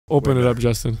Open it up,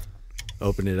 Justin.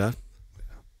 Open it up?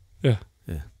 Yeah.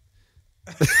 Yeah.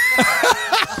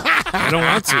 I don't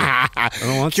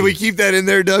want to. Can we keep that in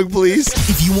there, Doug, please?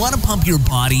 If you want to pump your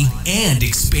body and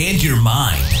expand your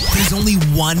mind, there's only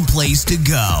one place to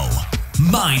go.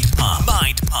 Mind Pump.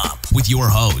 Mind Pump with your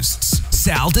hosts,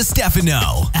 Sal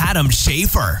DiStefano, Adam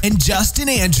Schaefer, and Justin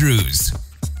Andrews.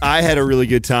 I had a really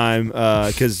good time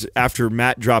because after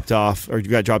Matt dropped off, or you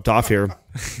got dropped off here,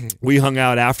 we hung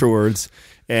out afterwards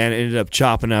and ended up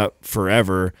chopping up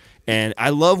forever. And I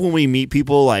love when we meet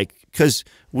people, like, because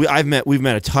we've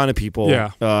met a ton of people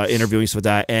interviewing stuff like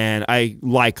that, and I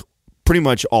like pretty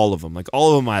much all of them. Like,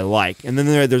 all of them I like. And then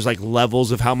there's like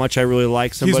levels of how much I really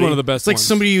like somebody. He's one of the best It's like ones.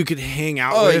 somebody you could hang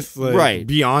out with, like, right.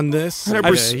 beyond this.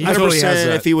 100%, He totally has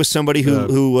that. if he was somebody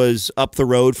who was up the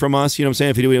road from us, you know what I'm saying?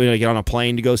 If he didn't get on a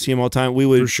plane to go see him all the time, we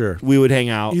would For sure. we would hang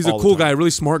out. He's a all the cool time. guy, really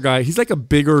smart guy. He's like a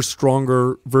bigger,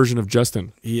 stronger version of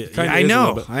Justin. Yeah, Kinda I is a know.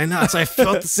 little bit. I know. So I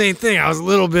felt the same thing. I was a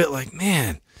little bit like,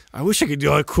 man, I wish I could do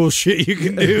all the cool shit you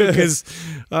can do because,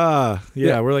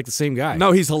 we're like the same guy.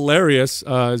 No, he's hilarious.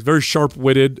 He's very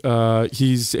sharp-witted.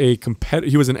 He's a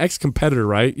He was an ex-competitor,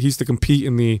 right? He used to compete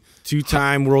in the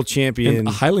two-time world champion in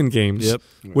Highland Games, Yep.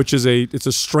 which is it's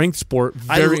a strength sport.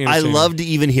 Very I entertaining. love to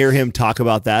even hear him talk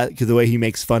about that because the way he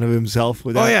makes fun of himself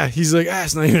with that. Oh yeah, he's like,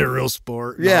 it's not even a real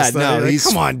sport. and all Yeah, that stuff. no, You're like, he's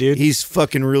come on, dude. He's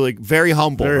fucking really very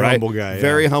humble, Very right? humble guy, yeah.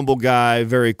 Very humble guy,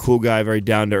 very cool guy, very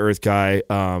down to earth guy.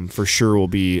 For sure, will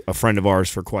be a friend of ours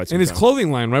for quite some And his time.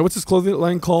 clothing line, right? What's his clothing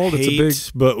line called? Hate, It's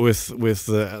a big, but with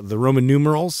the Roman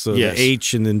numerals, so Yes. the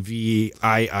H and then VIII.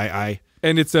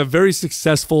 and it's a very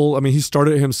successful. I mean, he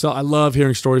started it himself. I love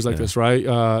hearing stories like this,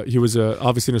 right? He was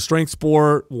obviously in a strength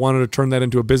sport, wanted to turn that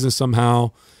into a business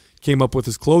somehow. Came up with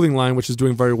his clothing line, which is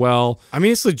doing very well. I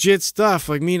mean, it's legit stuff.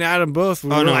 Like me and Adam both, we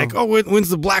were like, when's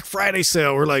the Black Friday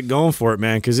sale? We're like going for it,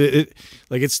 man, because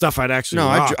it's stuff I'd actually. No,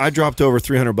 rock. I dropped over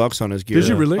 $300 on his gear. Did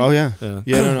you really? Oh yeah, Yeah.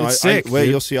 No. It's sick, wait,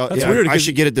 dude. you'll see. That's weird, I 'cause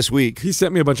should get it this week. He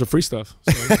sent me a bunch of free stuff.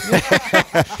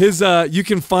 So. You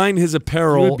can find his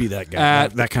apparel You would be that guy,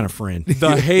 at that kind of friend.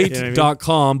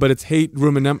 thehate.com, but it's hate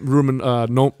Roman numerals.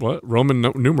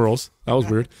 That was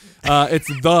weird. It's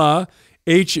the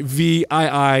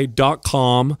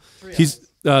HVII.com. He's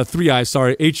 3 I's,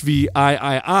 sorry, HVII.com.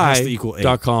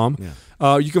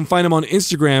 Yeah. You can find him on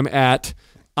Instagram at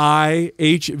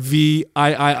IHVII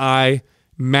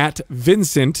Matt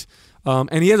Vincent.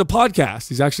 And he has a podcast.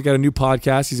 He's actually got a new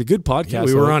podcast. He's a good podcast. Yeah,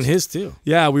 we were on host. his too.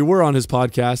 Yeah, we were on his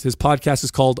podcast. His podcast is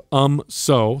called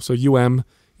So UM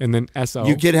and then SO.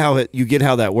 You get how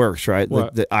that works, right?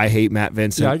 What? The I hate Matt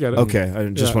Vincent. Yeah, I get it. Okay,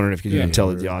 I'm just wondering if you can tell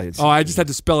the audience. Oh, I just had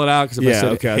to spell it out because I said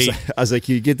okay. hate. I was like,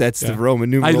 you get that's the Roman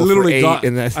numeral I literally for 8,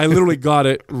 and that's I literally got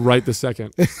it right the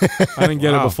second. I didn't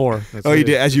get it before. oh, you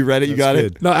did as you read it, you got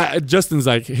it. No, Justin's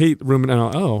like hate Roman.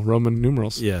 Roman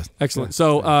numerals. Yeah, excellent.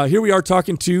 So here we are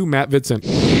talking to Matt Vincent.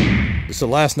 So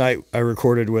last night I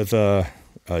recorded with Jen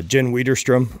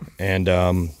Wiederstrom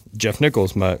and Jeff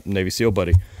Nichols, my Navy SEAL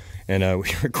buddy. And we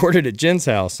recorded at Jen's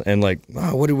house and like,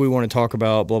 what do we want to talk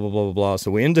about? Blah, blah, blah, blah, blah.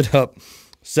 So we ended up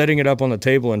setting it up on the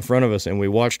table in front of us and we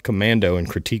watched Commando and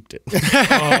critiqued it.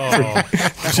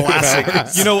 Classic.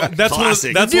 You know, that's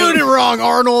Doing it wrong,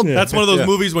 Arnold. That's one of those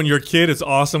movies when you're a kid, it's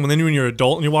awesome. And then when you're an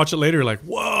adult and you watch it later, you're like,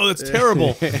 whoa, that's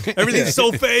terrible. Everything's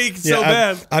so fake, so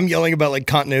bad. I'm yelling about like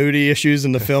continuity issues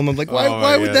in the film. I'm like,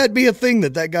 why would that be a thing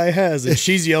that guy has? And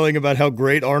she's yelling about how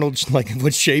great Arnold, like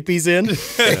what shape he's in.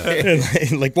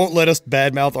 And, like won't let us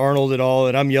badmouth Arnold at all.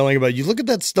 And I'm yelling about, you look at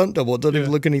that stunt double. It doesn't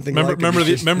even look anything like him. Remember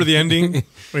the ending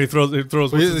when he throws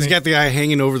what's his He's name? got the guy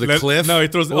hanging over the cliff. No, he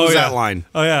throws. What was that line?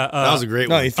 Oh yeah, That was a great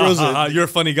No, one. he throws it. You're a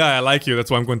funny guy. I like you. That's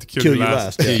why I'm going to kill you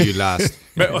last. Yeah. Kill you last.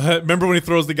 Remember when he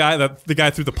throws the guy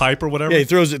through the pipe or whatever? Yeah, he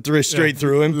throws it straight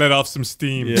through him. Let off some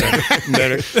steam. Yeah.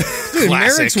 Dude,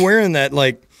 Merrick's wearing that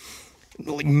like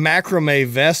macrame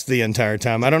vest the entire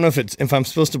time. I don't know if I'm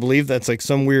supposed to believe that's like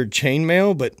some weird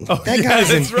chainmail, but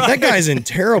that guy's in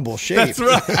terrible shape. That's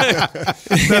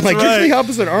right. Like you're the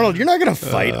opposite of Arnold. You're not gonna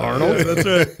fight Arnold.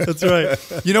 That's right.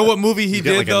 You know what movie he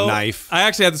did like a though? knife. I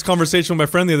actually had this conversation with my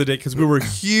friend the other day because we were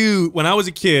huge. When I was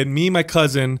a kid, me, my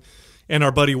cousin, and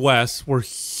our buddy Wes were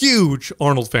huge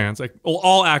Arnold fans, like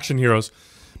all action heroes.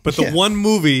 But the one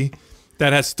movie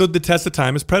that has stood the test of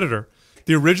time is Predator.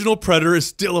 The original Predator is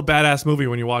still a badass movie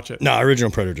when you watch it. No,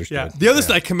 original Predator's Yeah. good. The other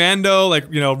like Commando, like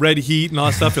Red Heat and all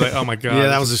that stuff. You're like, oh my god. Yeah,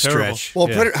 that was this a is terrible. stretch. Well,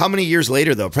 Predator, how many years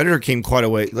later though? Predator came quite a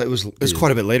way. It was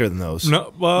quite a bit later than those. No,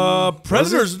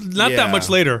 Predator's not that much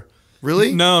later.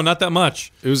 Really? No, not that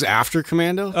much. It was after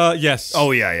Commando? Yes. Oh,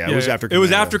 yeah. It was after It was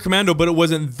Commando. after Commando, but it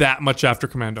wasn't that much after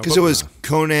Commando. Because it was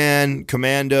Conan,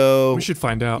 Commando. We should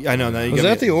find out. I know. Now you Was got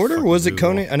that me- the order? Was it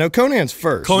Conan? I know Conan's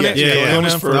first. Conan, Yeah, Conan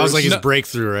was first. first. That was like his No,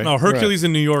 breakthrough, right? No, Hercules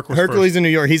in New York was Hercules first. in New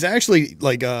York. He's actually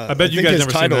like I bet you think guys his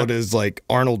never seen title that. is like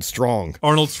Arnold Strong.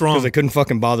 Arnold Because Strong. they couldn't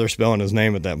fucking bother spelling his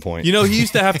name at that point. You know, he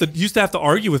used to have to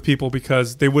argue with people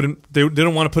because they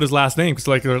didn't want to put his last name because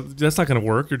like that's not going to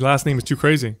work. Your last name is too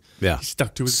crazy. Yeah. He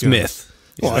stuck to his Smith.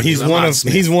 Well, like, he's I'm one not of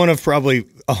Smith. he's one of probably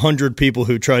 100 people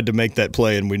who tried to make that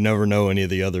play, and we never know any of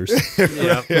the others.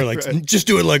 They're like, just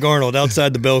do it like Arnold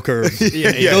outside the bell curve.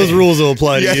 Those rules will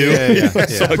apply to you.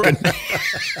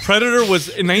 Predator was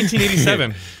in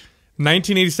 1987.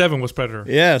 1987 was Predator.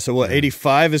 Yeah. So what?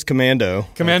 85 is Commando.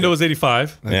 Commando was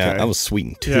 85. Yeah, that was sweet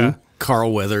and two. Yeah.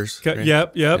 Carl Weathers.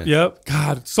 Yep.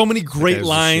 God, so many great was the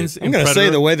lines. shit. I'm gonna say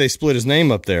the way they split his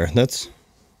name up there. That's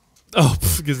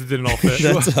because it didn't all fit.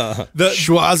 that's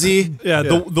Schwazi.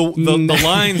 The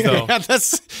lines though. Yeah,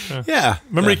 that's yeah.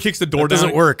 Remember he kicks the door That doesn't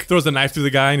down, work. throws the knife through the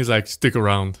guy, and he's like, "Stick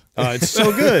around." it's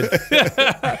so good.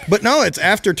 But no, it's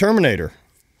after Terminator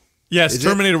Yes,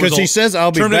 Terminator was because he old. says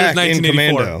I'll be Terminator's back in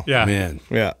 1984. Commando. Yeah, Man.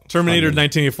 Yeah. Terminator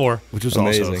 1984. Which was also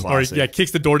a Amazing. Or classic. yeah,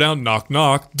 kicks the door down, knock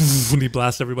knock, and he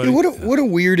blasts everybody. Dude, what a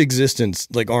weird existence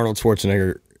like Arnold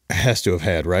Schwarzenegger has to have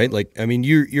had, right? Like, I mean,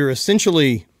 you're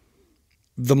essentially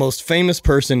the most famous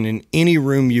person in any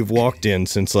room you've walked in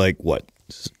since like what,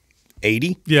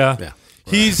 80? Yeah.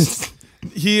 He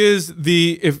is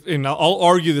and I'll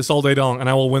argue this all day long, and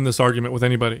I will win this argument with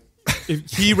anybody.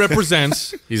 If he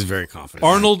represents He's very confident.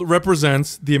 Arnold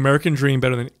represents the American dream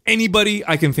better than anybody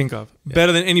I can think of.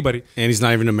 Better than anybody. And he's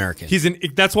not even American.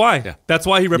 That's why. That's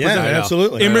why he represents Yeah,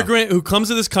 absolutely. immigrant who comes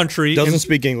to this country Doesn't and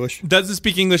speak English. doesn't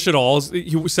speak English at all.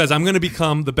 He says, "I'm going to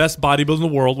become the best bodybuilder in the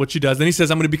world," which he does. Then he says,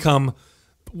 "I'm going to become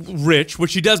rich,"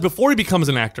 which he does before he becomes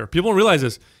an actor. People don't realize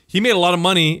this. He made a lot of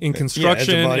money in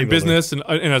construction and bodybuilder. business and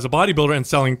as a bodybuilder and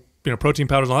selling protein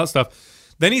powders and all that stuff.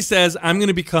 Then he says, "I'm going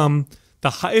to become the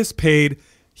highest paid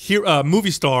movie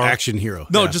star." Action hero.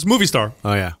 No, Yeah. just movie star.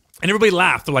 Oh yeah. And everybody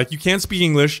laughed. They're like, "You can't speak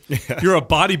English. You're a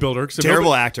bodybuilder."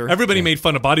 Terrible actor. Everybody made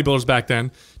fun of bodybuilders back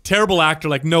then. Terrible actor.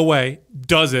 Like, no way.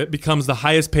 Does it. Becomes one of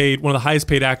the highest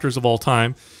paid actors of all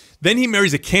time. Then he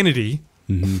marries a Kennedy.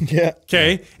 Yeah.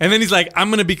 Okay. And then he's like, "I'm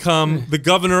going to become the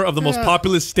governor of the most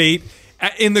populous state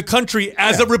in the country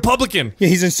as a Republican." Yeah,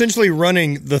 he's essentially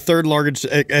running the third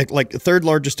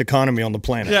largest economy on the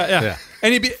planet. Yeah.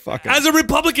 And as a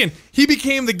Republican, he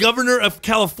became the governor of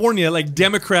California, like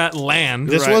Democrat land.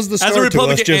 This was the As a start to us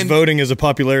Republican, just and- voting as a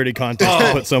popularity contest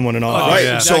to put someone in office. Right.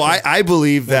 yeah. So I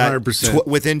believe that 100%.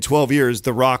 within 12 years,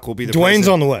 The Rock will be the Dwayne's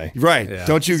president. on the way. Right. Yeah.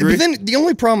 Don't you agree? But then the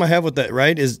only problem I have with that,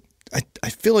 right, is I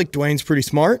feel like Dwayne's pretty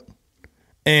smart,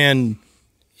 and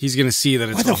He's gonna see that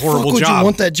why it's the a horrible fuck would job. you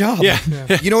want that job? Yeah.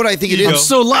 You know what I think it Ego. is? I'm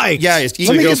so liked. Yeah, it's Let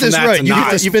me ego get from this that right. to You not.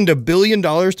 get to spend $1 billion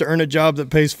to earn a job that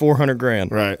pays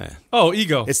 $400,000. Right. Oh,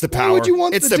 ego. It's the Why power. would you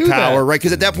want it's to the do power, that? right?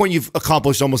 Because at that point, you've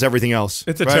accomplished almost everything else.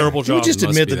 It's a right? terrible Can we job. just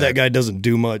must admit be that that. guy doesn't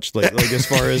do much, like as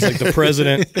far as like the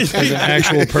president as an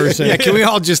actual person? Yeah, can we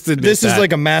all just admit This is that?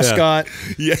 like a mascot.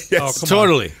 Yeah, yes. come on.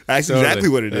 Totally. That's Totally. exactly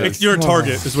what it is. You're a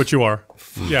target, is what you are.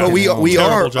 Yeah. But we Terrible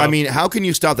are. job. I mean, how can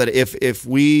you stop that? If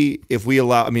we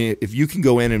allow, I mean, if you can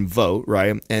go in and vote,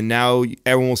 right? And now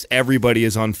almost everybody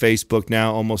is on Facebook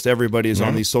now. Almost everybody is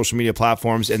on these social media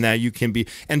platforms, and now you can be.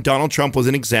 And Donald Trump was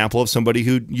an example of somebody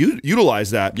who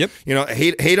utilized that. Yep. You know,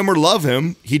 hate him or love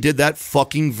him, he did that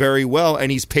fucking very well,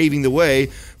 and he's paving the way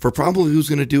for probably who's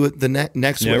going to do it the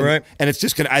next Yeah, one. right. And it's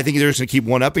just going to. I think they're just going to keep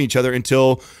one upping each other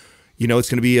until. You know,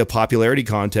 it's going to be a popularity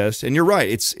contest, and you're right.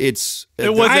 It's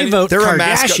I vote they're a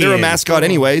mascot. They're a Kardashian. mascot,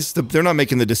 anyways. They're not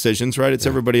making the decisions, right? It's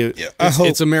everybody. I hope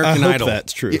it's American I hope Idol.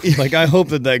 That's true. Like I hope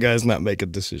that guy's not making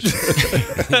decisions.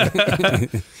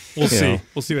 We'll see. know.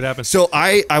 We'll see what happens. So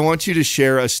I want you to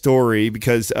share a story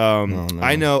because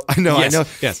I know. Yes,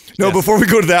 yes, No, yes. before we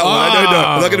go to that one, I know.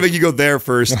 I'm not going to make you go there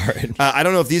first. All right. I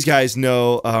don't know if these guys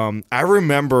know. I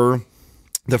remember.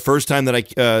 The first time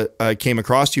that I came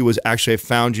across you was actually I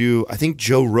found you. I think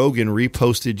Joe Rogan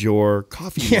reposted your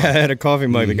coffee mug. Yeah, I had a coffee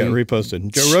mug that got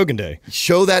reposted. Joe Rogan Day.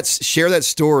 Share that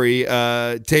story.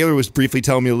 Taylor was briefly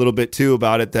telling me a little bit too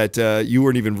about it that you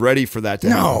weren't even ready for that. To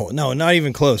happen. No, not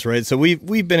even close. Right. So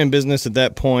we've been in business at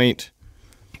that point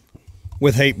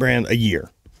with Hate Brand a year,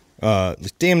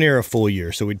 damn near a full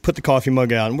year. So we'd put the coffee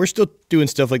mug out, and we're still doing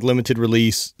stuff like limited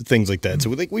release, things like that. So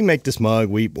we make this mug.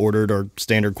 We ordered our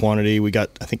standard quantity. We got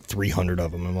I think 300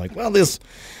 of them. I'm like, well, this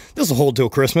will hold till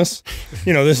Christmas.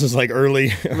 You know, this is like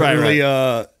early,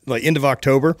 like end of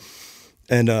October,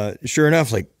 and sure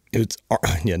enough, like it's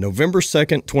November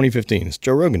 2nd, 2015. It's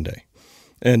Joe Rogan Day.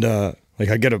 And like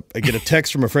I get a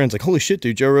text from a friend. It's like, holy shit,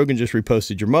 dude, Joe Rogan just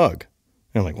reposted your mug.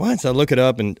 And I'm like, what? So I look it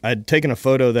up, and I'd taken a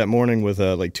photo that morning with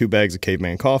like 2 bags of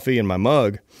Caveman coffee in my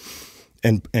mug,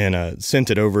 and sent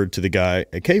it over to the guy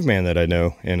at Caveman that I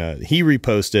know, and he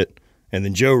reposted it, and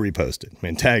then Joe reposted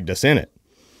and tagged us in it.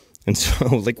 And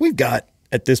so like we've got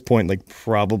at this point like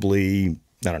probably,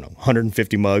 I don't know,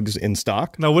 150 mugs in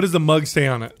stock. Now, what does the mug say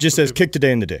on it? Just says "kick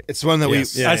today in the dick." It's one that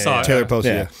I saw it. Taylor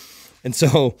posted. Yeah. And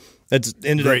so that's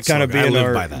ended up kind of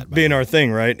being our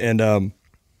thing, right? And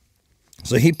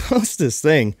so he posts this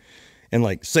thing, and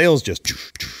like sales just,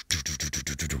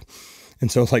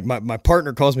 and so like my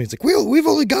partner calls me. He's like, we've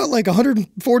only got like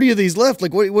 140 of these left.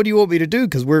 Like, what do you want me to do?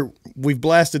 Because we've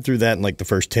blasted through that in like the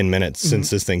first 10 minutes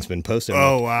since this thing's been posted.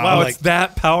 Oh wow! Wow, like, it's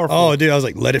that powerful. Oh, dude, I was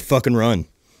like, let it fucking run.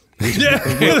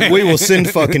 Yeah. We will send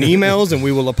fucking emails and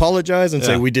we will apologize and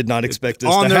say we did not expect this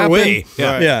on to their happen. way.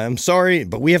 Yeah, I'm sorry,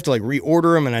 but we have to like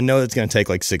reorder them, and I know it's going to take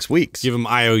like 6 weeks. Give them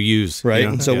IOUs. Right. You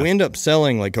know? And so we end up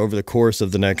selling like over the course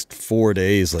of the next 4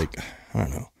 days, like, I don't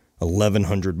know,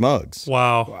 1,100 mugs.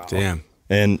 Wow. Damn.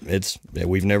 And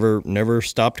we've never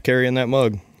stopped carrying that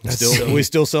mug. We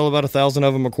still sell about 1,000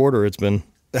 of them a quarter.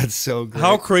 That's so great.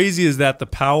 How crazy is that? The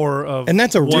power of And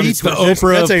that's a one repost. the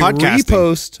Oprah That's a of podcasting.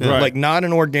 repost, Right. like not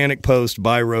an organic post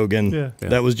by Rogan. Yeah.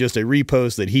 That was just a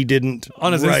repost that he didn't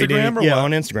on his write Instagram, in. or Yeah, what?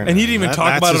 on Instagram. And he didn't even talk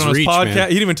That's about it his on his reach, podcast. man.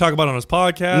 He didn't even talk about it on his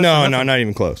podcast. No, Nothing. not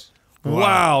even close.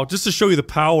 Wow, just to show you the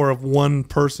power of one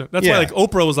person. That's Yeah. why like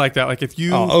Oprah was like that. Like if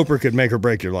you, Oh, Oprah could make or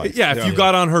break your life. if you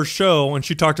got on her show and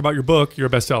she talked about your book, you're a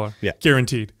bestseller. Yeah.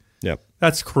 Guaranteed. Yep.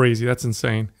 That's crazy. That's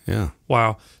insane. Yeah.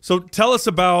 Wow. So tell us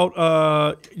about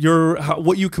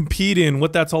what you compete in,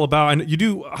 what that's all about. And you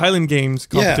do Highland Games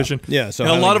competition. Yeah, so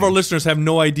and a lot Highland of our Games. listeners have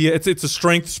no idea. It's a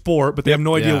strength sport, but they have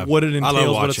no idea Yeah. what it I love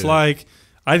entails, what it's watching it.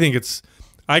 like.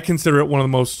 I consider it one of the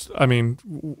most,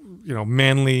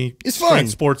 manly It's strength fun.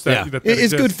 sports that, Yeah. that It's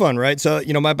exist. good fun, right? So,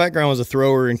 my background was a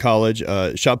thrower in college,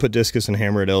 shot put, discus, and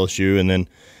hammer at LSU, and then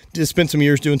just spent some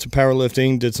years doing some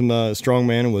powerlifting, did some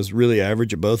strongman, and was really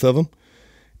average at both of them,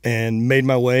 and made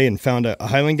my way and found a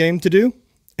Highland game to do,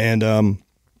 and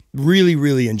really,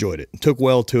 really enjoyed it. Took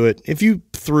well to it. If you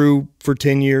threw for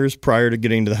 10 years prior to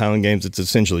getting to the Highland Games, it's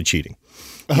essentially cheating.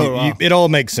 It all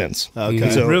makes sense. Okay.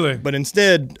 So, Really? But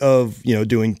instead of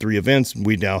doing 3 events,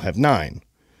 we now have 9.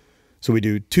 So we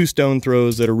do 2 stone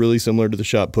throws that are really similar to the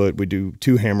shot put. We do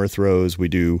 2 hammer throws. We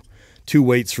do 2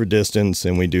 weights for distance,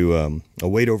 and we do a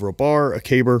weight over a bar, a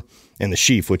caber, and the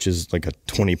sheaf, which is like a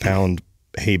 20-pound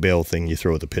hay bale thing you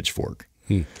throw with a pitchfork.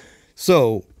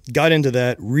 So got into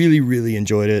that, really, really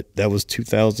enjoyed it. That was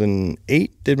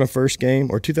 2008, did my first game,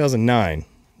 or 2009.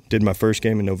 Did my first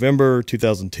game in November.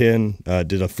 2010,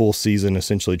 did a full season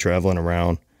essentially traveling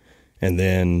around, and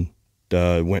then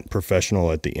went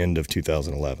professional at the end of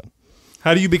 2011.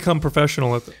 How do you become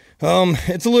professional at the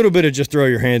It's a little bit of just throw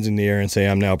your hands in the air and say,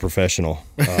 I'm now professional.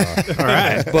 All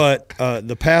right. But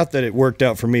the path that it worked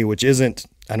out for me, which isn't,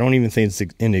 I don't even think it's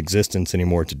in existence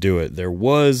anymore to do it. There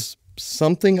was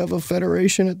something of a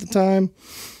federation at the time,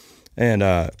 and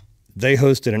they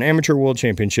hosted an amateur world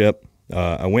championship.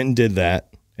 I went and did that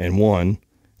and won.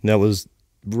 And that was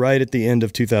right at the end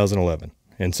of 2011.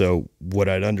 And so what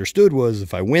I'd understood was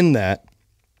if I win that,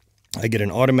 I get an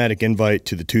automatic invite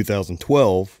to the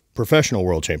 2012 professional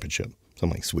world championship. So I'm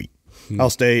like, sweet.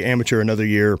 I'll stay amateur another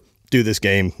year, do this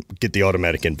game, get the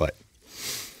automatic invite.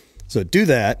 So do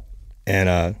that,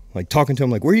 and like talking to him,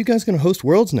 like, where are you guys going to host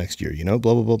worlds next year? Blah,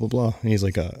 blah, blah, blah, blah. And he's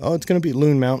like, oh, it's going to be at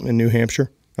Loon Mountain in New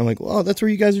Hampshire. I'm like, well, that's where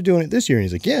you guys are doing it this year. And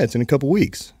he's like, yeah, it's in a couple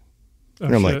weeks.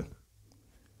 And I'm like,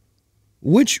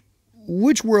 which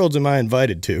worlds am I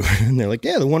invited to? And they're like,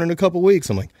 yeah, the one in a couple weeks.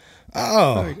 I'm like,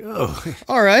 oh,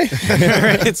 all right.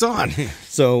 It's on.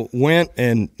 So went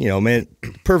and, man,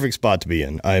 perfect spot to be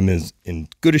in. I'm as in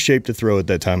good a shape to throw at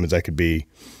that time as I could be.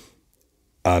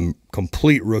 I'm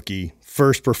complete rookie.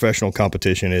 First professional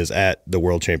competition is at the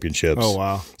World Championships. Oh,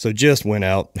 wow. So just went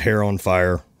out, hair on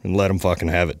fire, and let them fucking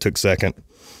have it. Took second.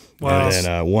 Wow.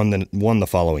 And then won the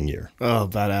following year. Oh,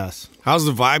 badass. How's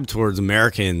the vibe towards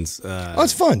Americans? Oh,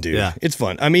 it's fun, dude. Yeah. It's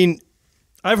fun. I mean,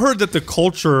 I've heard that the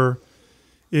culture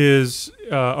is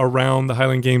around the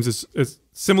Highland Games is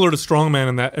similar to strongman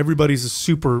in that everybody's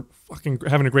super fucking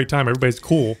having a great time. Everybody's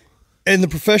cool. and the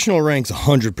professional ranks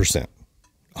 100%.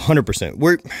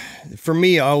 100%. For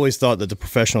me, I always thought that the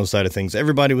professional side of things,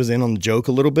 everybody was in on the joke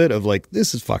a little bit of like,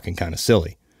 this is fucking kind of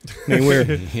silly. I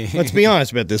mean, let's be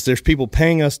honest about this. There's people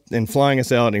paying us and flying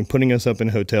us out and putting us up in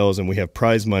hotels, and we have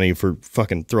prize money for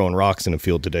fucking throwing rocks in a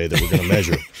field today that we're going to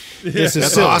measure. This is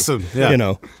That's silly. awesome.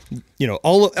 Yeah. You know,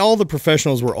 all the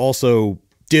professionals were also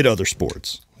did other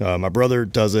sports. My brother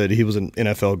does it. He was an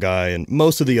NFL guy, and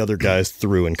most of the other guys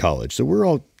threw in college. So we're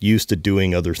all used to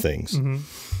doing other things.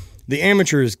 The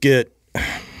amateurs get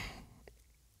a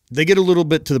little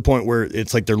bit to the point where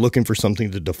it's like they're looking for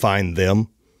something to define them.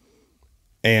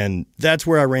 And that's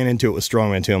where I ran into it with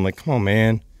strongman too. I'm like, come on,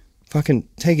 man, fucking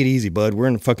take it easy, bud. We're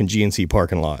in a fucking GNC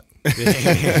parking lot.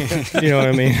 You know what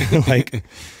I mean? Like,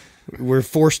 we're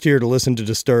forced here to listen to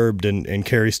Disturbed and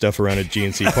carry stuff around a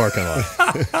GNC parking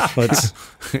lot.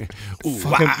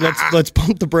 Let's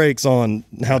pump the brakes on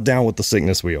how down with the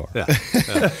sickness we are.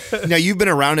 Now, you've been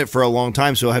around it for a long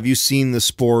time, so have you seen the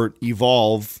sport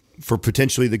evolve for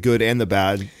potentially the good and the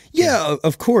bad? Yeah,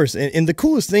 of course. And the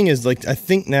coolest thing is, like, I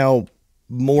think now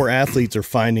more athletes are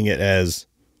finding it as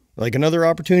like another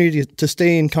opportunity to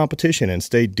stay in competition and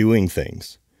stay doing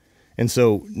things. And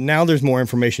so now there's more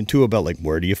information too about, like,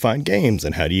 where do you find games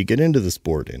and how do you get into the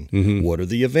sport and what are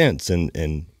the events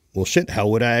and well, shit, how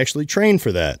would I actually train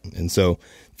for that? And so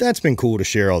that's been cool to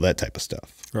share all that type of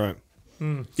stuff. Right.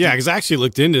 Yeah, because I actually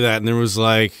looked into that, and there was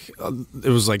like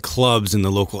clubs in the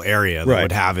local area that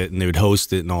would have it, and they would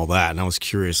host it and all that. And I was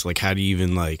curious, like, how do you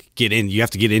even like get in? You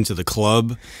have to get into the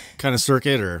club kind of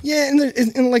circuit, or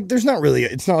and like there's not really,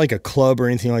 it's not like a club or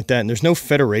anything like that, and there's no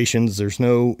federations, there's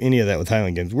no any of that with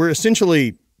Highland Games. We're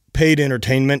essentially paid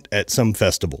entertainment at some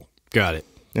festival. Got it.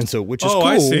 And so, which is cool. Oh,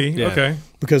 I see. Yeah. Okay.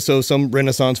 Because some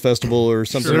Renaissance festival or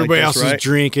something like everybody this, else is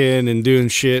drinking and doing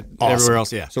shit everywhere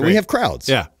else. Yeah. So we have crowds.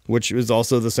 Yeah. Which is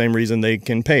also the same reason they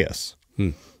can pay us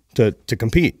to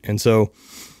compete. And so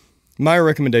my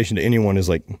recommendation to anyone is,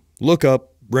 like, look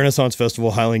up Renaissance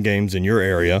Festival, Highland Games in your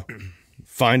area,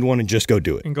 find one and just go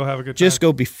do it. And go have a good time. Just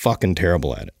go be fucking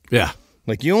terrible at it. Yeah.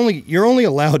 Like, you're only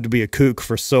allowed to be a kook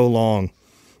for so long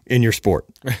in your sport.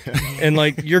 And,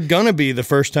 like, you're going to be the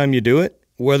first time you do it,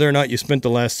 whether or not you spent the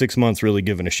last 6 months really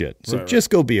giving a shit. So just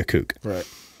go be a kook. Right.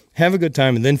 Have a good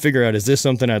time and then figure out, is this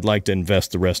something I'd like to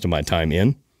invest the rest of my time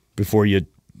in before you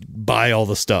buy all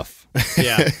the stuff?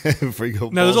 Yeah. Before you go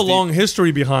Now, there's a balls deep. long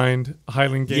history behind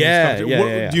Highland Games.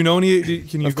 Yeah. Do you know any?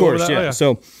 Can you Of go over course, that? yeah. Oh, yeah.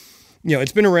 So,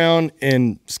 it's been around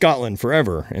in Scotland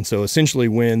forever. And so essentially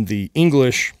when the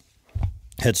English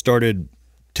had started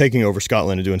taking over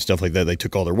Scotland and doing stuff like that, they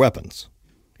took all their weapons.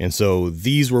 And so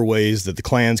these were ways that the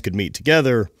clans could meet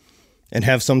together and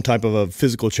have some type of a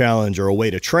physical challenge or a way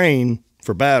to train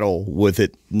for battle with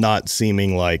it not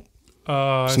seeming like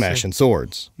smashing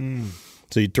swords.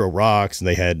 So you'd throw rocks, and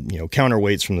they had,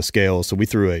 counterweights from the scale. So we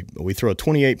throw a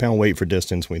 28-pound weight for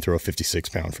distance, and we throw a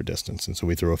 56-pound for distance. And so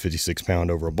we throw a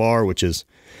 56-pound over a bar, which is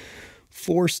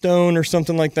 4 stone or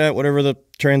something like that, whatever the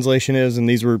translation is. And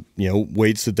these were,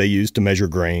 weights that they used to measure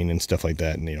grain and stuff like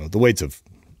that. And, the weights have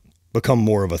become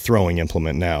more of a throwing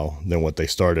implement now than what they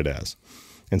started as.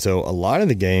 And so a lot of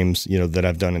the games, that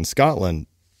I've done in Scotland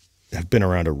have been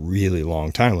around a really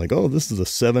long time. Like, this is the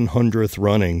 700th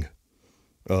running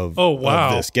of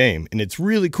this game. And it's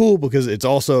really cool because it's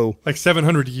also like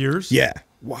 700 years. Yeah.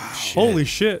 Wow. Holy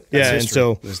shit. Yeah. And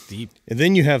so that's deep. And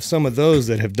then you have some of those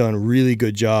that have done a really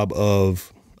good job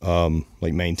of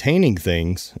like maintaining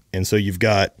things. And so you've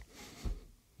got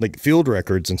like field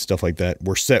records and stuff like that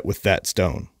were set with that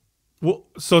stone. Well,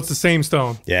 so it's the same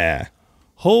stone. Yeah.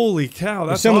 Holy cow.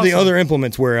 That's some awesome. of the other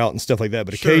implements wear out and stuff like that,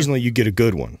 but occasionally you get a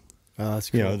good one.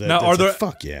 That's cool. Now, are there?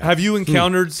 Fuck yeah. Have you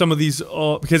encountered some of these?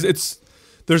 Because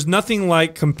there's nothing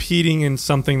like competing in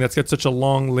something that's got such a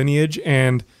long lineage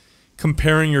and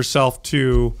comparing yourself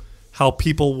to how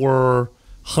people were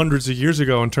hundreds of years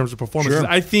ago in terms of performance. Sure.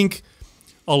 I think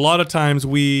a lot of times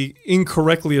we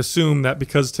incorrectly assume that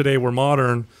because today we're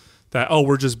modern, that,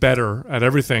 we're just better at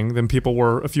everything than people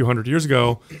were a few hundred years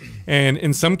ago. And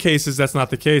in some cases, that's not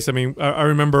the case. I mean, I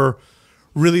remember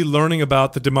really learning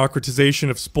about the democratization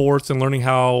of sports and learning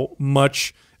how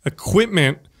much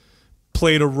equipment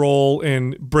played a role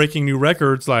in breaking new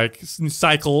records, like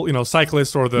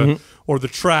cyclists or the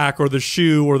track or the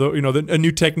shoe or a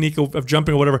new technique of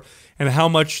jumping or whatever, and how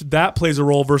much that plays a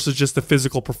role versus just the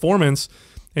physical performance,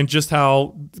 and just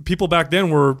how people back then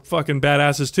were fucking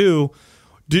badasses too.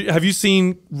 Have you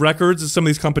seen records of some of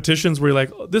these competitions where you're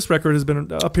like, this record has been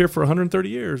up here for 130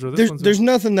 years? Or there's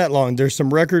nothing that long. There's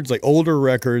some records, like older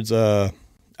records. I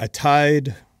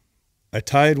tied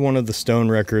one of the stone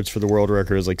records for the world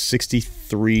record. It was like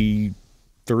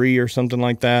 63.3 or something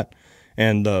like that.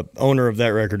 And the owner of that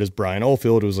record is Brian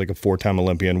Oldfield, who was like a 4-time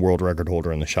Olympian world record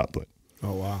holder in the shot put.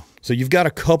 Oh, wow. So you've got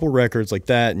a couple records like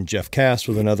that, and Jeff Cass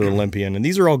was another Olympian. And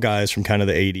these are all guys from kind of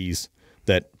the 80s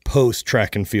that post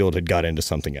track and field had got into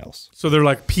something else. So they're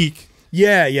like peak.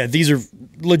 Yeah. These are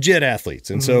legit athletes.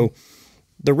 And so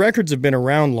the records have been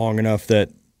around long enough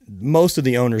that most of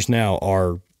the owners now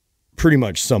are pretty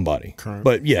much somebody. Current.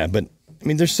 But I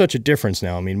mean, there's such a difference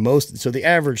now. I mean, so the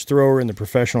average thrower in the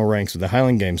professional ranks of the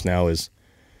Highland Games now is,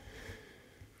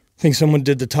 I think someone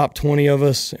did the top 20 of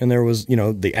us, and there was,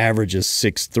 the average is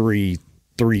 6'3",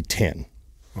 310.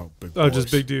 Oh, big Oh,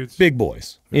 just big dudes. Big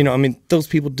boys. I mean, those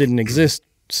people didn't exist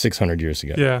 600 years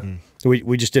ago. Yeah. So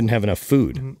we just didn't have enough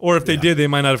food. Or if they did, they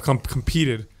might not have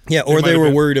competed. Yeah, or might they have were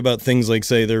been- worried about things like,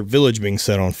 say, their village being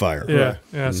set on fire. Yeah.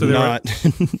 Yeah. So Not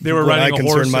they were what riding I a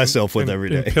horse concern myself with and every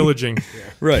day. pillaging.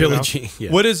 Right. Pillaging.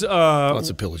 Yeah. What is Lots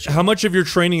of pillaging. how much of your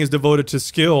training is devoted to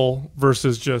skill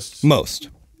versus just Most,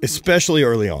 especially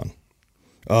early on.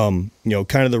 Kind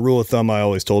of the rule of thumb I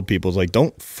always told people is like,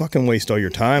 don't fucking waste all your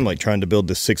time like trying to build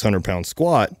this 600-pound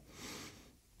squat.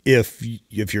 If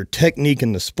your technique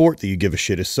in the sport that you give a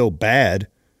shit is so bad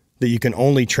that you can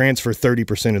only transfer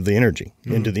 30% of the energy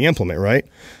into the implement, right?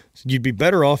 So you'd be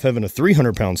better off having a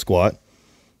 300-pound squat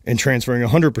and transferring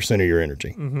 100% of your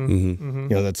energy.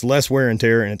 That's less wear and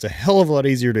tear, and it's a hell of a lot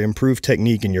easier to improve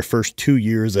technique in your first 2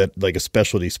 years at like a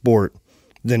specialty sport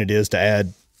than it is to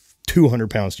add 200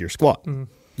 pounds to your squat.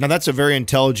 Now, that's a very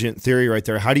intelligent theory right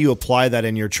there. How do you apply that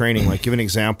in your training? Like, give an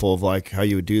example of like how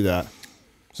you would do that.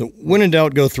 So when in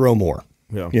doubt, go throw more.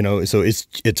 Yeah. So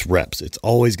it's reps. It's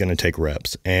always going to take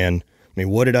reps. And I mean,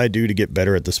 what did I do to get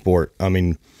better at the sport? I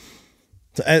mean,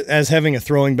 as having a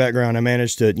throwing background, I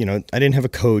managed to, I didn't have a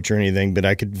coach or anything, but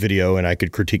I could video and I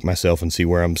could critique myself and see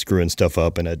where I'm screwing stuff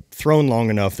up. And I'd thrown long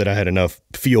enough that I had enough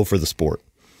feel for the sport.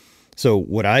 So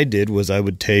what I did was I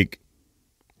would take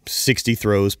 60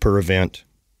 throws per event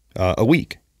a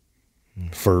week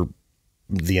for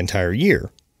the entire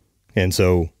year. And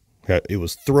so it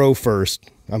was throw first.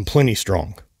 I'm plenty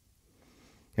strong.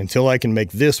 Until I can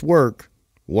make this work,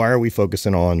 why are we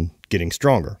focusing on getting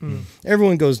stronger?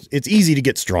 Everyone goes, it's easy to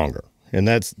get stronger. And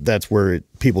that's where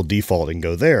people default and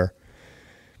go there.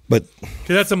 But 'cause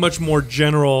that's a much more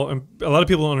general, and a lot of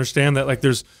people don't understand that, like,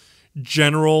 there's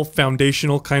general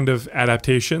foundational kind of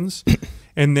adaptations,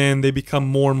 and then they become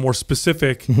more and more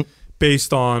specific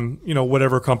based on,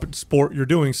 whatever sport you're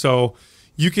doing. So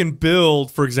you can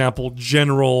build, for example,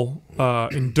 general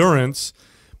endurance,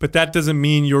 but that doesn't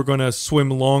mean you're going to swim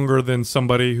longer than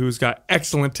somebody who's got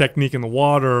excellent technique in the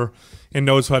water and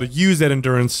knows how to use that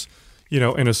endurance,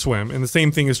 in a swim. And the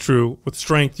same thing is true with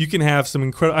strength. You can have some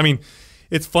incredible, I mean,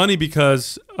 it's funny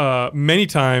because many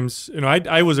times,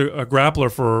 I was a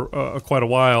grappler for quite a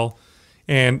while,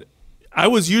 and I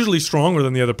was usually stronger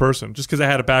than the other person just because I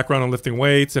had a background in lifting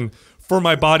weights, and for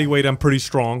my body weight, I'm pretty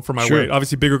strong for my weight.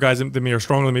 Obviously, bigger guys than me are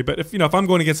stronger than me, but if I'm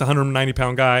going against a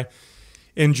 190-pound guy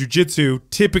in jiu-jitsu,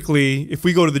 typically, if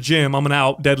we go to the gym, I'm going to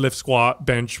out deadlift, squat,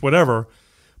 bench, whatever.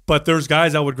 But there's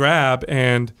guys I would grab,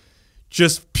 and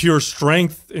just pure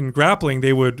strength in grappling,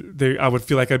 I would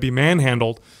feel like I'd be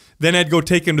manhandled. Then I'd go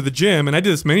take them to the gym, and I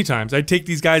did this many times. I'd take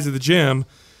these guys to the gym,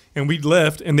 and we'd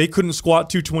lift, and they couldn't squat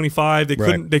 225.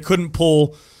 They couldn't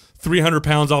pull 300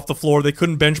 pounds off the floor. They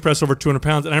couldn't bench press over 200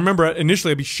 pounds. And I remember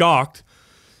initially I'd be shocked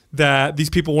that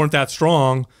these people weren't that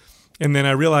strong. And then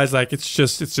I realized, like, it's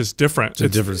just different. It's a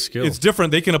different skill. It's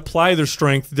different. They can apply their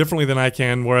strength differently than I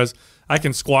can, whereas I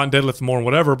can squat and deadlift more and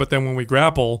whatever. But then when we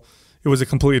grapple, it was a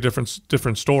completely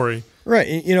different story. right,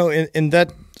 and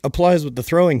that applies with the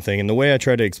throwing thing. And the way I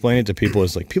try to explain it to people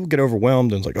is like, people get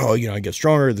overwhelmed and it's like, oh, I get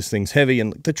stronger. This thing's heavy.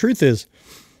 And the truth is,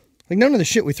 like, none of the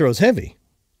shit we throw is heavy.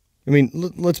 I mean,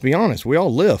 let's be honest. We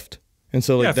all lift. And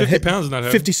so, like, 50 pounds is not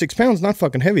heavy. 56 pounds is not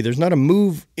fucking heavy. There's not a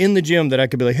move in the gym that I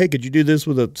could be like, hey, could you do this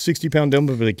with a 60-pound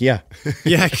dumbbell? I'd be like, yeah.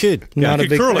 Yeah, I could. Not a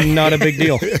big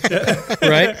deal.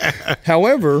 Right?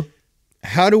 However,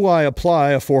 how do I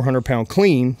apply a 400-pound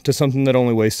clean to something that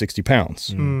only weighs 60 pounds?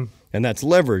 And that's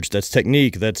leverage, that's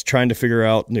technique, that's trying to figure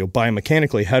out,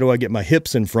 biomechanically, how do I get my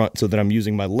hips in front so that I'm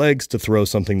using my legs to throw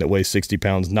something that weighs 60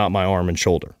 pounds, not my arm and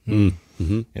shoulder. And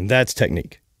that's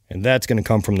technique. And that's going to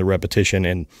come from the repetition.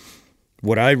 And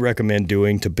what I recommend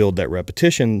doing to build that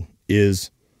repetition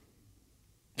is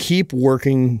keep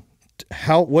working.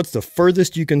 What's the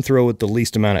furthest you can throw with the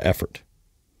least amount of effort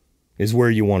is where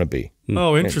you want to be.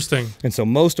 Oh, interesting. And so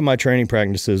most of my training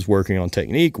practices working on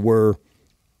technique were,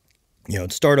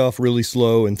 start off really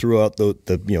slow, and throughout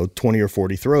the 20 or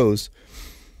 40 throws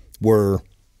were,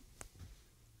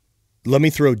 let me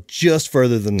throw just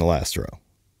further than the last throw.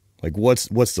 Like, what's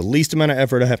the least amount of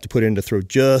effort I have to put in to throw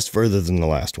just further than the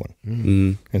last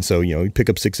one? And so, you pick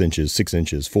up 6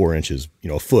 inches, 4 inches,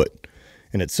 a foot.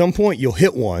 And at some point you'll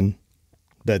hit one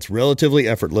that's relatively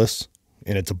effortless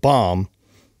and it's a bomb.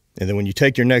 And then when you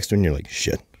take your next one, you're like,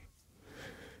 shit,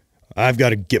 I've got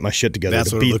to get my shit together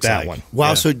to beat that one. Wow,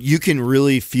 Yeah. so you can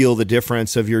really feel the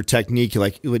difference of your technique.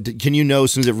 Like, can you know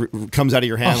as soon as it comes out of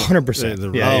your hand?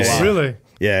 100%. Yeah, wow. Really?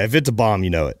 Yeah, if it's a bomb, you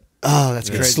know it. Oh, that's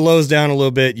It great. slows down a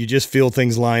little bit. You just feel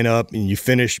things line up, and you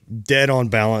finish dead on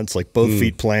balance, like both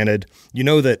feet planted. You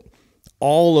know that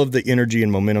all of the energy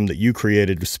and momentum that you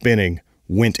created spinning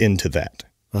went into that.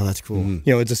 Oh, that's cool. You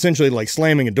know, it's essentially like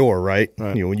slamming a door, right?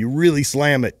 You know, when you really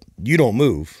slam it, you don't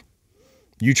move.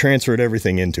 You transferred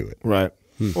everything into it. Right.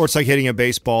 Or it's like hitting a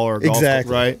baseball or a golf,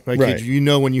 Exactly. right? Like Right. you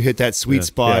know when you hit that sweet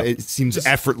spot, Yeah. it seems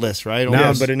effortless, right? Now,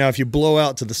 Almost. but now if you blow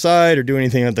out to the side or do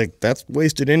anything, I think that's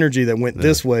wasted energy that went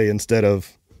this way instead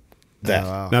of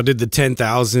that. Now, did the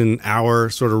 10,000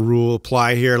 hour sort of rule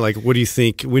apply here? Like, what do you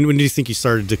think? When do you think you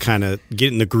started to kind of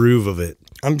get in the groove of it?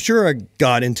 I'm sure I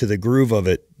got into the groove of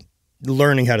it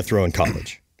learning how to throw in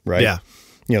college, right? Yeah.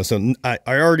 You know, so I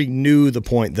already knew the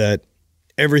point that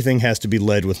everything has to be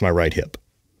led with my right hip.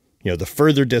 You know, the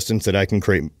further distance that I can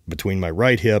create between my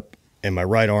right hip and my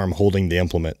right arm holding the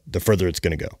implement, the further it's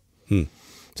going to go.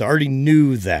 So I already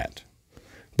knew that.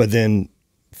 But then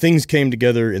things came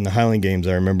together in the Highland Games.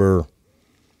 I remember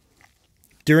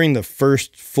during the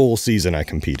first full season I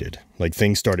competed, like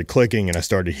things started clicking and I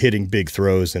started hitting big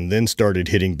throws and then started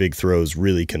hitting big throws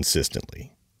really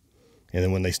consistently. And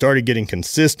then when they started getting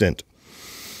consistent,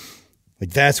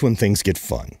 like that's when things get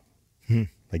fun.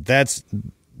 Like that's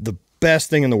the best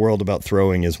thing in the world about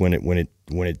throwing is when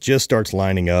it just starts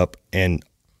lining up and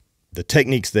the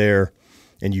technique's there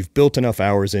and you've built enough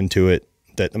hours into it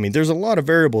that, I mean, there's a lot of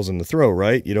variables in the throw,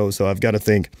 right? You know, so I've got to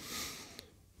think,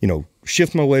 you know,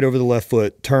 shift my weight over the left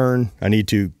foot, turn. I need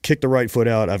to kick the right foot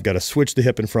out. I've got to switch the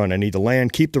hip in front. I need to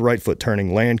land, keep the right foot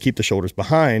turning, land, keep the shoulders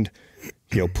behind,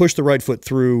 you know, push the right foot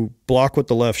through, block with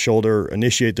the left shoulder,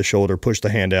 initiate the shoulder, push the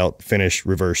hand out, finish,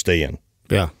 reverse, stay in.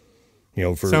 Yeah. You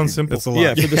know, for Sounds simple. That's a lot.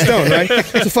 Yeah, for the stone, right?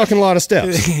 It's a fucking lot of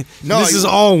steps. No, this is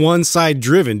all one side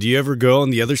driven. Do you ever go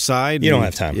on the other side? You don't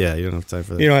have time. Yeah, you don't have time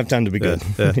for that. You don't have time to be good.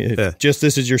 yeah. Just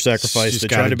this is your sacrifice Just to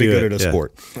try gotta to be do good it. at a Yeah.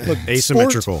 sport. Look,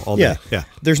 Asymmetrical sports- all day. Yeah. Yeah.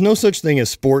 There's no such thing as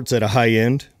sports at a high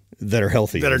end that are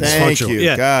healthy. That are Thank dysfunctional. you.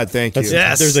 Yeah. God, thank you.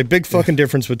 Yes. There's a big fucking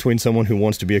difference between someone who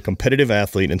wants to be a competitive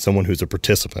athlete and someone who's a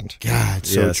participant. God,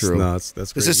 so Yes, true. no, that's great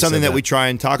This you is something said that we try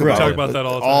and talk about. Talk about that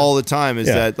all the time. All the time is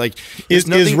Yeah. that like Is there's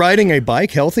nothing- riding a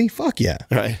bike healthy? Fuck yeah.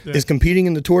 Right. Is competing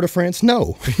in the Tour de France?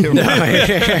 No.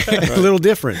 a little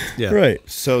different. Yeah. Right.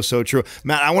 So true.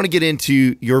 Matt, I want to get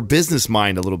into your business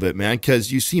mind a little bit, man,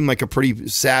 because you seem like a pretty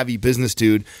savvy business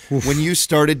dude. When you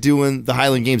started doing the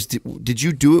Highland Games, did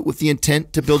you do it with the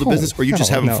intent to build a business, or were you just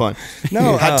having fun?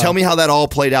 No. Tell me how that all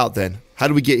played out then. How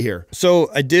did we get here? So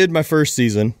I did my first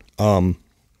season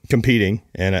competing,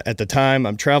 and at the time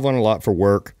I'm traveling a lot for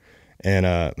work and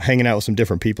hanging out with some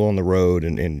different people on the road,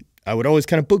 and I would always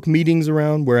kind of book meetings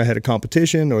around where I had a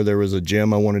competition or there was a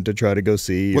gym I wanted to try to go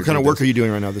see. What kind of work are you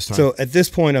doing right now this time? So at this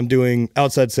point I'm doing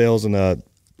outside sales in the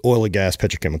oil and gas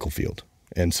petrochemical field.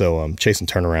 And so I'm chasing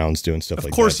turnarounds, doing stuff like that.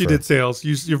 Of course you did sales.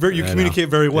 You communicate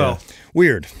very well.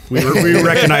 Weird. We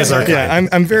recognize our Yeah,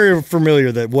 I'm very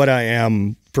familiar that what I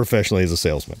am professionally is a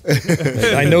salesman.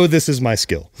 I know this is my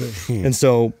skill. And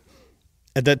so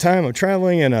at that time I'm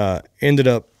traveling and ended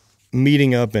up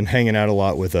meeting up and hanging out a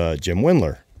lot with Jim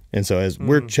Windler. And so as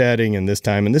we're chatting and this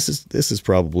is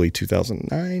probably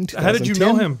 2009, 2010. How did you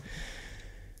know him?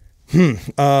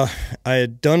 I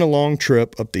had done a long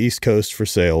trip up the East Coast for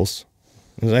sales.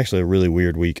 It was actually a really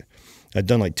weird week. I'd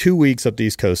done like 2 weeks up the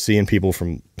East Coast, seeing people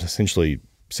from essentially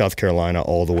South Carolina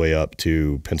all the way up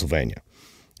to Pennsylvania.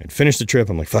 I'd finished the trip.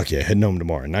 I'm like, fuck yeah, heading home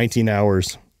tomorrow. 19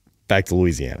 hours back to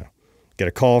Louisiana. Get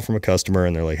a call from a customer,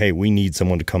 and they're like, hey, we need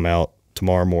someone to come out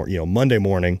tomorrow morning, Monday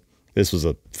morning. This was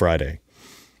a Friday.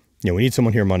 We need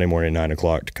someone here Monday morning at 9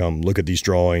 o'clock to come look at these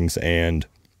drawings and,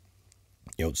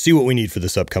 see what we need for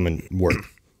this upcoming work.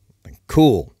 Like,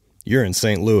 cool. You're in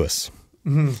St. Louis.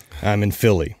 I'm in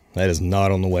Philly. That is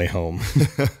not on the way home.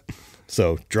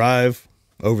 So drive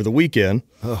over the weekend.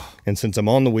 And since I'm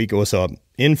on the weekend, so I'm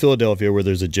in Philadelphia where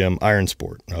there's a gym, Iron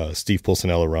Sport, Steve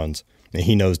Pulcinella runs, and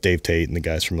he knows Dave Tate and the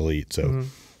guys from Elite. So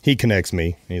he connects me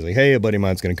and he's like, hey, a buddy of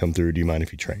mine's going to come through. Do you mind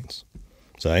if he trains?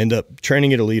 So I end up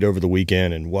training at Elite over the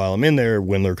weekend. And while I'm in there,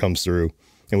 Windler comes through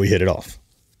and we hit it off.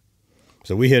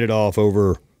 So we hit it off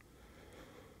over,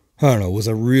 I don't know, it was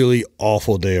a really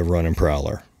awful day of running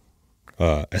Prowler.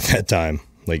 At that time,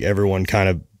 like everyone kind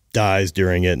of dies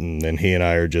during it, and then he and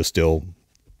I are just still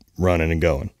running and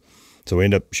going. So we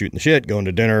end up shooting the shit, going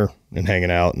to dinner and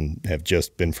hanging out, and have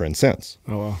just been friends since.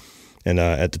 Oh, wow. And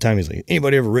at the time, he's like,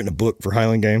 anybody ever written a book for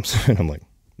Highland Games? And I'm like,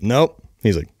 nope.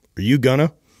 He's like, are you gonna?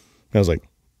 And I was like,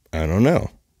 I don't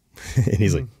know. And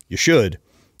he's like, you should.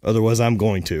 Otherwise, I'm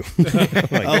going to. Like,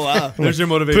 Oh, wow. There's your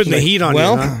motivation. Putting the heat on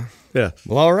well, you, huh? Yeah.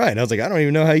 well, all right. I was like, I don't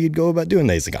even know how you'd go about doing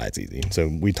that. He's like, it's easy. So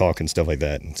we talk and stuff like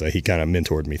that. And so he kind of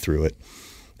mentored me through it.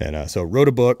 And so wrote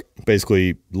a book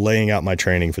basically laying out my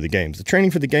training for the games. The training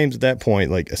for the games at that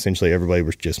point, like essentially everybody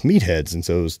was just meatheads. And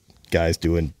so it was guys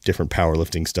doing different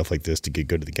powerlifting stuff like this to get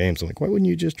good to the games. I'm like, why wouldn't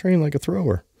you just train like a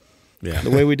thrower? Yeah.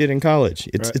 The way we did in college.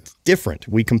 It's different.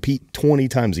 We compete 20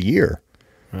 times a year.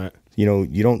 Right. You know,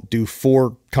 you don't do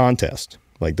 4 contests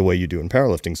like the way you do in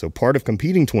powerlifting. So part of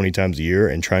competing 20 times a year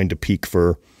and trying to peak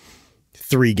for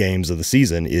 3 games of the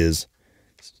season is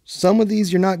some of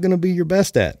these you're not going to be your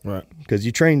best at, right? Because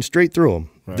you train straight through them.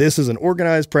 Right. This is an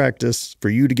organized practice for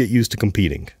you to get used to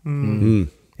competing. Mm-hmm.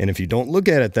 And if you don't look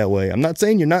at it that way, I'm not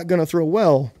saying you're not going to throw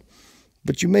well,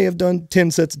 but you may have done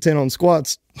 10 sets of 10 on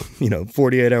squats,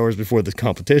 48 hours before the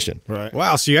competition. Right.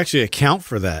 Wow. So you actually account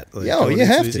for that. Like, you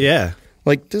have to. Yeah.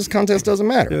 Like this contest doesn't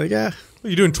matter. You're like, yeah.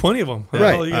 Well, you're doing 20 of them.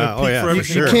 Right. You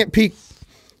You can't peak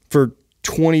for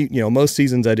 20, most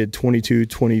seasons I did 22,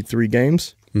 23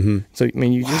 games. Mm-hmm. So, I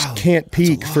mean, you just can't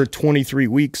peak for 23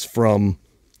 weeks from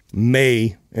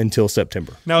May until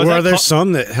September. Now, are there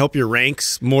some that help your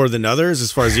ranks more than others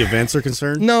as far as the events are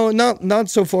concerned? No, not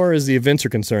so far as the events are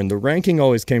concerned. The ranking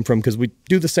always came from, because we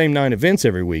do the same 9 events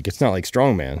every week. It's not like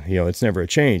strongman. It's never a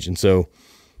change. And so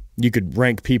you could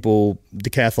rank people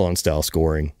decathlon style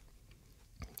scoring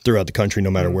throughout the country,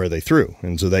 no matter where they threw,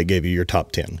 and so that gave you your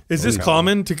top 10. Is this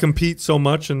common to compete so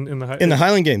much in the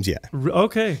Highland Games? Yeah.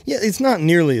 Okay. Yeah, it's not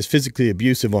nearly as physically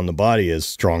abusive on the body as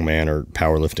strongman or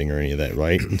powerlifting or any of that,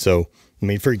 right? And so, I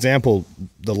mean, for example,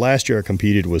 the last year I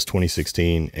competed was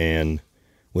 2016 and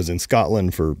was in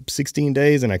Scotland for 16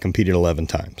 days, and I competed 11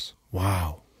 times.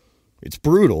 Wow. It's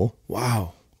brutal.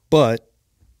 Wow. But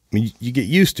I mean, you get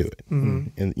used to it.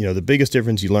 Mm-hmm. And, the biggest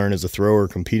difference you learn as a thrower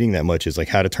competing that much is like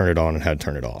how to turn it on and how to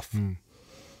turn it off. Mm.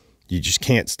 You just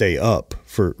can't stay up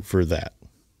for that.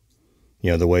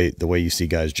 The way you see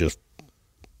guys just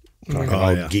all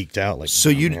geeked out. Like, so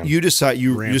you decide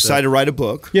to write a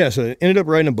book. Yeah. So I ended up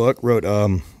writing a book, wrote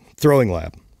Throwing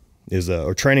Lab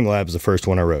or Training Lab is the first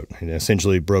one I wrote. And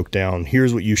essentially broke down,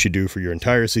 here's what you should do for your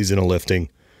entire season of lifting.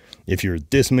 If you're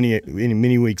this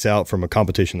many weeks out from a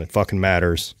competition that fucking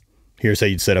matters, here's how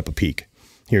you'd set up a peak.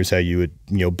 Here's how you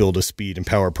would, build a speed and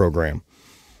power program.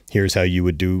 Here's how you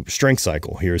would do strength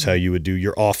cycle. Here's how you would do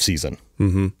your off season.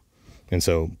 Mm-hmm. And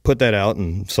so put that out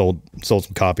and sold some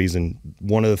copies. And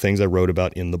one of the things I wrote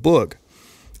about in the book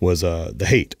was the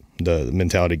hate, the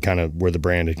mentality, kind of where the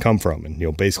brand had come from.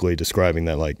 And, basically describing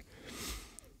that, like,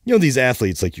 these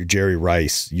athletes, like your Jerry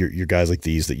Rice, your guys like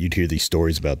these that you'd hear these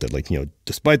stories about that, like,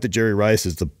 despite that Jerry Rice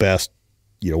is the best,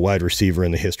 wide receiver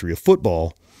in the history of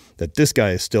football, that this guy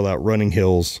is still out running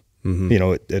hills,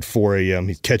 at 4 a.m.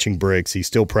 He's catching bricks. He's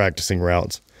still practicing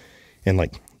routes. And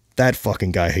like, that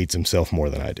fucking guy hates himself more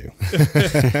than I do.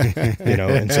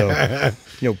 And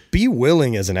so, be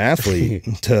willing as an athlete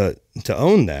to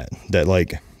own that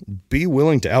like, be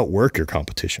willing to outwork your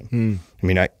competition. Mm. I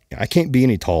mean, I can't be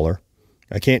any taller.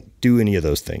 I can't do any of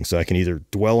those things. So I can either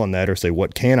dwell on that or say,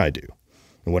 what can I do?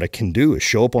 And what I can do is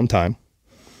show up on time.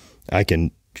 I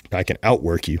can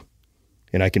outwork you,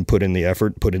 and I can put in the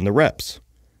effort, put in the reps.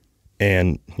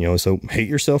 And, so hate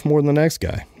yourself more than the next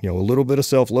guy. A little bit of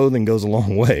self-loathing goes a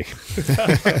long way.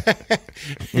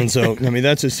 And so, I mean,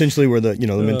 that's essentially where the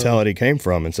mentality came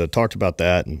from. And so talked about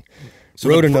that and so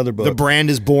wrote another book. The brand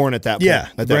is born at that point. Yeah,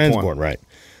 the brand's born, right.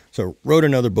 So wrote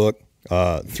another book,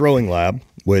 Throwing Lab,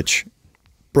 which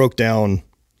broke down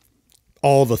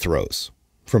all the throws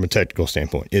from a technical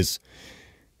standpoint. It's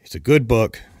a good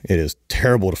book. It is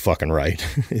terrible to fucking write.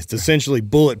 It's essentially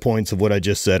bullet points of what I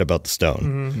just said about the stone.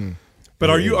 Mm-hmm. But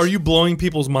are you blowing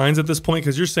people's minds at this point?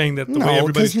 Because you're saying that the way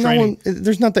everybody's training.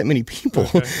 There's not that many people.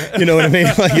 Okay. You know what I mean?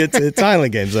 Like it's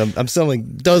Highland Games. I'm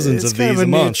selling dozens of these a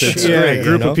month. It's great,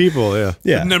 group of people. Yeah.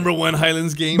 The #1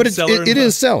 Highlands game. But it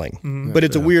is selling. Mm-hmm. But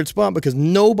it's a weird spot because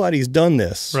nobody's done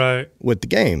this with the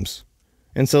games.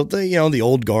 And so the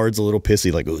old guard's a little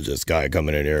pissy, like, who's this guy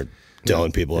coming in here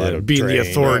telling people how to being train, the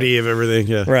authority of everything.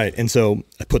 Yeah. Right. And so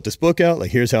I put this book out,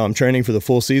 like, here's how I'm training for the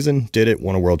full season, did it,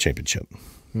 won a world championship.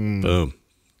 Boom.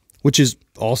 Which is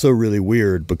also really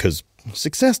weird because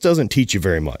success doesn't teach you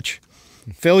very much.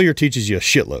 Failure teaches you a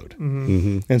shitload.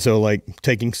 Mm-hmm. And so, like,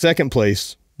 taking second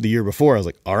place the year before, I was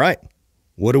like, all right,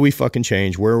 what do we fucking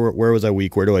change? Where was I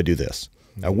weak? Where do I do this?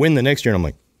 I win the next year, and I'm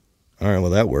like, all right,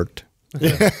 well, that worked.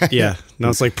 Yeah. Now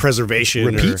it's like preservation.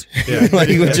 Repeat. Like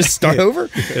you would just start over.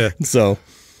 Yeah. So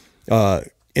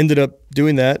ended up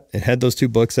doing that and had those 2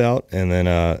 books out. And then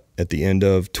at the end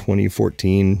of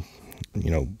 2014,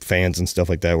 fans and stuff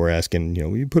like that were asking,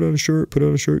 will you put out a shirt,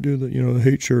 do the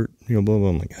hate shirt, blah, blah.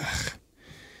 I'm like,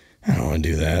 I don't want to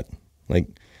do that. Like,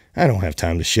 I don't have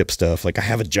time to ship stuff. Like, I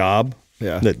have a job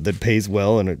that pays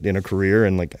well in a career.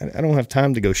 And like, I don't have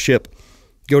time to go ship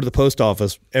go to the post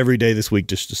office every day this week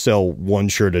just to sell one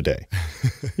shirt a day.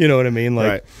 You know what I mean? Like,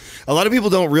 right. A lot of people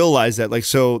don't realize that. Like,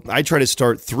 so I try to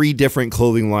start 3 different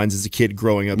clothing lines as a kid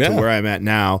growing up to where I'm at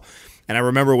now. And I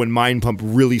remember when Mind Pump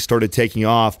really started taking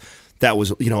off, that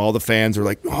was, you know, all the fans are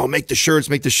like, oh, make the shirts.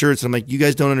 And I'm like, you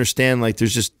guys don't understand. Like,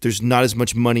 there's not as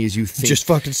much money as you think. Just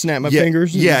fucking snap my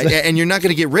fingers. Yeah, and you're not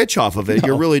going to get rich off of it. No.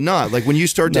 You're really not. Like, when you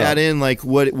start to add in, like,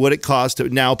 what it costs to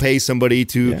now pay somebody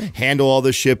to handle all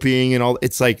the shipping and all,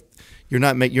 it's like, you're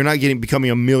not becoming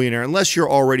a millionaire unless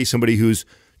you're already somebody who's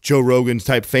Joe Rogan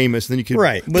type famous. Then you can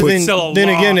but then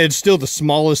again, it's still the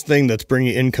smallest thing that's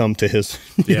bringing income to his.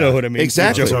 You know what I mean?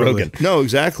 Exactly. Joe Rogan. No,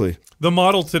 exactly. The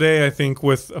model today, I think,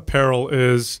 with apparel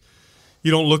is you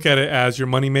don't look at it as your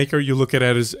moneymaker. You look at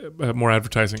it as more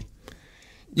advertising.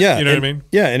 Yeah, you know what I mean.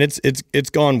 Yeah, and it's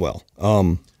gone well.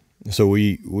 So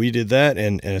we did that,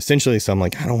 and essentially, so I'm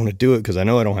like, I don't want to do it because I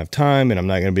know I don't have time, and I'm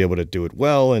not going to be able to do it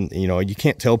well. And you know, you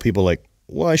can't tell people like,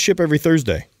 well, I ship every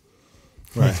Thursday.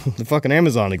 Right. The fucking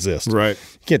Amazon exists. Right.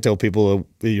 You can't tell people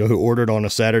who ordered on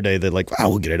a Saturday that like,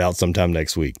 we'll get it out sometime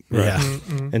next week. Right.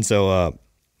 Yeah. And so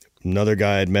another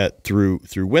guy I'd met through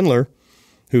Windler,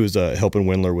 who's helping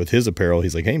Windler with his apparel.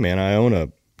 He's like, hey man, I own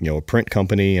a print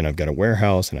company and I've got a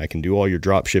warehouse and I can do all your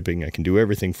drop shipping. I can do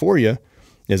everything for you.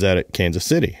 Is that at Kansas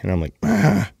City? And I'm like,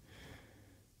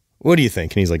 what do you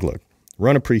think? And he's like, look,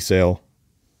 run a pre-sale,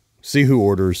 see who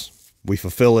orders, we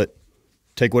fulfill it,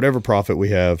 take whatever profit we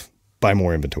have, buy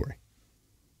more inventory.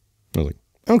 I was like,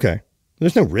 okay.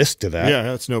 There's no risk to that. Yeah,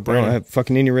 that's no brainer. I don't have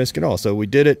fucking any risk at all. So we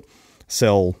did it.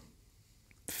 Sell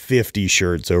 50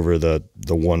 shirts over the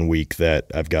 1 week that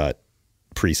I've got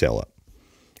pre-sale up.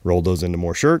 Rolled those into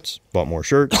more shirts, bought more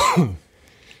shirts.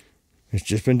 It's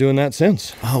just been doing that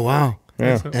since. Oh, wow.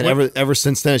 Yeah. And ever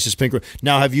since then, it's just been great.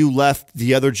 Now, have you left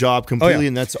the other job completely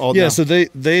and that's all Yeah, now? so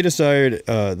they decided,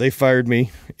 they fired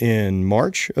me in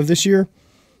March of this year.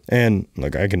 And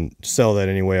look, I can sell that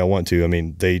any way I want to. I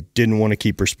mean, they didn't want to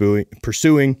keep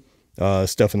pursuing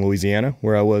stuff in Louisiana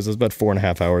where I was. It was about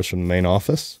 4.5 hours from the main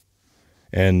office.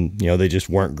 And, you know, they just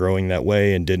weren't growing that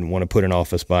way and didn't want to put an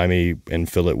office by me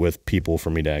and fill it with people for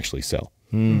me to actually sell.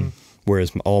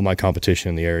 Whereas all my competition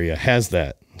in the area has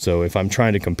that. So if I'm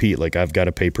trying to compete, like I've got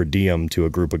to pay per diem to a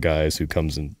group of guys who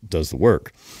comes and does the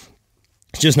work.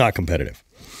 It's just not competitive.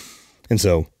 And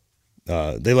so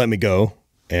they let me go.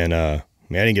 And I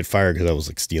didn't get fired because I was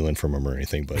like stealing from them or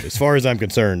anything. But as far as I'm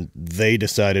concerned, they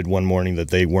decided one morning that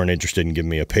they weren't interested in giving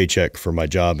me a paycheck for my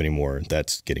job anymore.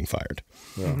 That's getting fired.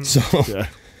 Yeah. So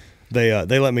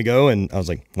they let me go, and I was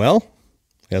like, well,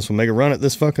 I guess we'll make a run at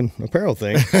this fucking apparel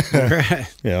thing.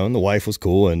 Right. You know, and the wife was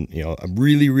cool, and you know, I'm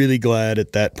really, really glad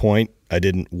at that point I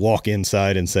didn't walk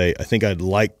inside and say, I think I'd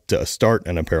like to start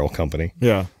an apparel company.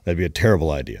 Yeah. That'd be a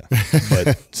terrible idea.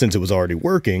 But since it was already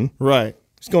working, right,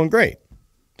 it's going great.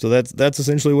 So that's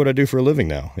essentially what I do for a living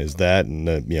now, is that and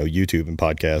YouTube and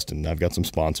podcast, and I've got some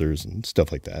sponsors and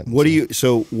stuff like that. What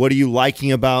are you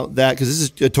liking about that? Because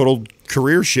this is a total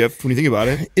career shift when you think about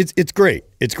it. It's great.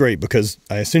 It's great because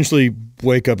I essentially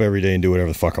wake up every day and do whatever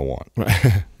the fuck I want.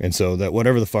 Right. And so that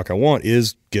whatever the fuck I want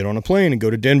is get on a plane and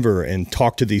go to Denver and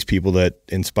talk to these people that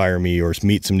inspire me, or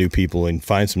meet some new people and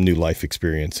find some new life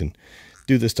experience and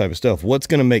do this type of stuff. What's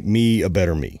going to make me a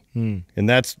better me? And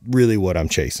that's really what I'm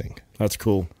chasing. That's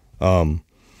cool.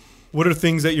 What are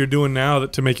things that you're doing now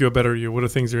to make you a better you? What are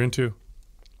things you're into?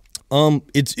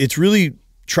 It's really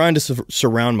trying to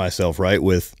surround myself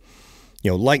with,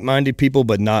 like-minded people,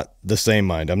 but not the same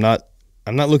mind. I'm not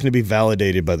looking to be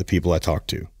validated by the people I talk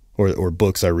to or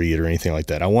books I read or anything like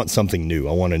that. I want something new.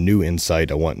 I want a new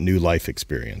insight. I want new life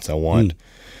experience. I want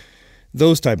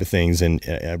those type of things, and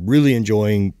I'm really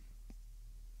enjoying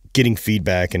getting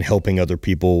feedback and helping other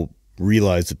people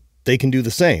realize that they can do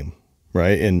the same.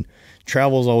 Right. And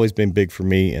travel's always been big for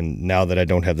me. And now that I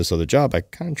don't have this other job, I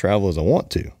kind of travel as I want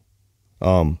to.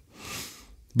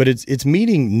 But it's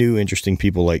meeting new, interesting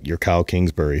people like your Kyle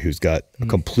Kingsbury, who's got a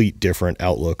complete different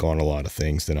outlook on a lot of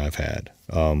things than I've had.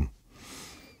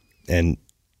 And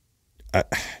I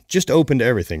just open to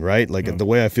everything, right? Like the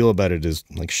way I feel about it is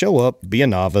like, show up, be a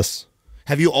novice.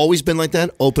 Have you always been like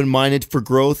that, open-minded for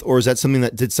growth? Or is that something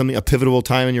that did a pivotal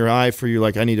time in your eye for you?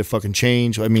 Like, I need to fucking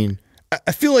change. I mean,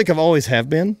 I feel like I've always have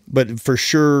been, but for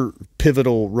sure,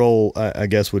 pivotal role, I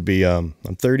guess, would be I'm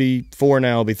 34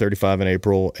 now, I'll be 35 in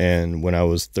April. And when I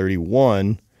was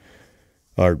 31,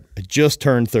 or just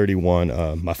turned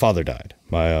 31, my father died.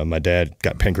 My dad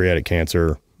got pancreatic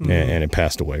cancer and it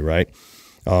passed away, right?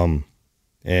 And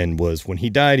when he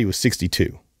died, he was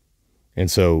 62.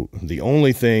 And so the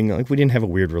only thing, like, we didn't have a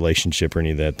weird relationship or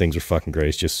any of that. Things were fucking great.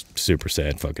 It's just super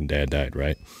sad. Fucking dad died,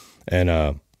 right? And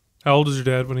How old was your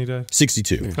dad when he died?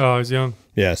 62. Oh, I was young.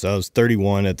 Yeah, so I was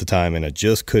 31 at the time, and I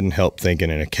just couldn't help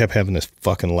thinking, and I kept having this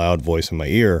fucking loud voice in my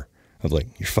ear. I was like,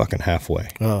 you're fucking halfway.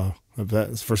 Oh, I bet.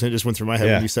 That's the first thing that just went through my head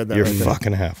Yeah, when you said that. you're right there.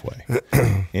 fucking halfway.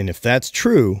 And if that's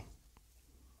true,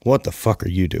 what the fuck are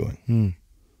you doing?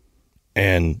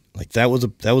 And like that was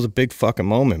a big fucking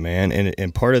moment, man.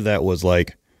 And part of that was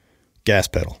like gas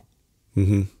pedal.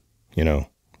 You know,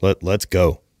 let's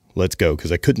go. Let's go.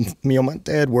 Because I couldn't, my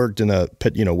dad worked in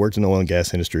worked in the oil and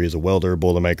gas industry as a welder,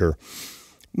 boilermaker,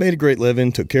 made a great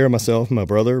living, took care of myself, my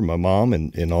brother, my mom,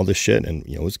 and all this shit. And,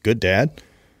 was a good dad.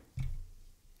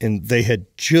 And they had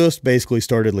just basically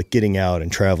started like getting out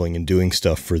and traveling and doing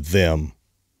stuff for them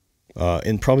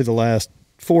in probably the last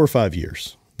 4 or 5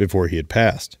 years before he had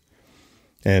passed.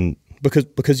 And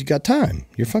because you got time,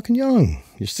 you're fucking young,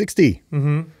 you're 60,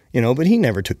 but he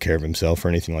never took care of himself or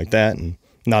anything like that. And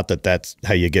not that that's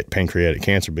how you get pancreatic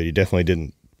cancer, but he definitely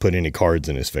didn't put any cards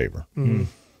in his favor. And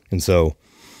so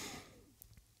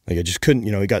like I just couldn't,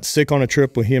 he got sick on a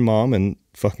trip with he and mom and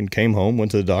fucking came home, went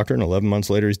to the doctor, and 11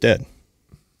 months later he's dead.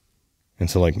 And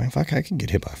so like, man, fuck, I can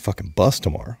get hit by a fucking bus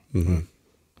tomorrow.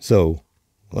 So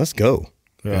let's go.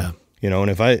 Yeah. And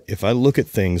if I look at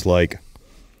things like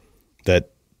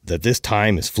that this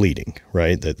time is fleeting,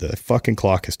 right? That the fucking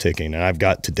clock is ticking, and I've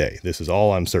got today. This is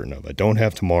all I'm certain of. I don't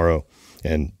have tomorrow,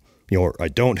 and I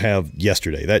don't have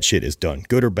yesterday. That shit is done,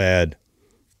 good or bad.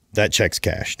 That check's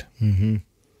cashed.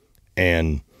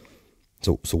 And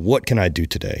so what can I do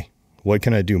today? What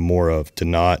can I do more of to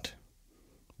not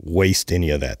waste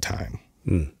any of that time?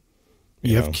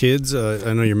 You have kids?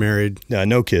 I know you're married.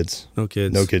 No kids. No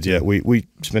kids. No kids yet. We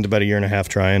spent about 1.5 years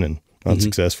trying and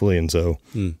unsuccessfully, and so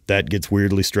that gets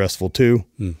weirdly stressful too.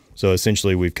 So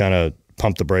essentially we've kind of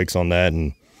pumped the brakes on that,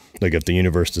 and like if the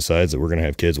universe decides that we're going to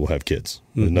have kids, we'll have kids.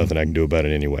 There's nothing I can do about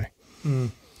it anyway. You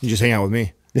just hang out with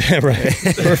me. Yeah, right.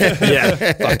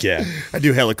 Yeah. Fuck yeah. I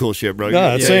do hella cool shit, bro.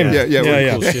 No, same.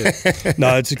 Yeah. Cool shit.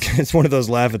 No, it's one of those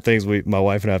laughing things my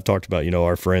wife and I have talked about,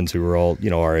 our friends who were all,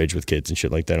 our age with kids and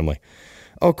shit like that. I'm like,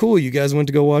 oh, cool, you guys went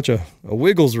to go watch a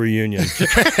Wiggles reunion.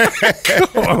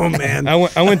 Oh, man. I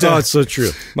went to, it's so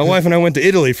true. my wife and I went to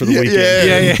Italy for the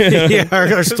weekend. Yeah.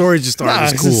 Our story just Nah,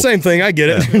 started. it's the same thing. I get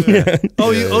it.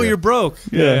 You're broke.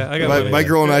 Yeah, I got My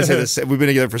girl and I say this. We've been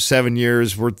together for 7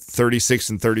 years. We're 36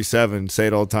 and 37. Say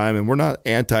it all the time, and we're not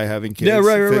anti having kids. Yeah,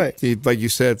 right. Like you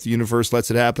said, if the universe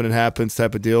lets it happen, it happens,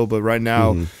 type of deal. But right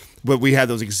now, but we had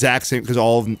those exact same,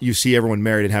 because you see everyone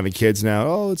married and having kids now.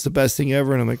 Oh, it's the best thing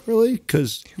ever, and I'm like, really?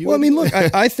 Because look,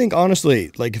 I think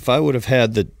honestly, like if I would have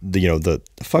had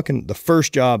the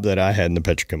first job that I had in the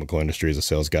petrochemical industry as a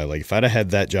sales guy, like if I'd have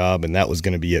had that job and that was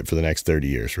going to be it for the next 30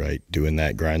 years, right, doing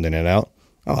that, grinding it out,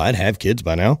 I'd have kids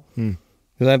by now.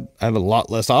 Because I have a lot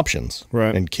less options,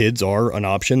 right? And kids are an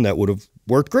option that would have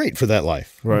worked great for that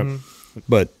life, right?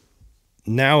 But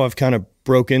now I've kind of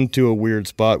broke into a weird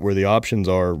spot where the options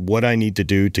are what I need to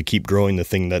do to keep growing the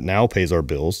thing that now pays our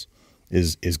bills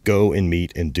is go and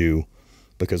meet and do,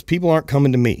 because people aren't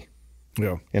coming to me.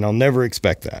 Yeah. And I'll never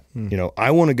expect that.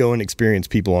 I want to go and experience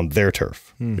people on their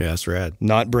turf. Yeah, that's rad.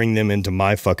 Not bring them into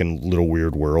my fucking little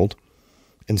weird world.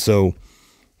 And so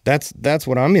that's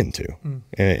what I'm into.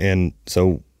 And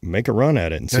so make a run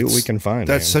at it and see what we can find.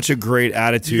 That's man. such a great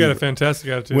attitude. You got a fantastic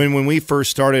attitude. When we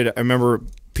first started, I remember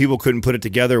people couldn't put it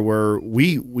together where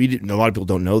we didn't. A lot of people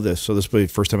don't know this, so this will be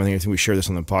the first time I think we share this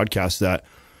on the podcast, that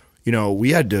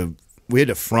we had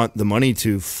to front the money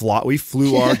to fly. We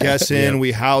flew our guests in.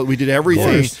 We did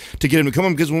everything to get them to come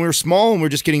on, because when we were small and we were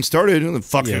just getting started,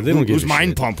 it was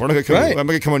mind pump. We're not gonna come. I'm not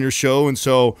gonna come on your show, and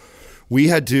so we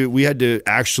had to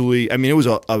actually. I mean, it was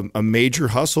a major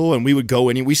hustle, and we would go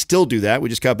in. We still do that. We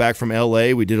just got back from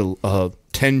LA. We did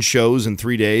 10 shows in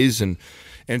 3 days, and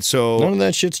so none of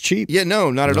that shit's cheap. Yeah, no,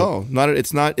 not at all.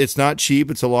 It's not cheap.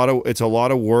 It's a lot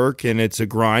of work, and it's a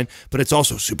grind, but it's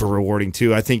also super rewarding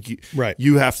too. I think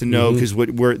you have to know, because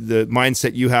where the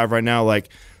mindset you have right now, like,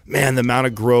 man, the amount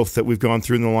of growth that we've gone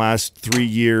through in the last 3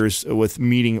 years with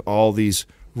meeting all these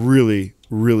really,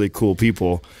 really cool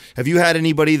people. Have you had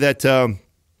anybody that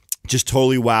just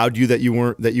totally wowed you that you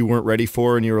weren't ready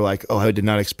for, and you were like, oh, I did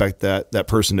not expect that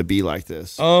person to be like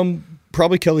this?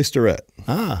 Probably Kelly Starrett.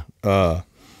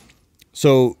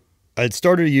 So I'd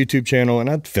started a YouTube channel, and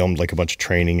I'd filmed like a bunch of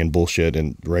training and bullshit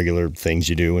and regular things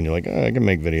you do, and you're like, I can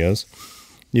make videos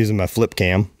using my flip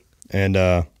cam, and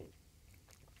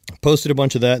posted a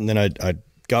bunch of that. And then I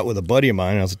got with a buddy of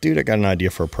mine, and I was like, dude, I got an idea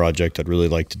for a project I'd really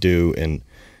like to do, and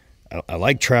I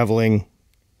like traveling.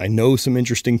 I know some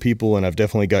interesting people, and I've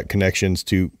definitely got connections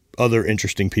to other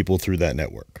interesting people through that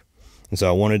network. And so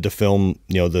I wanted to film,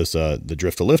 this the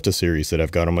Drift to Lifta series that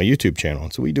I've got on my YouTube channel.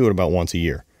 And so we do it about once a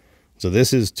year. So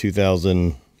this is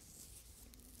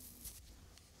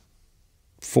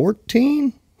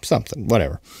 2014, something,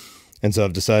 whatever. And so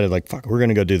I've decided, like, fuck, we're going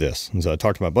to go do this. And so I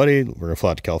talked to my buddy. We're going to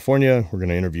fly out to California. We're going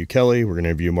to interview Kelly. We're going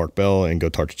to interview Mark Bell and go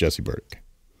talk to Jesse Burdick.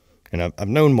 And I've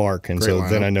known Mark, and so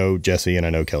then I know Jesse and I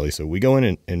know Kelly. So we go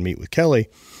in and meet with Kelly,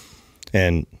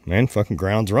 and man, fucking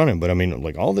ground's running. But I mean,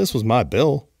 like, all this was my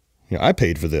bill. You know, I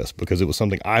paid for this because it was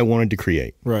something I wanted to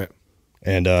create. Right.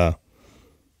 And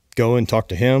go and talk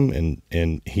to him,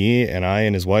 and he and I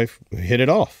and his wife hit it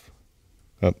off.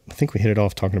 I think we hit it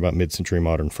off talking about mid-century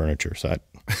modern furniture. So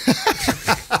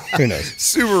who knows?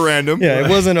 Super random. Yeah, it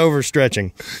wasn't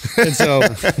overstretching.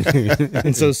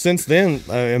 And so since then,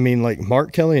 I mean, like,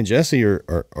 Mark, Kelly, and Jesse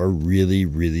are really,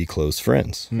 really close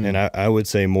friends. And I would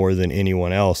say more than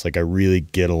anyone else, like, I really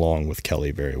get along with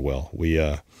Kelly very well.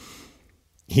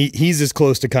 He's as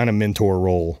close to kind of mentor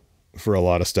role for a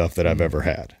lot of stuff that I've ever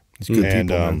had.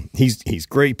 And he's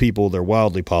great people. They're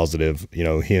wildly positive. You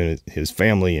know, he and his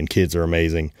family and kids are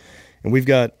amazing. And we've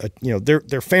got,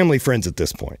 they're family friends at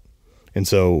this point. And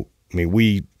so, I mean,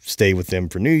 we stay with them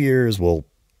for New Year's. Well,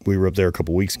 we were up there a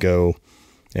couple weeks ago,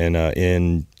 and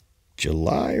in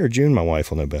July or June, my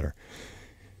wife will know better.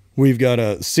 We've got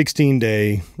a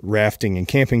 16-day rafting and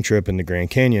camping trip in the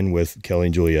Grand Canyon with Kelly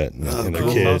and Juliet and their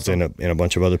kids and a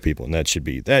bunch of other people, and that should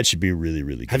be really,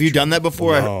 really good. Have you done that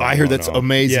before? I heard that's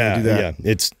amazing to do that. Yeah,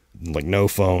 it's like no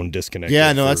phone, disconnected.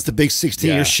 Yeah, no, that's the big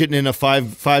 16. You're shitting in a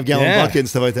five-gallon bucket and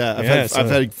stuff like that. I've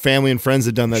had family and friends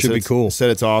that done that. Should be cool. Said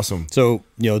it's awesome. So,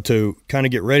 to kind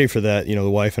of get ready for that, the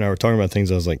wife and I were talking about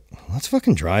things. I was like, let's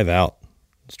fucking drive out.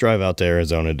 Let's drive out to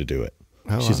Arizona to do it.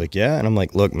 She's like, yeah. And I'm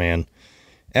like, look, man,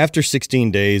 after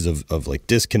 16 days of like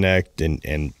disconnect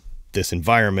and this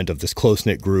environment of this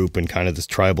close-knit group and kind of this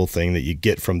tribal thing that you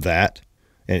get from that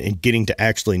and getting to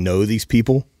actually know these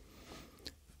people,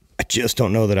 I just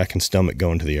don't know that I can stomach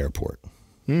going to the airport.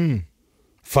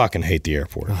 Fucking hate the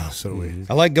airport. Oh, so weird.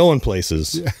 I like going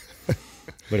places,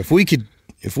 but if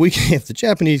the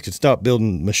Japanese could stop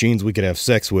building machines we could have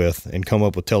sex with and come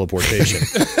up with teleportation.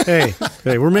 Hey,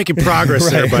 we're making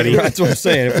progress there, buddy. That's what I'm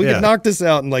saying. If we could knock this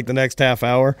out in like the next half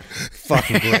hour,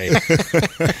 fucking great.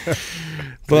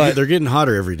 But they're getting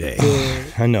hotter every day.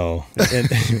 I know. And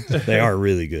they are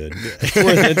really good.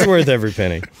 It's worth every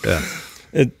penny. Yeah.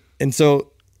 And so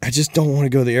I just don't want to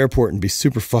go to the airport and be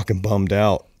super fucking bummed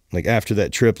out. Like, after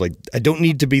that trip, like, I don't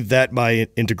need to be that my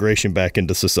integration back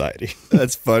into society.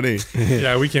 That's funny.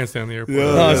 Yeah, we can't stand the airport.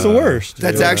 It's the worst.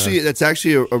 That's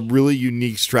actually a really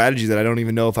unique strategy that I don't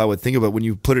even know if I would think about. When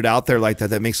you put it out there like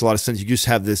that, that makes a lot of sense. You just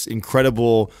have this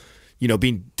incredible,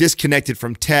 being disconnected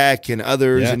from tech and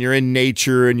others, and you're in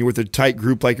nature and you're with a tight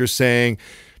group, like you're saying,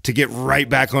 to get right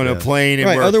back on a plane.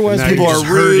 And otherwise people are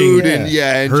rude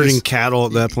and herding cattle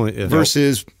at that point. Yeah.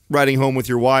 Versus riding home with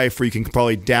your wife, where you can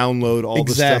probably download all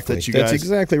the stuff that you guys. That's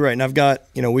exactly right. And I've got,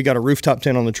 we got a rooftop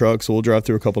tent on the truck, so we'll drive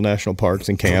through a couple national parks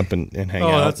and camp and hang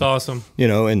out. Oh, that's awesome.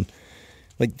 And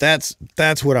like that's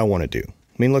what I want to do.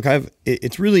 I mean, look,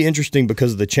 it's really interesting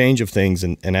because of the change of things,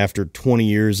 and after 20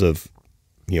 years of,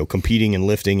 competing and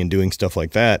lifting and doing stuff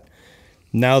like that,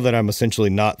 now that I'm essentially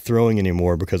not throwing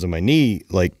anymore because of my knee,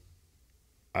 like,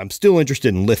 I'm still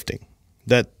interested in lifting.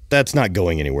 That's not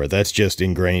going anywhere. That's just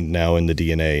ingrained now in the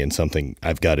DNA and something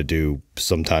I've got to do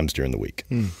sometimes during the week.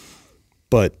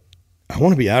 But I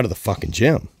want to be out of the fucking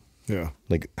gym. Yeah.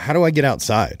 Like, how do I get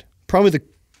outside? Probably the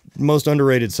most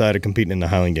underrated side of competing in the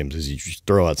Highland Games is you just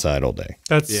throw outside all day.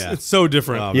 It's so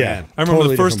different. Oh, man. I remember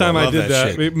Totally the first time I Love did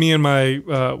that that. Me and my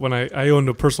when I owned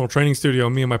a personal training studio,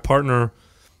 me and my partner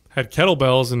had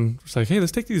kettlebells, and it's like, hey,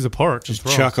 let's take these apart. Just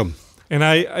chuck them. And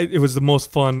it was the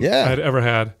most fun I'd ever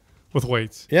had with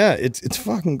weights. Yeah, it's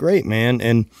fucking great, man.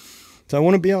 And so I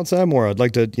want to be outside more. I'd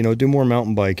like to, do more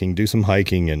mountain biking, do some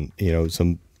hiking, and,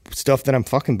 some stuff that I'm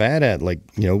fucking bad at, like,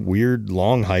 weird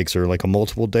long hikes or like a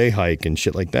multiple day hike and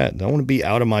shit like that. I want to be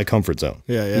out of my comfort zone.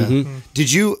 Yeah. Mm-hmm.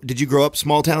 Did you grow up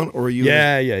small town, or were you?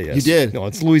 Yeah. You did? No,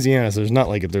 it's Louisiana, so there's not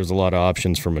like there's a lot of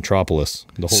options for metropolis.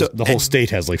 The whole state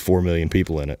has like 4 million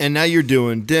people in it. And now you're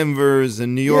doing Denver's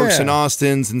and New York's and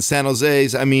Austin's and San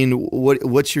Jose's. I mean,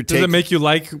 what's your take? Does it make you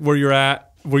like where you're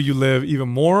at, where you live even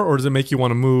more, or does it make you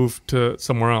want to move to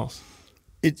somewhere else?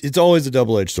 It's always a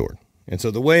double-edged sword. And so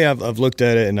the way I've looked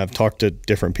at it, and I've talked to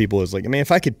different people, is like, I mean,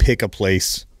 if I could pick a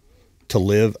place to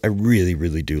live, I really,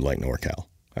 really do like NorCal.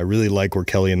 I really like where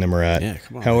Kelly and them are at. Yeah,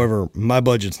 come on. However, my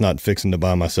budget's not fixing to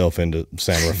buy myself into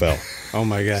San Rafael. Oh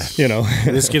my God.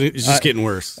 It's just getting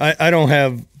worse. I don't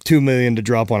have $2 million to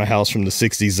drop on a house from the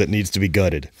 60s that needs to be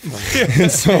gutted.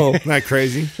 And so, Isn't that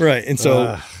crazy? right. And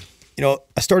so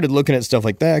I started looking at stuff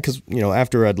like that because,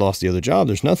 after I'd lost the other job,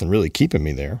 there's nothing really keeping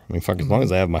me there. I mean, fuck, as long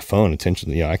as I have my phone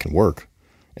attention, I can work.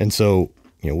 And so,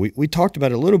 we talked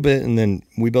about it a little bit, and then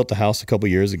we built the house a couple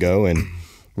years ago and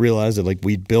realized that, like,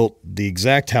 we built the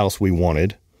exact house we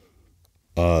wanted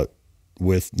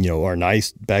with, our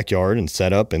nice backyard and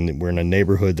setup, and we're in a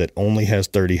neighborhood that only has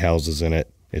 30 houses in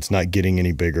it. It's not getting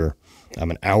any bigger.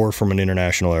 I'm an hour from an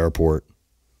international airport,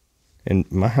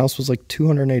 and my house was like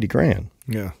 $280,000.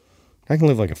 Yeah. I can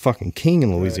live like a fucking king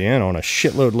in Louisiana on a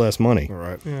shitload less money. All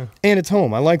right. Yeah. And it's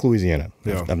home. I like Louisiana.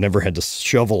 Yeah. I've never had to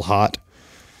shovel hot.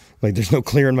 Like, there's no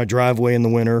clearing my driveway in the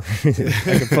winter. I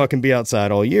can fucking be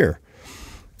outside all year.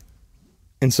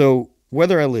 And so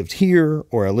whether I lived here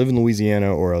or I live in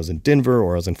Louisiana or I was in Denver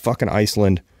or I was in fucking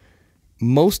Iceland,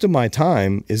 most of my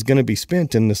time is going to be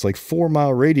spent in this like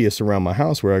 4-mile radius around my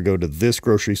house where I go to this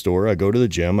grocery store, I go to the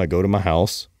gym, I go to my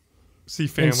house. See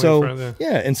family. And so, friends, yeah.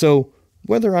 yeah. And so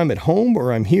whether I'm at home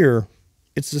or I'm here,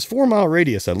 it's this 4-mile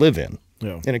radius I live in.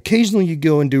 Yeah. And occasionally you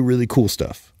go and do really cool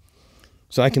stuff.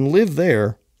 So I can live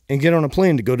there and get on a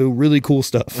plane to go do really cool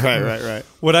stuff. Right.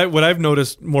 What I've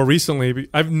noticed more recently,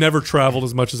 I've never traveled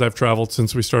as much as I've traveled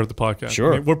since we started the podcast.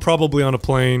 Sure. I mean, we're probably on a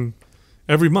plane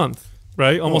every month,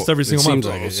 right? Almost every single month.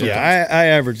 seems like it, Yeah, I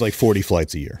average like 40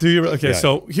 flights a year. Do you? Okay, Yeah.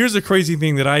 so here's the crazy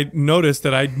thing that I noticed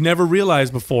that I'd never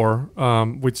realized before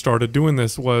we started doing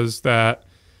this was that,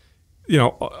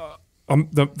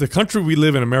 the country we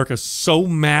live in, America, is so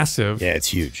massive. Yeah, it's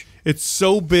huge. It's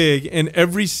so big, and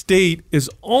every state is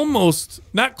almost,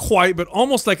 not quite, but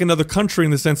almost like another country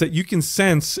in the sense that you can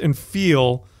sense and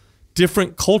feel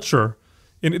different culture,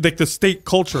 in like the state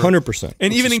culture. 100%.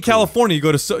 And even in California, you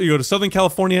go to Southern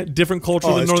California, different culture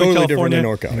than it's Northern totally California.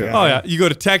 different than NorCal. Oh yeah, you go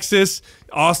to Texas,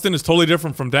 Austin is totally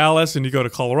different from Dallas, and you go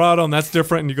to Colorado, and that's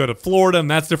different, and you go to Florida, and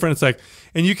that's different. It's like,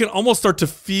 and you can almost start to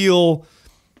feel,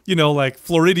 like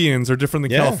Floridians are different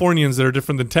than Californians that are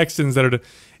different than Texans that are,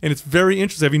 and it's very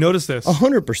interesting. Have you noticed this?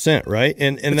 100%, right?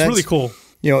 And It's that's really cool.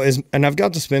 And I've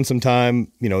got to spend some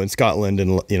time, in Scotland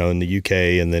and, in the UK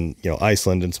and then,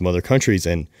 Iceland and some other countries.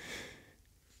 And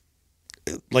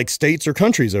like states or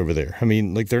countries over there. I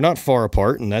mean, like they're not far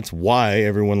apart. And that's why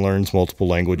everyone learns multiple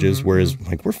languages. Whereas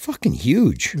like we're fucking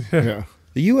huge. Yeah.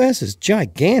 The US is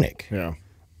gigantic. Yeah.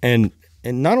 And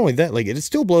not only that, like it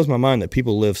still blows my mind that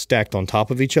people live stacked on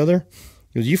top of each other.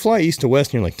 Because you fly east to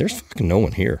west and you're like, there's fucking no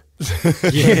one here.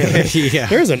 Yeah.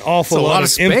 There's an awful lot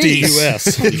of empty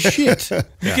US. Shit.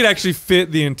 You could actually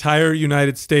fit the entire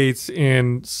United States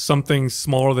in something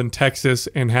smaller than Texas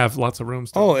and have lots of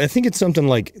rooms. Oh, I think it's something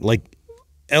like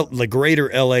the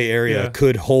greater LA area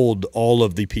could hold all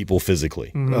of the people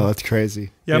physically. Oh, that's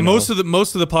crazy. Yeah, most of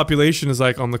the population is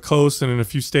like on the coast and in a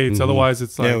few states. Otherwise,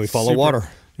 it's like Yeah, we follow water.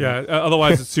 Yeah,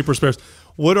 otherwise it's super sparse.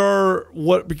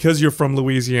 Because you're from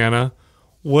Louisiana,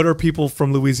 what are people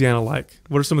from Louisiana like?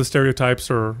 What are some of the stereotypes,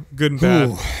 or good and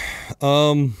bad?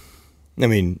 I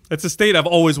mean, It's a state I've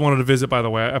always wanted to visit. By the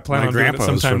way, I plan on doing it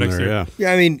Grandpa was sometime from next there, year.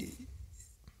 yeah. I mean,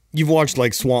 you've watched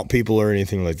like Swamp People or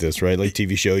anything like this, right? Like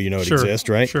TV show, it Sure, exists,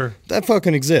 right? sure. That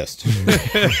fucking exists.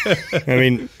 I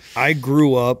mean, I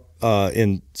grew up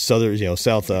in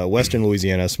southwestern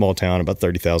Louisiana, a small town, about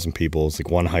 30,000 people. It's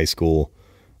like one high school.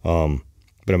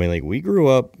 But I mean, like we grew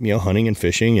up, hunting and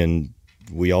fishing, and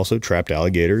we also trapped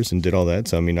alligators and did all that.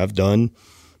 So, I mean, I've done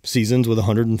seasons with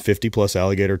 150 plus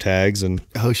alligator tags and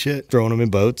Oh shit. throwing them in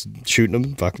boats, shooting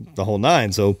them, fucking the whole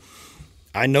nine. So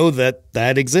I know that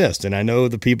exists, and I know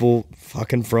the people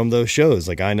fucking from those shows.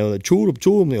 Like I know that choo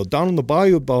down in the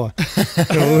bayou, boy.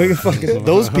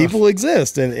 Those people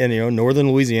exist, and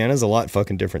northern Louisiana is a lot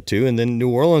fucking different too. And then New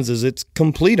Orleans is its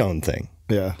complete own thing.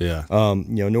 Yeah. Yeah.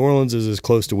 New Orleans is as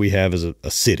close to we have as a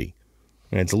city,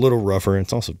 and it's a little rougher. And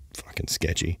it's also fucking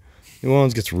sketchy. New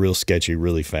Orleans gets real sketchy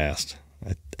really fast.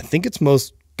 I think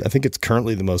it's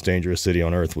currently the most dangerous city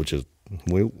on earth, which is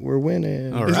we're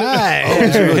winning. All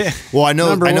right. Well, I know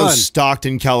Number one.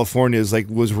 Stockton, California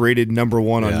was rated #1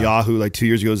 on Yahoo like 2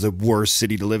 years ago as the worst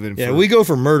city to live in. Yeah, we go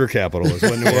for murder capital is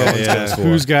what New Orleans goes for.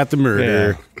 Who's got the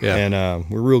murder? Yeah. And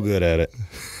we're real good at it.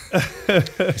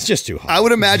 It's just too hot. I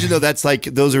would imagine though that's like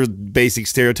those are basic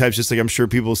stereotypes. Just like I'm sure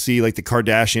people see like the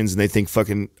Kardashians and they think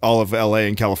fucking all of LA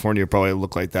and California probably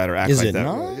look like that or act Is like it that.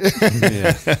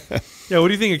 not? Yeah, what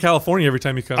do you think of California every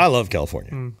time you come? I love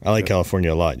California. I like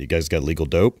California a lot. You guys got legal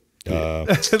dope.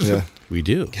 We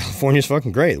do. California's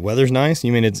fucking great. The weather's nice.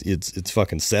 You mean it's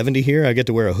fucking 70 here? I get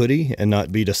to wear a hoodie and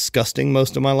not be disgusting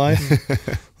most of my life.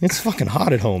 It's fucking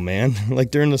hot at home, man.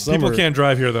 Like during the summer. People can't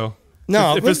drive here though.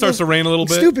 No, if it starts to rain a little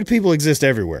bit. Stupid people exist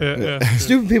everywhere. Yeah.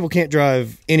 Stupid people can't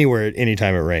drive anywhere at any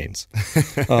time it rains.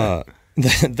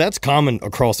 That's common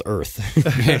across Earth.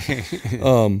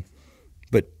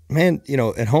 But man,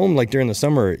 at home, like during the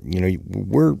summer,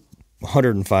 we're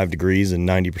 105 degrees and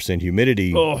 90%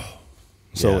 humidity. Oh.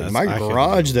 So Yeah, my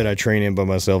garage that I train in by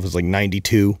myself is like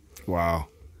 92. Wow.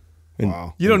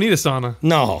 Wow. You don't need a sauna.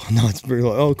 No, it's pretty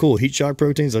like, oh, cool. Heat shock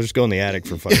proteins. I'll just go in the attic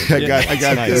for fun. I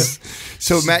got nice. this.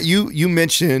 So Matt, you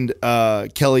mentioned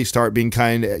Kelly Stark being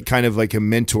kind of like a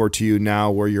mentor to you now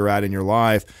where you're at in your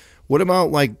life. What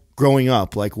about like growing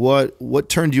up? Like what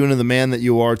turned you into the man that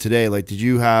you are today? Like did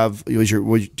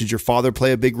your father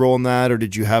play a big role in that, or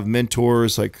did you have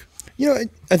mentors? Like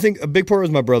I think a big part was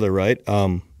my brother, right?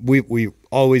 We've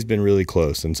always been really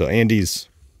close, and so Andy's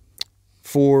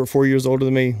 4 years older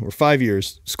than me, or 5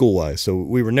 years school-wise, so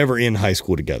we were never in high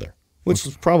school together, which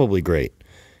was probably great.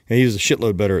 And he was a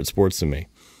shitload better at sports than me.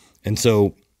 And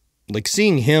so, like,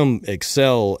 seeing him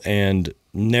excel and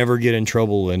never get in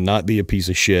trouble and not be a piece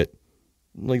of shit,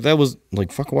 like, that was,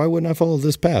 like, fuck, why wouldn't I follow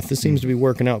this path? This seems to be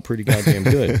working out pretty goddamn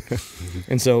good.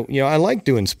 And so, I like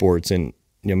doing sports, and,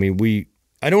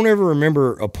 I don't ever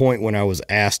remember a point when I was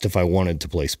asked if I wanted to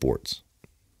play sports.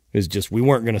 It's just, we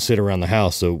weren't going to sit around the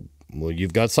house, so, well,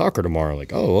 you've got soccer tomorrow.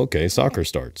 Like, oh, okay, soccer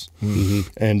starts. Mm-hmm.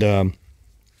 And,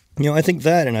 I think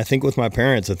that, and I think with my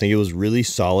parents, I think it was really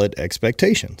solid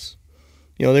expectations.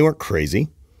 They weren't crazy,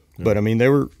 but, they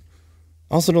were,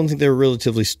 I also don't think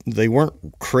they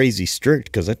weren't crazy strict,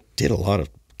 because I did a lot of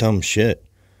dumb shit.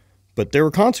 But there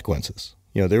were consequences.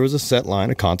 There was a set line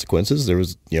of consequences. There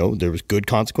was good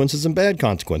consequences and bad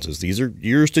consequences. These are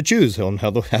yours to choose on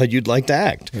how you'd like to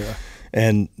act. Yeah.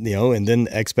 And, and then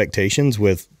expectations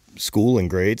with school and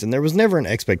grades. And there was never an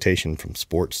expectation from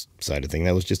sports side of thing.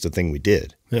 That was just a thing we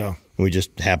did. Yeah. We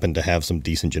just happened to have some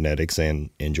decent genetics and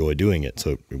enjoy doing it.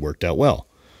 So it worked out well.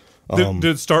 Did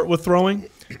it start with throwing?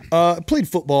 I played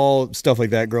football, stuff like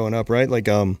that growing up, right? Like,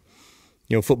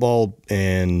 football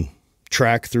and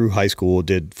track through high school,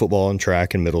 did football and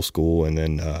track in middle school, and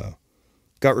then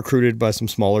got recruited by some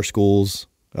smaller schools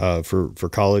for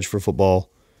college for football.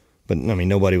 But,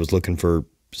 nobody was looking for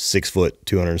 6 foot,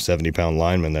 270 pound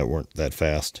linemen that weren't that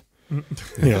fast.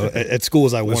 At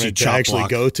schools I wanted to actually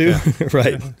go to. Yeah.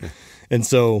 Right. Yeah. And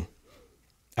so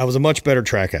I was a much better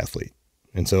track athlete.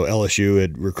 And so LSU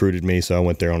had recruited me, so I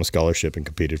went there on a scholarship and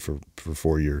competed for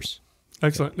 4 years.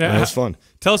 Excellent. Yeah, it was fun.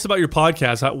 Tell us about your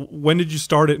podcast. When did you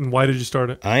start it, and why did you start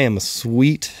it? I am a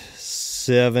sweet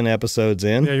 7 episodes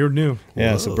in. Yeah, you're new.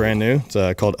 Yeah, so brand new.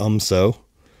 It's called So.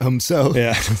 So.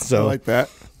 Yeah. So I like that.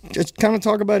 Just kind of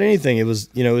talk about anything. It was,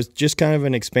 it was just kind of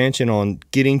an expansion on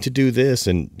getting to do this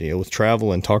and, with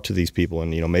travel and talk to these people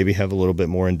and, maybe have a little bit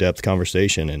more in-depth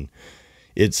conversation. And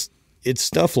it's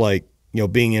stuff like,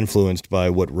 being influenced by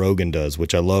what Rogan does,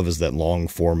 which I love, is that long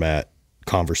format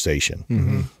conversation.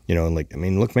 Mm-hmm. And like,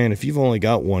 look, man, if you've only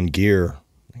got one gear,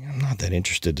 I'm not that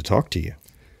interested to talk to you.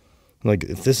 Like,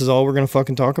 if this is all we're going to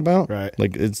fucking talk about, right?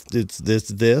 Like, it's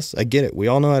this. I get it. We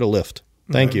all know how to lift.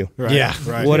 Thank you. Right. Yeah.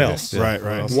 Right. What else?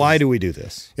 Right. Why do we do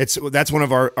this? That's one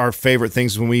of our favorite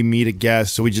things when we meet a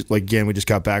guest. So we just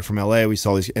got back from LA. We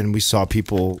saw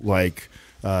people like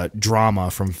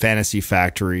Drama from Fantasy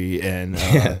Factory, and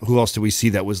who else did we see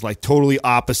that was like totally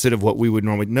opposite of what we would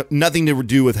normally, nothing to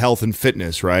do with health and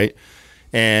fitness, right?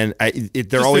 And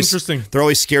they're always interesting. They're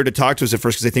always scared to talk to us at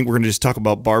first because they think we're going to just talk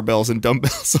about barbells and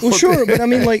dumbbells. Well, sure, but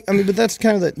but that's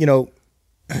kind of that.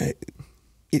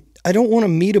 I don't want to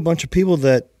meet a bunch of people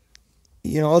that,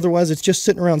 otherwise it's just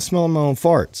sitting around smelling my own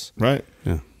farts. Right.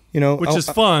 Yeah. Which is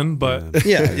fun, but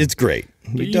yeah, it's great.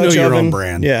 You know your own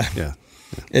brand. Yeah.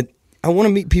 I want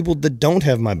to meet people that don't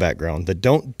have my background, that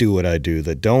don't do what I do,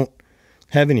 that don't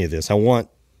have any of this. I want,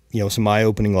 some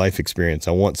eye-opening life experience.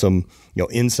 I want some,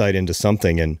 insight into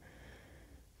something. And,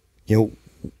 I'm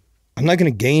not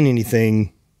going to gain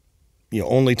anything,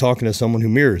 only talking to someone who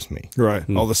mirrors me. Right.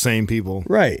 All the same people.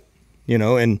 Right.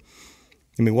 And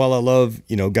while I love,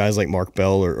 guys like Mark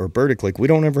Bell or Burdick, like, we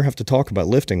don't ever have to talk about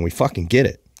lifting. We fucking get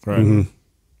it. Right.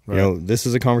 Mm-hmm. Right. This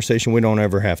is a conversation we don't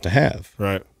ever have to have.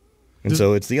 Right. And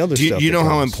so it's the other stuff. Do you know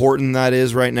how important that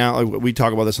is right now? Like, we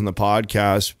talk about this on the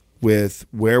podcast with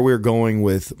where we're going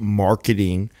with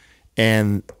marketing,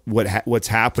 and what's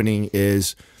happening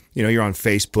is, you're on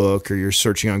Facebook or you're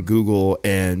searching on Google,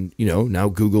 and now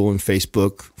Google and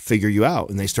Facebook figure you out,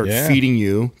 and they start feeding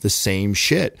you the same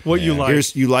shit. What you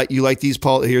like? You like these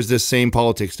here's this same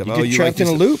politics stuff. You get trapped in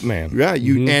a loop, man. Yeah,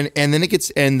 and then it gets,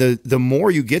 and the more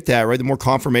you get that, right, the more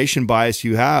confirmation bias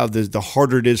you have, the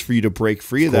harder it is for you to break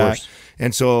free of that.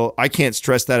 And so I can't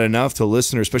stress that enough to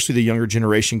listeners, especially the younger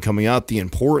generation coming up, the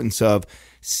importance of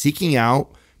seeking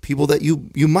out people that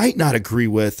you might not agree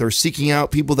with, or seeking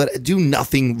out people that do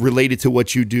nothing related to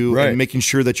what you do, and making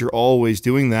sure that you're always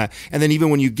doing that. And then even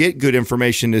when you get good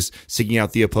information, is seeking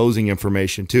out the opposing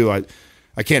information too.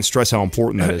 I can't stress how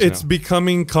important that is. It's now.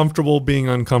 becoming comfortable being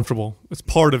uncomfortable. It's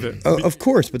part of it. Of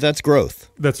course, but that's growth.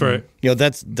 That's right. You know,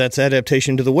 that's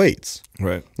adaptation to the weights.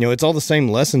 Right. You know, it's all the same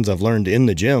lessons I've learned in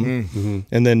the gym.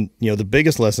 And then, you know, the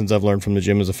biggest lessons I've learned from the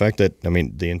gym is the fact that, I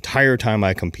mean, the entire time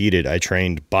I competed, I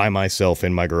trained by myself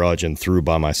in my garage and threw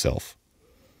by myself.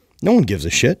 No one gives a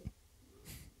shit.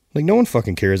 Like, no one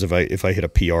fucking cares if I hit a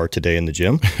PR today in the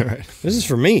gym. Right. This is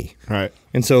for me. Right.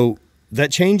 And so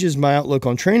that changes my outlook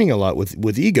on training a lot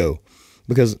with ego,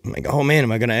 because I'm like, oh man,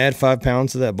 am I going to add 5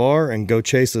 pounds to that bar and go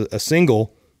chase a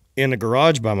single in the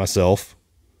garage by myself?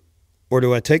 Or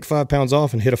do I take 5 pounds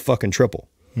off and hit a fucking triple?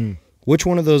 Which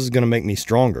one of those is going to make me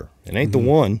stronger? It ain't the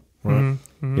one. You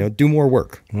know, do more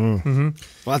work. Well,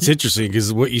 that's interesting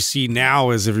because what you see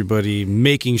now is everybody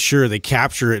making sure they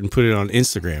capture it and put it on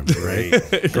Instagram,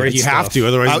 right? Great You stuff. have to,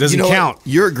 otherwise it doesn't you know count. what?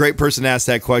 You're a great person to ask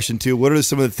that question too. What are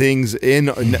some of the things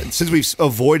since we've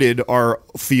avoided our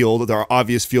field, our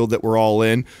obvious field that we're all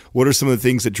in? What are some of the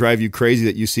things that drive you crazy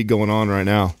that you see going on right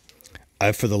now?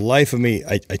 For the life of me,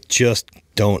 I just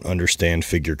don't understand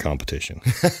figure competition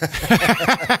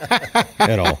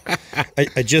at all.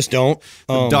 I just don't.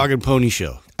 Dog and pony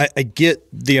show. I get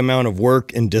the amount of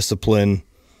work and discipline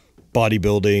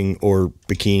bodybuilding or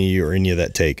bikini or any of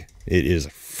that take. It is a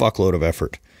fuckload of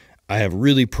effort. I have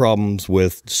really problems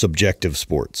with subjective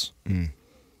sports.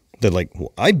 They're like,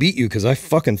 well, I beat you because I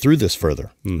fucking threw this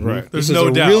further. Right. There's This no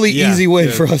is a doubt. really easy way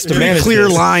for us to Pretty manage clear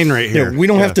this. line right You here. know, we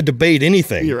don't have to debate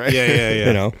anything. You're right. Yeah.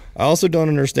 You know, I also don't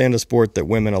understand a sport that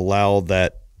women allow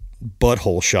that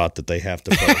butthole shot that they have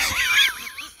to post.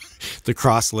 The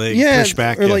cross leg Yeah,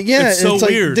 pushback. or like, yeah, It's so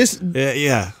like weird. this.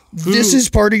 Yeah. This is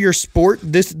part of your sport.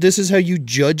 This is how you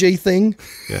judge a thing.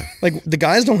 Yeah. Like the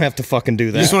guys don't have to fucking do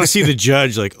You just that. want to see the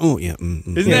judge like, oh, yeah.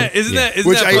 Isn't that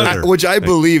Which funny? I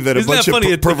believe that a Isn't that bunch of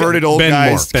funny? perverted old Ben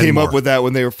guys Moore. came Ben up Moore. with that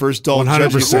when they were first adult 100%.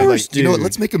 judges. They're Of course, like, you know what? dude.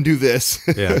 Let's make them do this.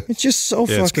 Yeah. It's just so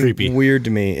Yeah, it's fucking creepy. weird to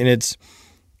me, and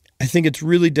I think it's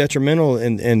really detrimental,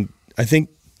 and I think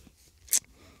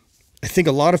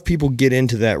a lot of people get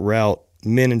into that route.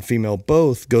 Men and female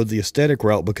both go the aesthetic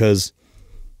route because,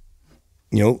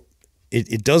 you know,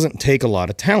 it doesn't take a lot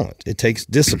of talent. It takes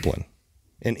discipline,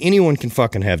 and anyone can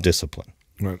fucking have discipline.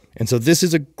 Right. And so this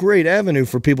is a great avenue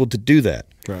for people to do that.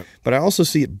 Right. But I also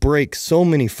see it break so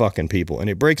many fucking people, and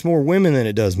it breaks more women than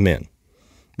it does men,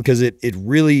 because it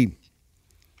really.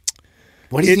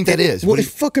 What do you think that is? Well, it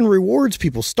fucking rewards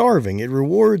people starving. It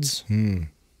rewards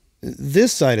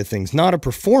this side of things, not a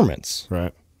performance.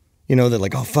 Right. You know, that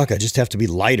like, oh fuck, I just have to be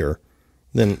lighter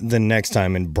than next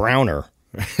time and browner.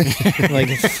 Like,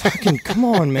 fucking come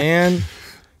on, man.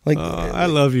 Like, I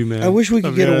love you, man. I wish we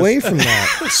could get away from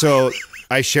that. So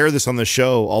I share this on the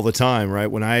show all the time, right?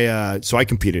 When I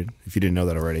competed, if you didn't know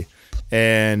that already,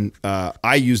 and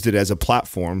I used it as a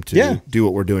platform to do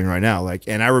what we're doing right now. Like,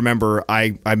 and I remember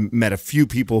I met a few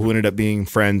people who ended up being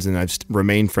friends, and I've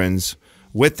remained friends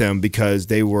with them because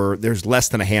there's less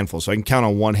than a handful. So I can count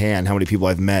on one hand how many people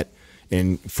I've met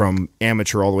from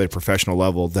amateur all the way to professional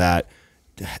level that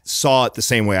saw it the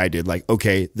same way I did. Like,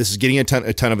 okay, this is getting a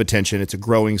ton of attention. It's a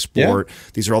growing sport. Yeah.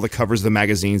 These are all the covers of the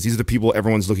magazines. These are the people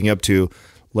everyone's looking up to.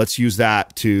 Let's use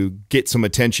that to get some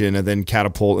attention and then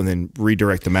catapult and then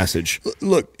redirect the message.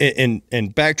 Look, and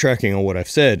backtracking on what I've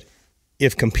said,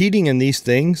 if competing in these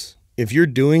things, if you're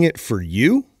doing it for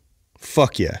you,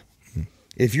 fuck yeah.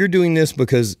 If you're doing this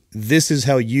because this is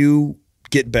how you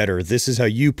get better, this is how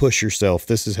you push yourself,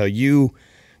 this is how you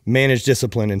manage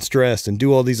discipline and stress and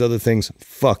do all these other things,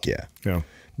 fuck yeah. Yeah.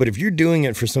 But if you're doing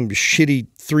it for some shitty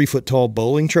 3-foot tall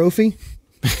bowling trophy,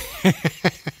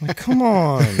 like, come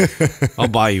on. I'll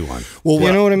buy you one. Well,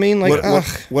 you know what I mean? Like,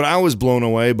 what I was blown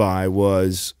away by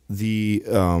was the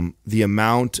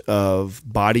amount of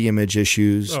body image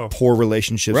issues, poor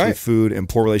relationships with food, and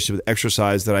poor relationships with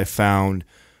exercise that I found.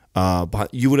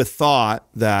 But you would have thought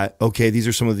that, okay, these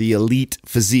are some of the elite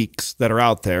physiques that are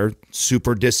out there,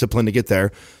 super disciplined to get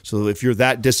there. So if you're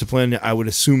that disciplined, I would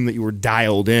assume that you were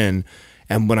dialed in.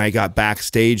 And when I got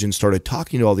backstage and started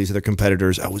talking to all these other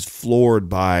competitors, I was floored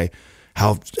by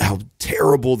how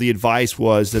terrible the advice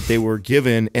was that they were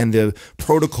given and the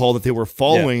protocol that they were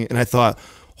following. Yeah. And I thought,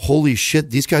 holy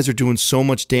shit, these guys are doing so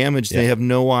much damage. Yeah. They have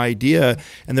no idea.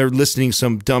 And they're listening to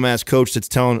some dumbass coach that's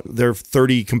telling their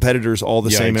 30 competitors all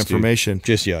the same information. Dude.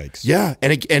 Just yikes. Yeah.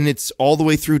 And it's all the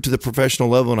way through to the professional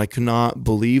level. And I could not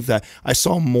believe that. I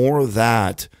saw more of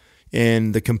that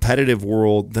in the competitive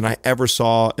world than I ever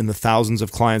saw in the thousands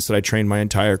of clients that I trained my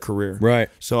entire career. Right.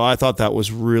 So I thought that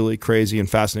was really crazy and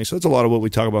fascinating. So it's a lot of what we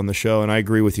talk about on the show. And I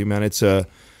agree with you, man. It's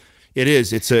It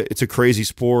is. It's a crazy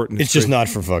sport. And It's just not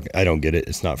for fucking. I don't get it.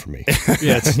 It's not for me.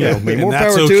 Yeah, it's, I mean, more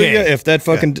that's power to okay. you.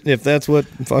 If that's what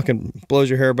fucking blows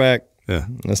your hair back,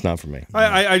 that's not for me.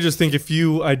 I just think if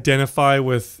you identify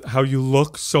with how you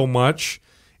look so much,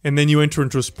 and then you enter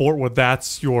into a sport where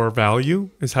that's your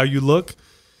value, is how you look,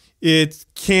 it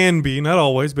can be, not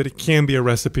always, but it can be a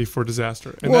recipe for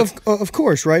disaster. And Well, of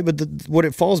course, right? But what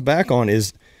it falls back on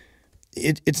is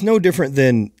it's no different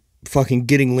than fucking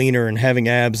getting leaner and having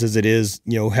abs as it is,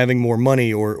 having more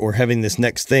money or having this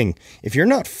next thing. If you're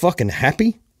not fucking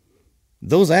happy,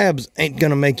 those abs ain't going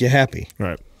to make you happy.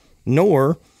 right.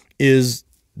 Nor is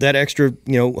that extra,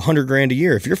 $100,000 a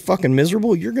year. If you're fucking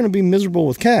miserable, you're going to be miserable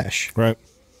with cash. Right.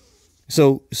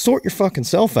 So sort your fucking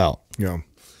self out. Yeah.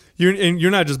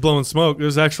 You're not just blowing smoke.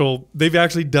 They've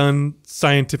actually done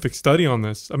scientific study on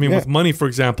this. I mean, with money, for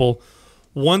example,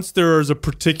 once there's a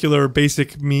particular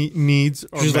basic needs,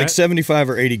 Which is like 75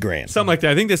 or 80 grand. something like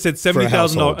that. I think they said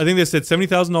 $70,000. I think they said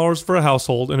 $70,000 for a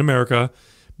household in America.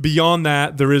 Beyond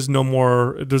that, there's no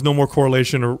more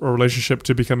correlation or relationship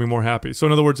to becoming more happy. So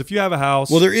in other words, if you have a house,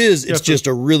 Well, there is. It's just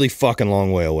a really fucking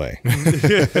long way away.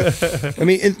 I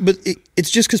mean, it's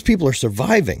just because people are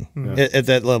surviving at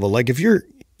that level. Like if you're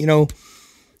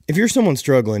someone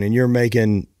struggling and you're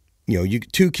making, you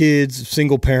 2 kids,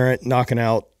 single parent, knocking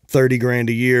out 30 grand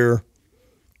a year.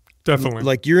 definitely,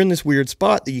 Like you're in this weird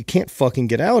spot that you can't fucking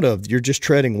get out of. You're just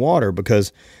treading water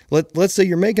because let's say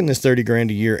you're making this 30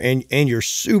 grand a year and you're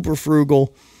super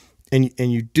frugal and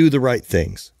you do the right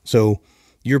things. So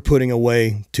you're putting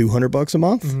away $200 a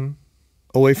month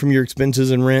away from your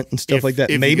expenses and rent and stuff like that.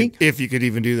 Maybe if you could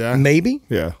even do that. maybe.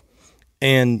 Yeah.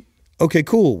 And okay,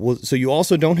 cool. Well, so you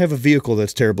also don't have a vehicle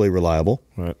that's terribly reliable.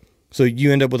 Right. So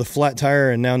you end up with a flat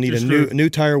tire and now need a new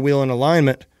tire, wheel, and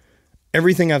alignment.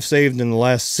 Everything I've saved in the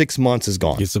last 6 months is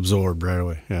gone. Gets absorbed right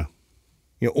away. Yeah.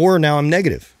 Or now I'm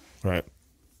negative. Right.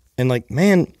 And like,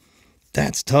 man,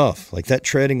 that's tough. Like that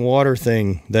treading water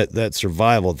thing, that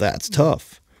survival, that's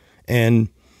tough. And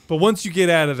but once you get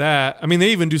out of that, I mean,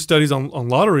 they even do studies on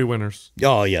lottery winners.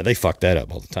 oh yeah, they fuck that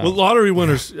up all the time. Well, lottery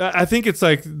winners, I think it's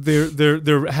like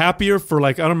they're happier for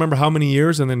like I don't remember how many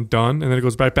years, and then done, and then it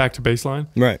goes right back to baseline.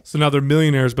 Right. So now they're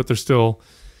millionaires, but they're still.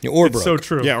 Or It's broke. so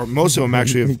true. Yeah, or most of them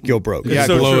actually have Go broke. Yeah,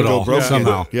 so blow true. it all broke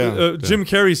somehow. Yeah. Jim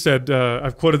Carrey said,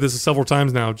 I've quoted this several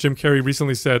times now. Jim Carrey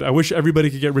recently said, "I wish everybody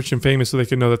could get rich and famous so they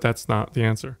could know that that's not the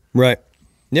answer." Right.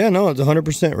 Yeah, no, it's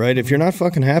 100% right. If you're not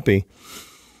fucking happy,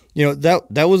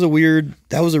 that was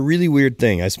a really weird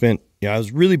thing. I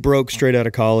was really broke straight out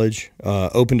of college,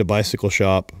 opened a bicycle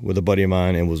shop with a buddy of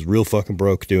mine and was real fucking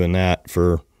broke doing that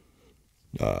for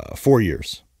 4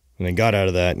 years. And then got out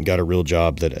of that and got a real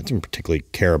job that I didn't particularly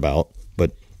care about,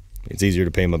 but it's easier to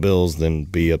pay my bills than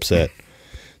be upset.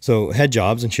 So had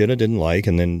jobs and shit I didn't like,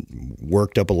 and then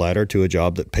worked up a ladder to a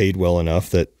job that paid well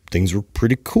enough that things were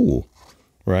pretty cool,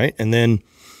 right? And then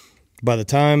by the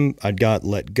time I got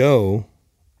let go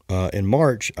in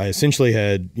March, I essentially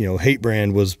had, Hate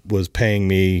Brand was paying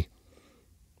me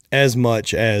as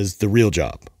much as the real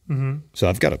job. Mm-hmm. So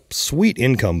I've got a sweet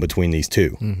income between these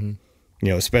two,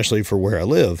 especially for where I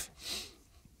live.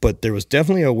 But there was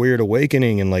definitely a weird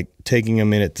awakening and like taking a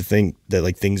minute to think that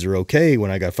like things are okay.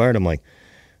 When I got fired, I'm like,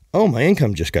 oh, my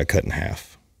income just got cut in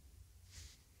half.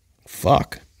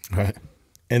 Fuck. Right.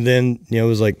 And then, it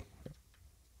was like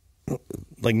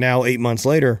now 8 months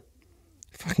later,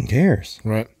 fucking cares.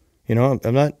 Right. I'm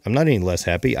not any less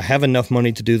happy. I have enough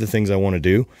money to do the things I want to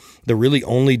do. The really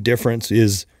only difference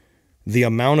is the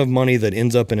amount of money that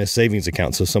ends up in a savings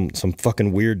account. So some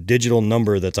fucking weird digital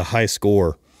number that's a high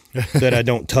score that I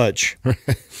don't touch.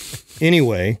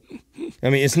 Anyway, I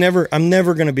mean, I'm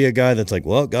never going to be a guy that's like,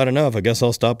 well, got enough. I guess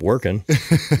I'll stop working.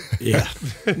 Yeah.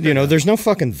 There's no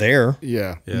fucking there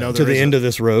Yeah. No, to the end of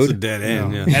this road. It's a dead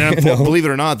end. Yeah. And believe it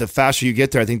or not, the faster you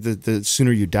get there, I think the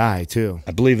sooner you die too.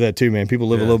 I believe that too, man. People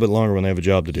live a little bit longer when they have a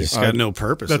job to do. It's got no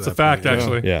purpose. That's at a that fact, point.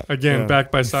 actually. Yeah. Again,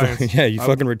 backed by science. Yeah, you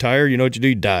fucking retire. You know what you do?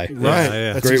 You die. Right.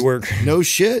 Yeah. That's Great just- work. No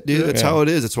shit, dude. That's how it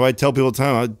is. That's why I tell people all the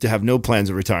time I have no plans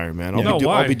of retiring, man.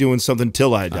 I'll be doing something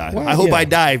till I die. I hope I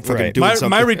die fucking doing something.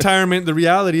 My retirement, the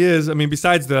reality is, I mean,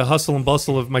 besides the hustle and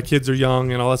bustle of my kids are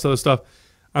young and all that other stuff,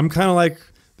 I'm kind of like,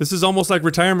 this is almost like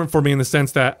retirement for me in the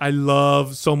sense that I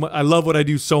love what I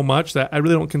do so much that I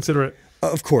really don't consider it.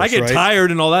 Of course, I get right?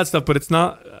 tired and all that stuff, but it's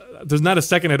not. There's not a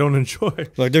second I don't enjoy.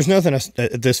 Like, there's nothing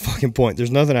at this fucking point.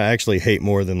 There's nothing I actually hate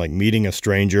more than like meeting a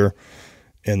stranger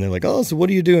And they're like, oh, so what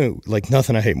are you doing? Like,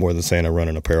 nothing I hate more than saying I run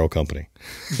an apparel company.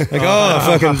 Like, oh, a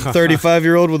fucking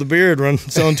 35-year-old with a beard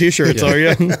selling T-shirts, are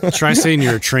you? Try saying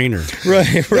you're a trainer.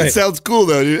 Right. That sounds cool,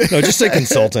 though, dude. No, just say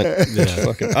consultant.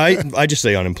 Fucking, I just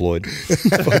say unemployed.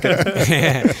 It's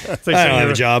like I don't have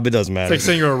a job. It doesn't matter. It's like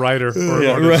saying you're a writer or an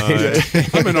Yeah, artist.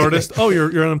 right. I'm an artist. Oh,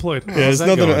 you're unemployed. Yeah, it's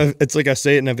nothing. It's like I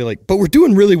say it and I'd be like, but we're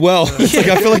doing really well. It's like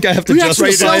I feel like I have to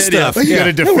justify it. stuff. You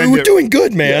gotta No, defend we're it. doing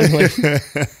good, man. Like,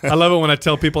 I love it when I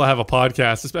tell people I have a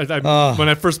podcast. When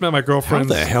I first met my How girlfriend,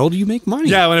 the hell do you make money?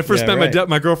 yeah, when I first met right.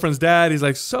 my girlfriend's dad, he's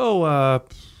like, so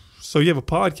you have a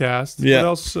podcast? Yeah.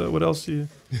 What else do you?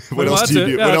 What Well, else that's do you it.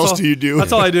 do? Yeah, What that's else all- do you do?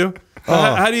 That's all I do.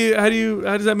 How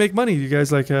does that make money? You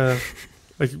guys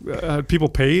people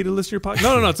pay to listen to your podcast?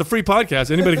 No, it's a free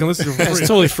podcast. Anybody can listen to it for It's free.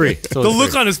 totally free. The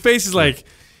look on his face is like,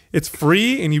 it's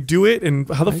free and you do it, and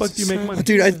how the fuck do you make money?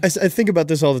 dude, I think about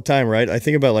this all the time, right? I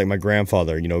think about like my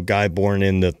grandfather, guy born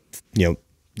in the,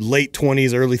 late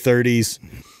 20s, early 30s,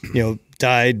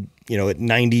 died, at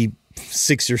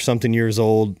 96 or something years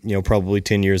old, probably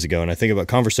 10 years ago. And I think about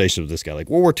conversations with this guy, like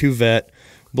World War II vet,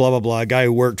 blah, blah, blah, a guy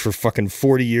who worked for fucking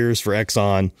 40 years for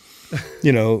Exxon,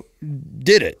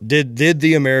 did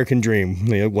the American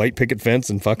dream, white picket fence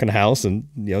and fucking house and,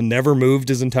 never moved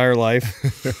his entire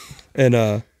life.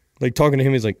 And, like talking to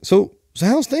him, he's like, so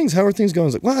how's things? How are things going?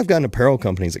 He's like, well, I've got an apparel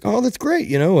company. He's like, oh, that's great.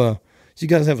 So you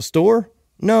guys have a store?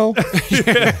 No.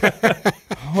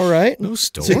 All right. No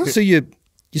store? So you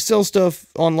sell stuff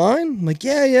online? I'm like,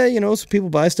 yeah. So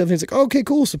people buy stuff. And he's like, okay,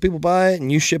 cool. So people buy it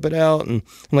and you ship it out. And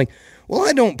I'm like, well,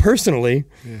 I don't personally.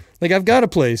 Yeah. Like, I've got a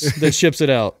place that ships it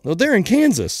out. Well, they're in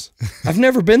Kansas. I've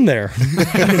never been there.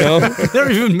 Never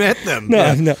even met them.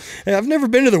 No, no. I've never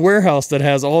been to the warehouse that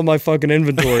has all my fucking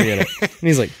inventory in it. And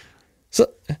he's like,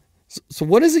 so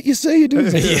what is it you say you do?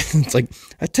 It's like,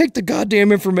 I take the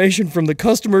goddamn information from the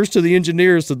customers to the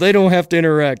engineers so they don't have to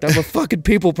interact. I'm a fucking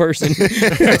people person.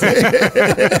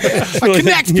 I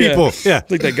connect people. Yeah.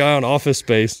 It's like that guy on Office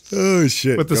Space. Oh,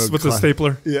 shit. With the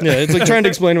stapler. Yeah, it's like trying to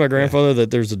explain to my grandfather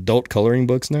that there's adult coloring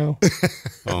books now. Oh,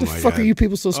 What the fuck are you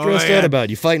people so stressed yeah. out about?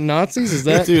 You fighting Nazis? Is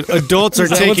that? Dude, adults are Is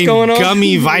that what's taking going on?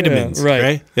 gummy Yeah, vitamins.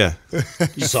 right. Yeah.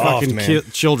 You Soft, fucking man.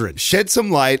 children. Shed some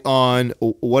light on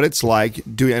what it's like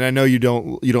doing, and I know you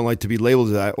don't like to be labeled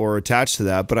to that or attached to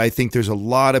that, but I think there's a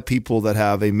lot of people that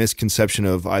have a misconception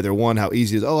of either one, how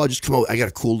easy it is. Oh, I'll just come out. I got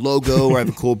a cool logo or I have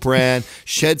a cool brand.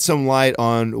 Shed some light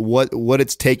on what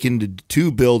it's taken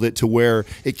to build it to where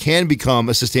it can become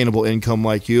a sustainable income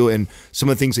like you, and some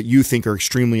of the things that you think are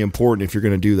extremely important if you're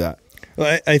going to do that.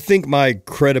 Well, I think my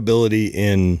credibility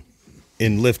in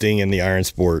lifting and the iron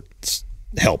sports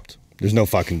helped. There's no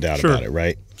fucking doubt about it,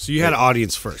 right? So you had an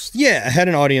audience first. Yeah, I had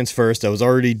an audience first. I was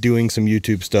already doing some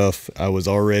YouTube stuff. I was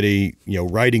already,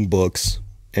 writing books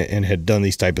and had done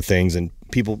these type of things, and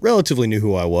people relatively knew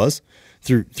who I was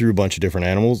through a bunch of different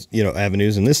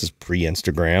avenues. And this is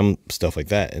pre-Instagram, stuff like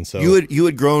that. And so You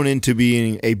had grown into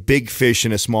being a big fish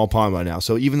in a small pond by now.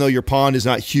 So even though your pond is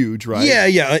not huge, right?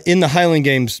 Yeah. In the Highland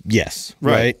games, yes.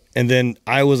 Right. And then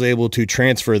I was able to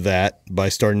transfer that by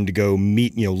starting to go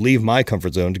meet, leave my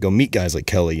comfort zone to go meet guys like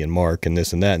Kelly and Mark and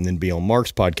this and that, and then be on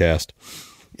Mark's podcast.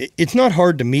 It's not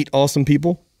hard to meet awesome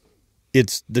people.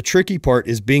 It's the tricky part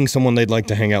is being someone they'd like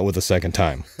to hang out with a second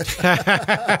time.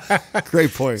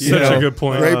 Great point. Such a good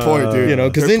point. Great point, dude.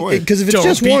 Because Great point. if it's Don't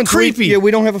just be once, creepy.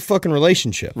 we don't have a fucking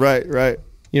relationship. Right.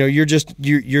 You're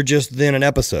just then an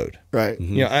episode. Right.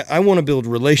 I want to build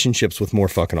relationships with more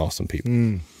fucking awesome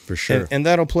people. For sure. And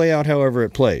that'll play out however it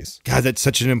plays. God, that's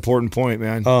such an important point,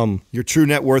 man. Your true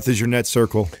net worth is your net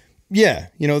circle. Yeah,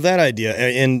 that idea.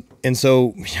 And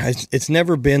so it's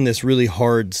never been this really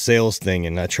hard sales thing.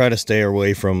 And I try to stay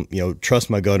away from, trust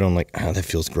my gut on like, that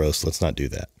feels gross. Let's not do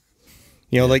that.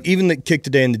 Like even the kick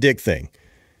today in the dick thing.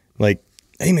 Like,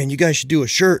 hey man, you guys should do a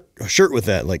shirt with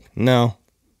that. Like, no,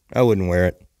 I wouldn't wear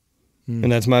it.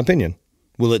 And that's my opinion.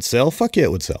 Will it sell? Fuck yeah,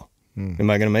 it would sell. Am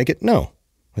I going to make it? No.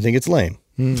 I think it's lame.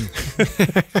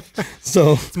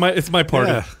 So It's my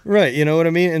party. Yeah. right, you know what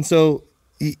I mean? And so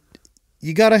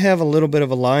you got to have a little bit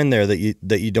of a line there that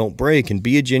you don't break and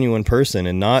be a genuine person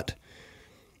and not.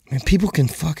 Man, people can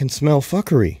fucking smell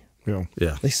fuckery.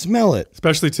 Yeah. They smell it.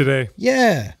 Especially today.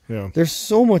 Yeah. Yeah. There's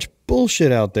so much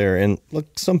bullshit out there, and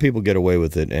look, some people get away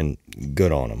with it, and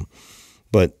good on them.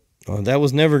 But that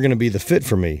was never going to be the fit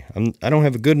for me. I don't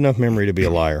have a good enough memory to be a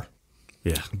liar.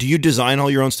 Yeah. Do you design all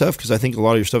your own stuff? Because I think a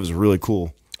lot of your stuff is really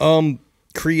cool.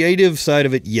 Creative side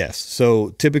of it, yes. So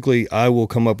typically I will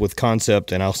come up with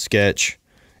concept and I'll sketch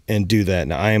and do that.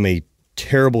 Now I am a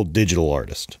terrible digital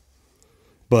artist,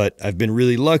 but I've been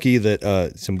really lucky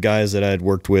that some guys that I had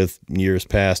worked with years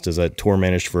past as I tour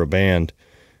managed for a band,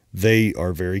 they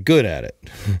are very good at it.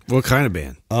 What kind of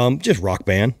band? Just rock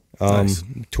band. Nice.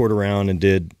 Toured around and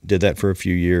did that for a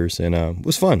few years, and it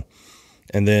was fun.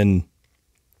 And then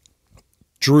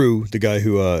Drew, the guy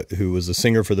who was the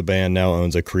singer for the band, now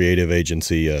owns a creative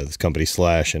agency, this company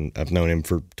Slash, and I've known him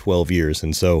for 12 years.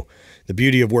 And so the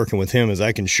beauty of working with him is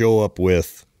I can show up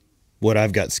with what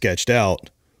I've got sketched out,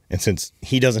 and since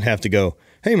he doesn't have to go,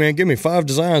 hey man, give me 5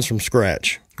 designs from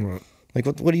scratch. Right. Like,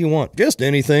 what do you want? Just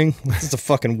anything. That's the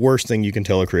fucking worst thing you can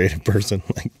tell a creative person.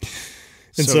 Like,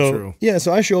 and so true. Yeah,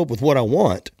 so I show up with what I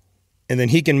want, and then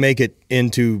he can make it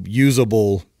into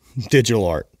usable digital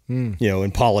art,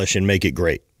 and polish and make it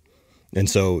great. And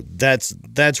so that's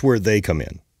where they come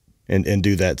in and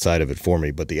do that side of it for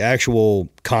me. But the actual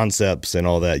concepts and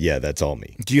all that, yeah, that's all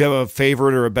me. Do you have a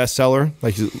favorite or a bestseller?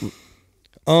 Like,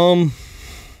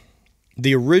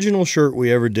 the original shirt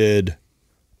we ever did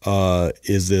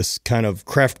is this kind of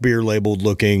craft beer labeled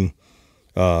looking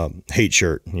hate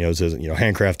shirt. It says,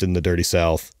 handcrafted in the dirty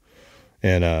South.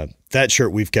 And that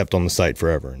shirt we've kept on the site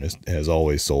forever, and it has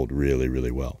always sold really, really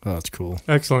well. oh, that's cool.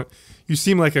 Excellent. You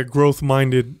seem like a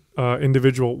growth-minded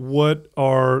individual. What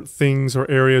are things or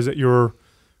areas that you're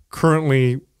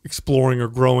currently exploring or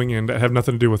growing in that have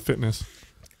nothing to do with fitness?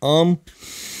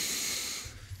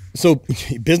 So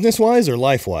business-wise or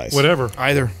life-wise? Whatever.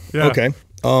 Either. Yeah. Okay.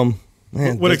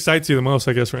 Man, What excites you the most,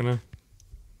 I guess, right now?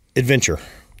 adventure,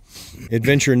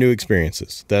 new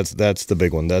experiences. That's the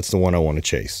big one. That's the one I want to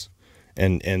chase,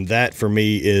 and that for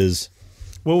me is.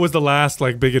 What was the last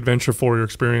big adventure for your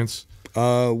experience?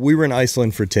 We were in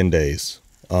Iceland for 10 days.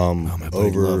 my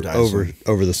buddy loved Iceland.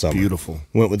 Over the summer. Beautiful.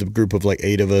 Went with a group of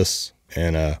 8 of us,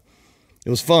 and it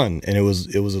was fun, and it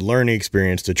was a learning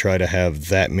experience to try to have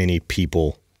that many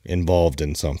people involved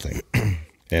in something,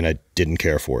 and I didn't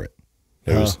care for it.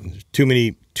 There was too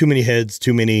many heads,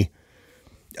 too many.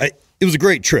 It was a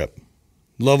great trip.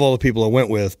 Love all the people I went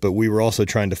with, but we were also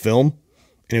trying to film,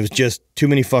 and it was just too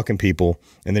many fucking people.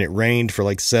 And then it rained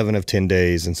for 7 of 10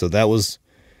 days, and so that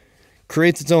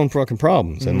creates its own fucking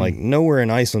problems. And nowhere in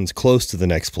Iceland's close to the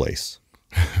next place.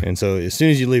 And so as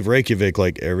soon as you leave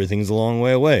Reykjavik, everything's a long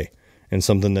way away. And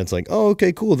something that's oh,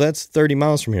 okay, cool, that's 30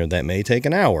 miles from here. That may take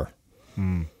an hour.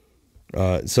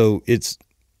 So it's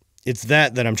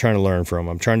that I'm trying to learn from.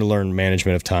 I'm trying to learn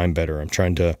management of time better. I'm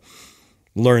trying to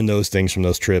learn those things from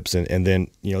those trips. And then,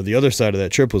 the other side of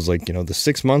that trip was the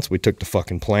 6 months we took to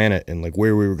fucking plan it and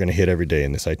where we were going to hit every day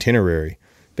in this itinerary.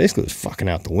 Basically, it was fucking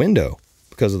out the window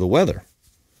because of the weather.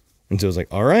 And so it was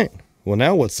all right, well,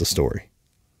 now what's the story?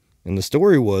 And the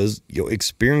story was,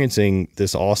 experiencing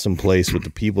this awesome place with the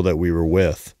people that we were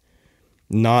with,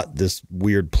 not this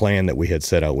weird plan that we had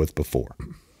set out with before.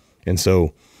 And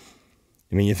so,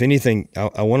 if anything,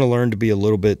 I want to learn to be a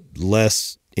little bit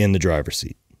less in the driver's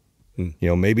seat.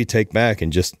 Maybe take back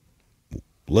and just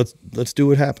let's do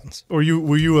what happens. Or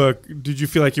did you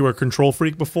feel like you were a control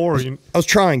freak before? I was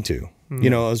trying to. I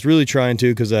was really trying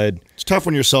to because It's tough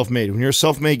when you're self-made. When you're a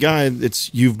self-made guy,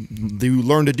 you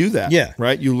learn to do that. Yeah.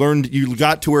 Right? You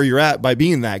got to where you're at by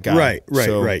being that guy. Right.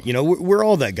 We're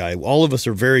all that guy. All of us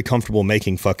are very comfortable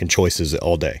making fucking choices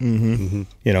all day.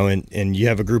 And you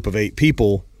have a group of 8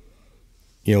 people,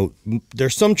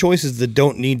 there's some choices that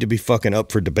don't need to be fucking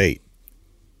up for debate.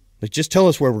 Just tell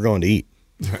us where we're going to eat.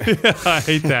 I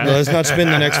hate that. Let's not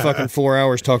spend the next fucking 4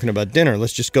 hours talking about dinner.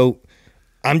 Let's just go.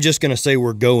 I'm just going to say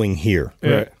we're going here.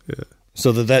 Right. Yeah.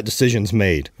 So that decision's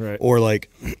made. Right. Or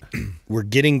we're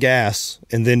getting gas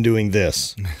and then doing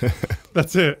this.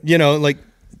 That's it.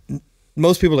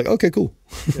 Most people are okay, cool.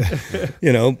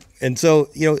 And so,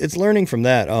 it's learning from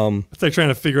that. It's like trying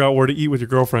to figure out where to eat with your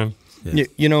girlfriend. Yeah.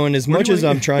 And as much as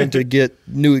I'm trying to get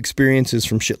new experiences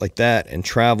from shit like that and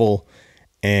travel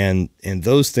and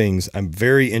those things, I'm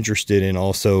very interested in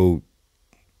also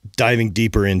diving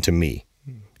deeper into me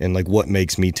and what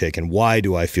makes me tick and why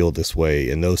do I feel this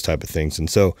way and those type of things. And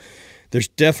so there's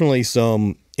definitely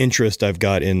some interest I've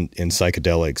got in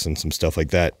psychedelics and some stuff like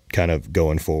that kind of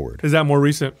going forward. Is that more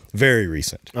recent? Very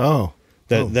recent. Oh.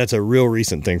 That's a real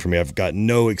recent thing for me. I've got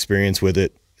no experience with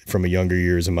it from a younger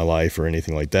years in my life or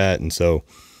anything like that. And so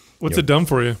what's it done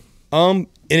for you? In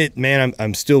it, man,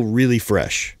 I'm still really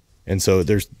fresh. And so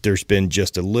there's been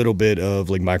just a little bit of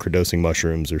microdosing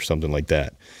mushrooms or something like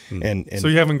that. And so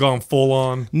you haven't gone full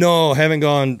on? No, haven't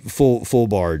gone full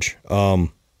barge.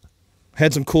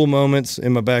 Had some cool moments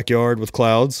in my backyard with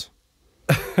clouds.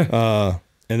 And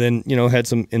then, had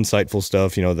some insightful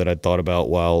stuff, that I'd thought about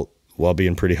while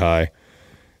being pretty high.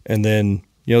 And then,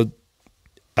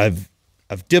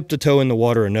 I've dipped a toe in the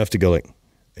water enough to go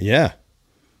yeah,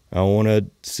 I want to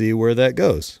see where that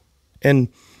goes. And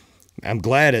I'm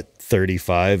glad at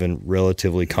 35 and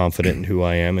relatively confident in who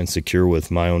I am and secure with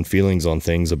my own feelings on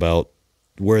things about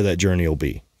where that journey will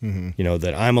be. You know,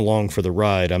 that I'm along for the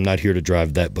ride. I'm not here to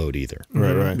drive that boat either.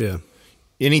 Right. Yeah.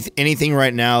 Anything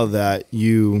right now that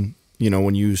you know,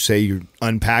 when you say you're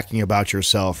unpacking about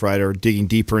yourself, right, or digging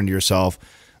deeper into yourself,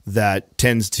 that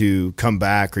tends to come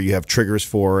back, or you have triggers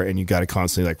for, and you got to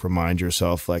constantly like remind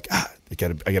yourself, like, I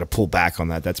got to pull back on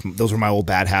that. Those are my old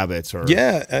bad habits. Or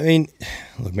yeah, I mean,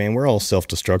 look, man, we're all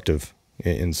self-destructive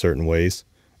in certain ways,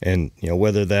 and you know,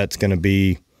 whether that's going to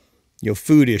be, you know,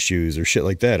 food issues or shit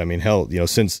like that. I mean, hell, you know,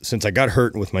 since I got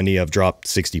hurt with my knee, I've dropped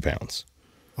 60 pounds.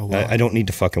 Oh, wow. I don't need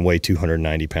to fucking weigh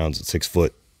 290 pounds at 6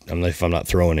 foot if I'm not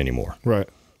throwing anymore. Right.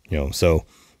 You know, so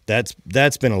that's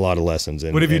been a lot of lessons.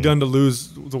 What have you done to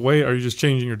lose the weight? Are you just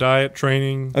changing your diet,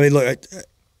 training? I mean, look,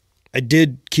 I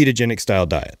did ketogenic style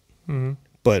diet,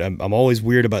 but I'm always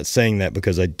weird about saying that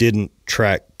because I didn't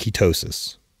track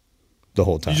ketosis the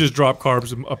whole time. You just drop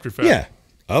carbs and up your fat. Yeah.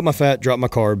 Up my fat, drop my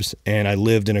carbs, and I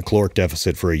lived in a caloric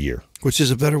deficit for a year. Which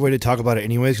is a better way to talk about it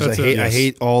anyways, because I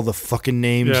hate all the fucking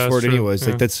names for it anyways.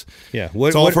 Like that's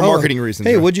it's all for marketing reasons.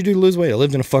 Hey, what'd you do to lose weight? I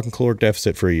lived in a fucking caloric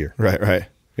deficit for a year. Right.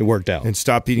 It worked out. And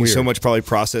stopped eating so much probably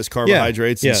processed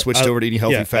carbohydrates and switched over to eating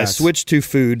healthy fats. I switched to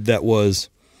food that was,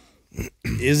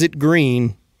 is it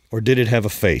green or did it have a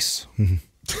face?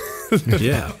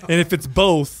 Yeah. And if it's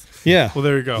both, yeah. Well,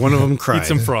 there you go. One of them cried. Eat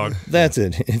some frog. That's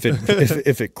it.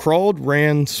 If it crawled,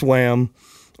 ran, swam,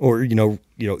 or you know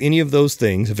any of those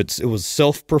things, if it was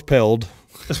self-propelled,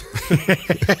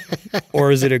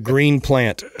 or is it a green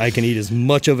plant, I can eat as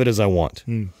much of it as I want.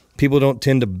 People don't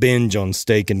tend to binge on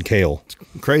steak and kale. It's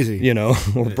crazy, you know,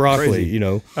 or broccoli. You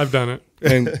know, I've done it.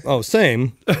 And,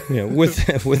 same. You know, with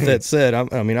that said,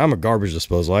 I'm a garbage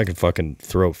disposal. I can fucking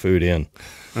throw food in,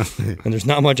 and there's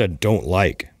not much I don't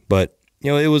like, but.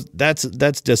 You know, that's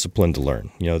discipline to learn.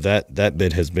 You know, that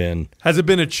bit has been. Has it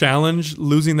been a challenge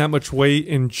losing that much weight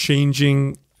and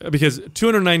changing? Because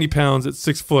 290 pounds at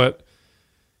 6 foot,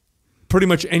 pretty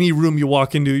much any room you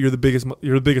walk into, you're the biggest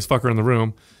fucker in the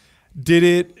room. Did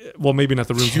it? Well, maybe not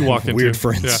the rooms you walk into. Weird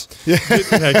friends. Yeah.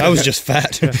 I was just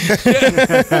fat.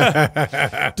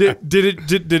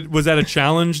 Was that a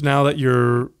challenge? Now that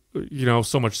you're, you know,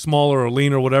 so much smaller or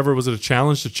lean or whatever, was it a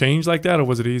challenge to change like that, or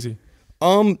was it easy?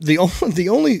 The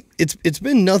only it's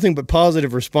been nothing but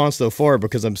positive response so far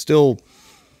because I'm still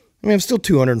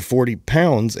 240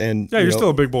 pounds and you're still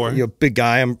a big boy. You're a big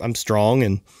guy. I'm strong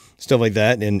and stuff like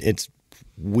that. And it's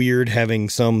weird having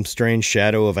some strange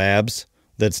shadow of abs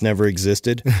that's never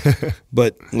existed.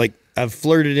 But like I've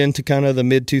flirted into kind of the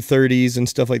mid 230s and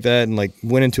stuff like that. And like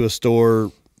went into a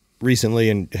store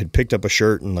recently and had picked up a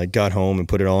shirt and like got home and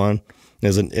put it on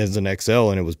as an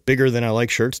XL and it was bigger than I like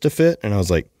shirts to fit. And I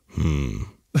was like, we're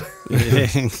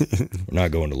not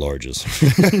going to larges.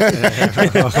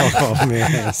 Oh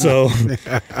man! So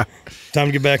time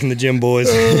to get back in the gym, boys.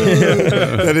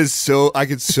 That is so. I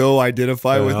could so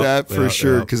identify with that for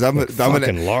sure because I'm an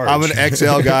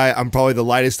XL guy. I'm probably the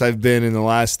lightest I've been in the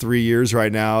last 3 years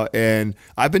right now, and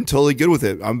I've been totally good with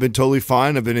it. I've been totally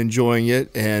fine. I've been enjoying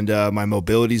it, and my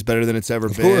mobility is better than it's ever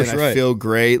been. Course, I feel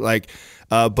great. Like.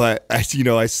 But I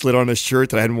slid on a shirt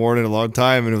that I hadn't worn in a long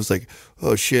time, and it was like,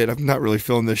 oh shit, I'm not really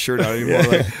filling this shirt out anymore.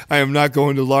 Like, I am not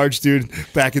going to large, dude.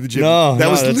 Back at the gym. That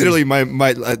was literally my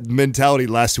mentality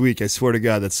last week. I swear to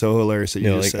God, that's so hilarious. That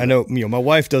you just said I know, my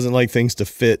wife doesn't like things to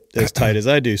fit as tight as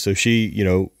I do, so she,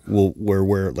 will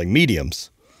wear like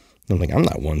mediums. I'm like, I'm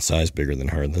not one size bigger than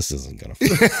her. This isn't gonna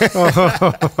fit.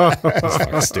 That's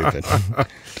fucking stupid. I'm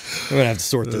gonna have to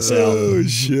sort this out. Oh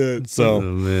shit. So. Oh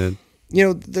man.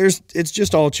 It's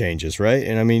just all changes, right?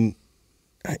 And I mean,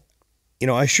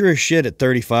 I sure as shit at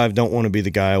 35 don't want to be the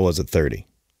guy I was at 30.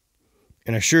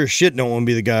 And I sure as shit don't want to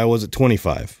be the guy I was at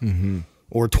 25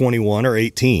 or 21 or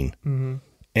 18. Mm-hmm.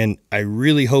 And I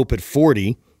really hope at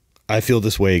 40, I feel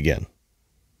this way again.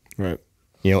 Right.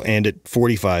 And at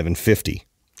 45 and 50.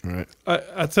 Right.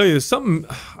 I tell you, there's something.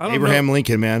 I don't Abraham know.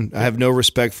 Lincoln, man. I have no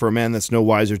respect for a man that's no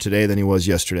wiser today than he was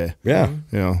yesterday. Yeah.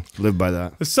 Live by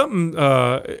that. There's something.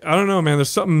 I don't know, man. There's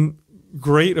something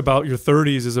great about your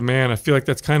 30s as a man. I feel like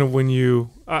that's kind of when you.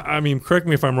 I mean, correct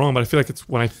me if I'm wrong, but I feel like it's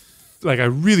when I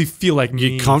really feel like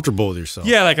me. Get comfortable with yourself.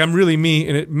 Yeah, like I'm really me,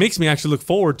 and it makes me actually look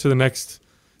forward to the next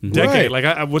decade. Right.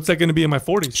 Like, what's that going to be in my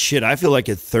 40s? Shit, I feel like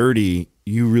at 30,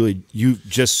 you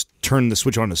just turn the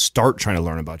switch on to start trying to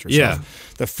learn about yourself. Yeah.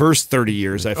 The first 30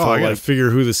 years, I felt I gotta like figure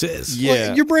who this is. Yeah.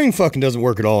 Well, your brain fucking doesn't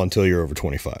work at all until you're over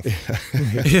 25.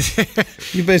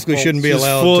 You basically shouldn't be Just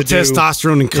allowed full to do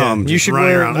testosterone and cum. You just should running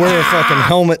wear around. a fucking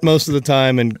helmet most of the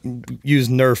time and use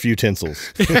Nerf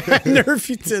utensils. Nerf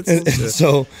utensils.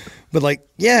 So, but like,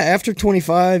 after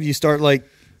 25, you start like,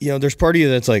 there's part of you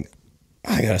that's like,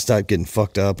 I gotta stop getting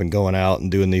fucked up and going out and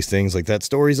doing these things. Like, that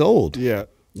story's old. Yeah.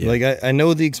 Like, I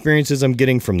know the experiences I'm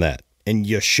getting from that. And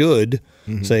you should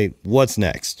say, what's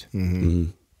next?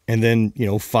 And then,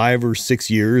 5 or 6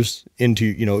 years into,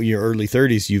 your early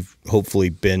 30s, you've hopefully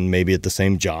been maybe at the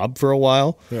same job for a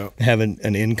while, have an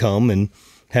income and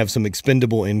have some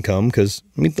expendable income. Because,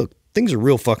 I mean, look, things are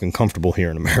real fucking comfortable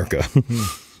here in America.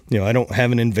 I don't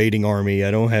have an invading army.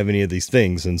 I don't have any of these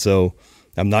things. And so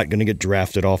I'm not going to get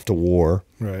drafted off to war.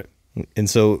 Right. And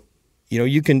so,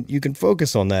 you can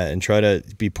focus on that and try to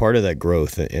be part of that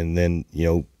growth, and then,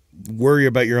 worry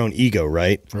about your own ego,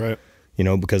 right? Right.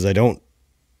 Because I don't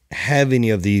have any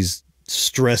of these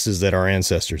stresses that our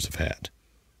ancestors have had,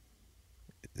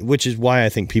 which is why I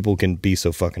think people can be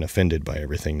so fucking offended by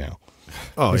everything now.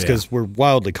 Oh, it's because we're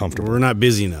wildly comfortable. We're not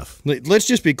busy enough. Let's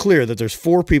just be clear that there's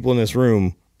 4 people in this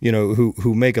room,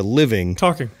 who make a living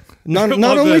talking. Not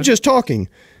Well, only good. just talking,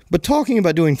 but talking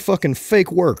about doing fucking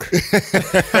fake work.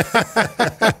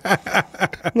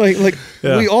 like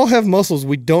we all have muscles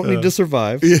we don't need to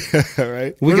survive. Yeah,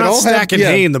 right. We We're can not all stacking have,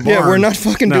 hay in the Yeah, barn. we're not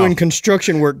fucking No. doing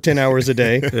construction work 10 hours a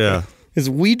day. Yeah. Is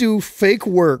we do fake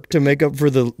work to make up for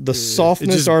the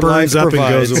softness just our life burns up and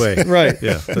provides. goes away. Right.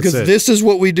 Yeah, that's because it. this is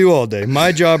what we do all day.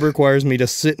 My job requires me to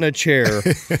sit in a chair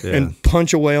and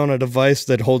punch away on a device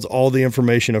that holds all the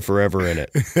information of forever in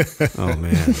it. Oh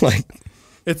man. Like,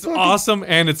 It's awesome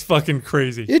and it's fucking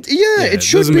crazy. it it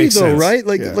should doesn't be make though, sense. right?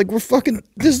 Like we're fucking.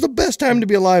 This is the best time to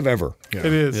be alive ever. It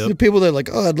is. The people that are like,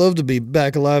 oh, I'd love to be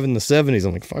back alive in the 70s.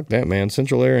 I'm like, fuck that, man.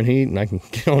 Central air and heat, and I can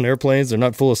get on airplanes. They're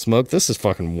not full of smoke. This is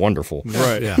fucking wonderful.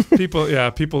 Right. Yeah. People.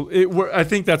 I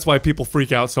think that's why people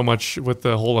freak out so much with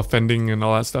the whole offending and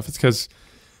all that stuff. It's because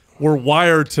we're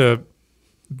wired to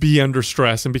be under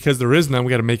stress, and because there is none, we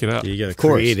got to make it up. You got to Of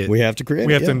course, create it. we have to create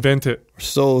We it. have to invent it. We're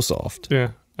so soft. Yeah.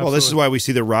 Well, this is absolutely. why we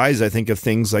see the rise, I think, of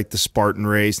things like the Spartan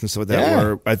race and stuff like that. Yeah.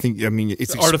 Where I mean,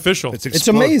 it's artificial. It's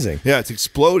amazing. Yeah, it's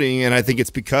exploding, and I think it's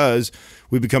because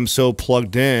we become so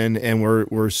plugged in and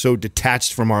we're so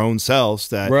detached from our own selves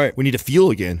that Right. we need to feel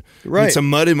again. I Right. need some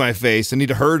mud in my face. I need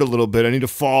to hurt a little bit. I need to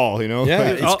fall.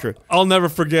 Yeah. I'll never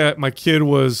forget. My kid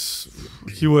let's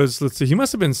see, he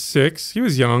must have been 6. He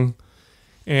was young,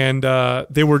 and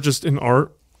they were just in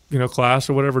art,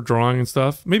 class or whatever, drawing and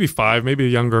stuff. Maybe 5, maybe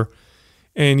younger.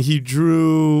 And he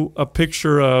drew a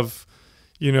picture of,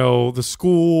 the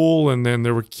school, and then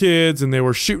there were kids, and they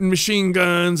were shooting machine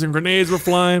guns, and grenades were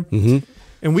flying.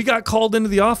 And we got called into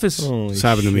the office. It's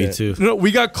happened to me too. No,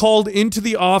 we got called into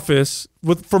the office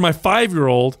for my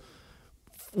 5-year-old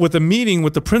with a meeting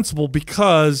with the principal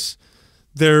because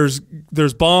there's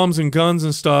bombs and guns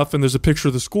and stuff, and there's a picture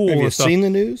of the school Have and you stuff. seen the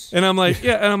news? And I'm like,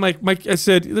 yeah, and I'm like, I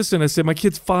said, my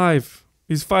kid's 5.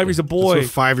 He's 5. He's a That's boy. what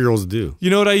 5-year-olds do. You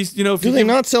know what I used? If Do you they give-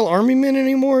 not sell army men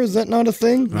anymore? Is that not a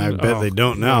thing? I bet they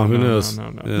don't now. Who knows?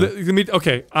 No. Yeah. Let me-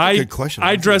 okay, Good question.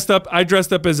 I dressed up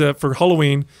for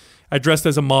Halloween. I dressed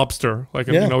as a mobster, like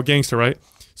a gangster, right?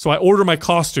 So I order my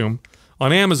costume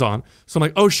on Amazon. So I'm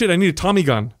like, oh shit, I need a Tommy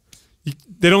gun.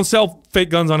 They don't sell fake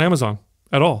guns on Amazon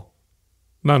at all.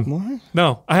 None. What?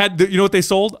 No. I had. You know what they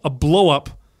sold? A blow up.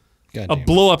 A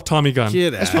blow up Tommy gun.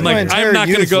 Get out. I'm My like, entire I'm not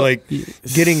gonna youth, go. like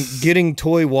getting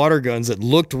toy water guns that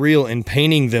looked real and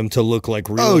painting them to look like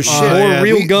real. Oh, shit. Or Yeah,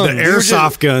 real the guns.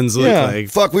 airsoft guns look Yeah. like.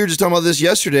 Fuck, we were just talking about this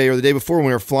yesterday or the day before when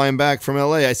we were flying back from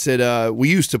LA. I said we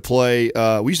used to play,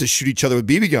 we used to shoot each other with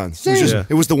BB guns.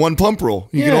 It was the one pump rule.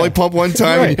 You can Yeah. only pump one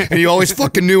time, Right. and you always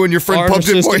fucking knew when your friend Arm pumped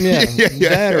it more. system,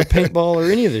 that or paintball or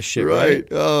any of this shit, Right. right?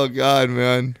 Oh God,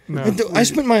 man. I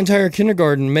spent my entire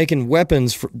kindergarten making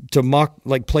weapons to mock,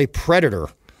 like play Predator.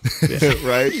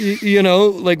 Right.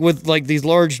 Like with like these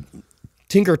large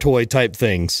Tinker Toy type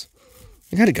things.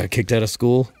 I got kicked out of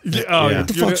school. What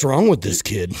the fuck's wrong with this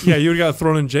kid? Yeah, you would have got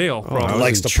thrown in jail. I Probably. was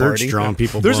likes in to church party. drawing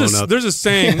people There's blown a up. there's a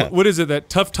saying. What is it? That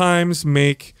tough times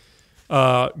make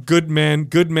good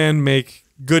men make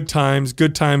good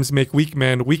times make weak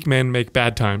men make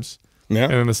bad times. Yeah.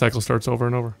 And then the cycle starts over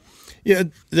and over. Yeah,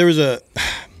 there was I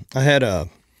had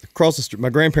across the street. My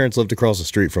grandparents lived across the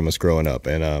street from us growing up,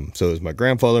 and so it was my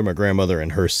grandfather, my grandmother,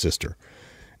 and her sister.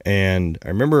 And I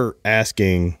remember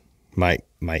asking my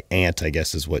aunt, I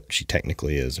guess is what she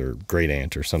technically is, or great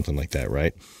aunt or something like that,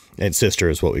 right? And sister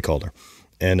is what we called her.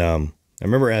 And I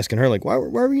remember asking her, like, why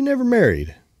were you never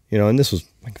married? And this was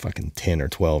like fucking 10 or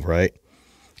 12, right?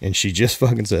 And she just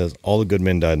fucking says, all the good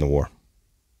men died in the war.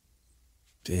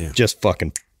 Damn. Just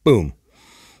fucking boom.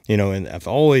 And I've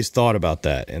always thought about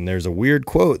that. And there's a weird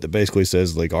quote that basically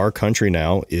says, like, our country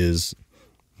now is,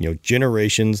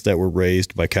 generations that were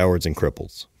raised by cowards and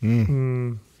cripples.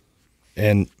 And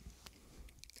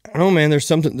I don't know, man, there's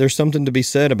something to be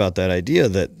said about that idea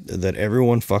that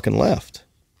everyone fucking left.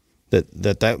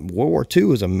 that World War II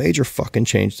was a major fucking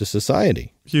change to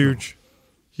society. Huge.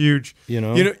 There's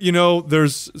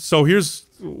here's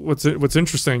what's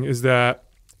interesting is that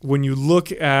when you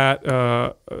look at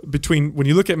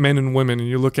men and women, and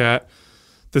you look at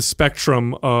the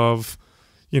spectrum of,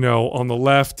 on the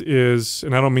left is,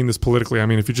 and I don't mean this politically, I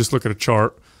mean if you just look at a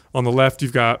chart, on the left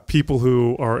you've got people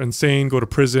who are insane, go to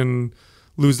prison,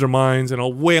 lose their minds,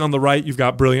 and way on the right you've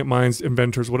got brilliant minds,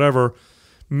 inventors, whatever.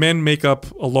 Men make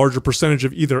up a larger percentage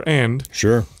of either end.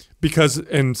 Sure. Because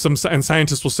and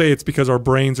scientists will say it's because our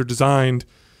brains are designed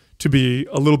to be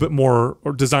a little bit more,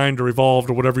 or designed or evolved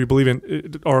or whatever you believe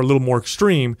in, are a little more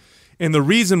extreme. And the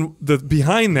reason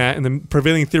behind that, and the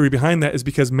prevailing theory behind that, is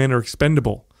because men are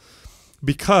expendable.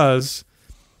 Because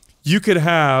you could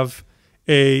have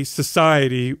a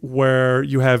society where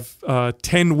you have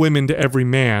 10 women to every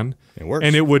man,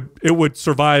 and it would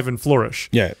survive and flourish.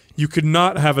 Yeah. You could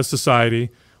not have a society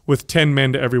with 10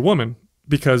 men to every woman,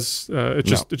 because it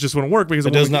just wouldn't work, because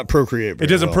it does not procreate very well. It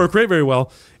doesn't procreate very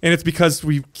well, and it's because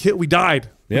we died.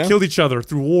 Yeah. We killed each other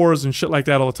through wars and shit like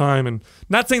that all the time. And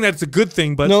not saying that it's a good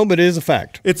thing, but no, but it is a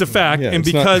fact. It's a fact, and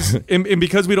because and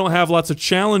because we don't have lots of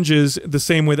challenges the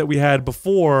same way that we had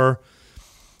before,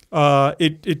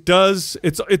 it does.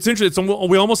 It's interesting.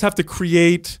 We almost have to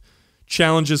create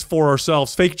challenges for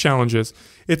ourselves, fake challenges.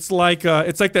 It's like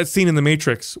that scene in The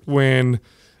Matrix when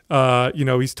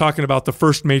he's talking about the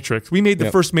first Matrix. We made the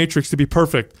first Matrix to be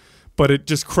perfect, but it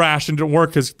just crashed and didn't work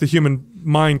because the human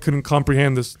mind couldn't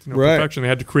comprehend this perfection. They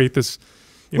had to create this,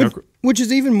 which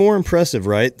is even more impressive,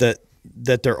 right? That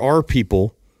there are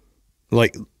people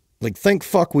like thank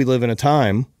fuck we live in a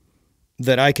time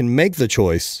that I can make the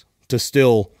choice to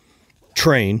still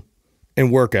train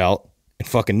and work out and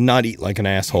fucking not eat like an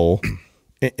asshole.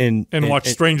 And watch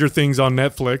Stranger Things on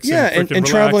Netflix. Yeah, and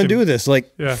travel and do this.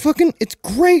 Fucking, it's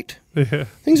great. Yeah.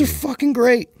 Things are fucking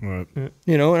great. Right.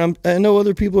 And I know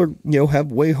other people are,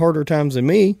 have way harder times than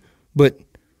me, but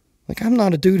I'm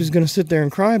not a dude who's going to sit there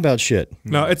and cry about shit.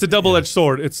 No, it's a double-edged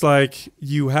sword. It's like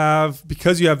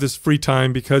because you have this free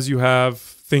time, because you have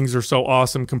things are so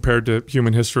awesome compared to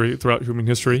throughout human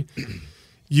history,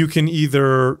 you can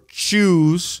either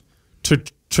choose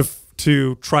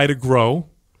to try to grow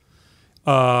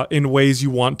in ways you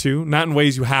want to, not in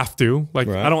ways you have to. Right.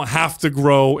 I don't have to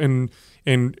grow in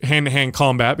hand-to-hand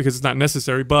combat because it's not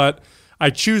necessary, but I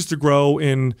choose to grow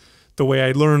in the way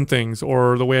I learn things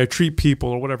or the way I treat people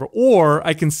or whatever. Or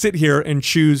I can sit here and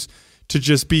choose to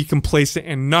just be complacent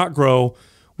and not grow,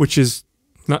 which is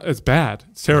not. It's bad.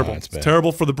 It's terrible. It's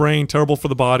terrible for the brain, terrible for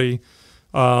the body,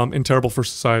 and terrible for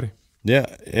society. Yeah,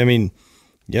 I mean,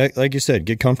 yeah, like you said,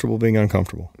 get comfortable being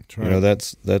uncomfortable. That's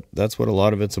right. That's what a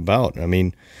lot of it's about. I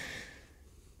mean,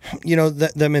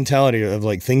 that mentality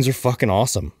of things are fucking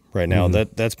awesome right now.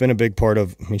 Mm-hmm. That's been a big part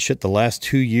of. I mean, shit. The last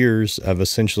 2 years, I've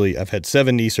had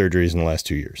 7 knee surgeries in the last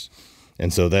 2 years,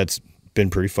 and so that's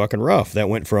been pretty fucking rough. That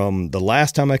went from the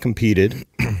last time I competed.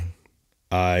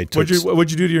 What'd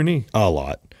you do to your knee? A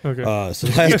lot. Okay. So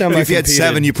the last time if you had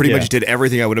 7, you pretty much did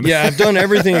everything I would have. Yeah, I've done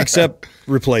everything except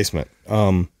replacement.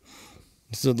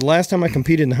 So the last time I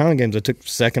competed in the Highland Games, I took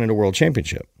second at a world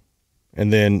championship,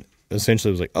 and then essentially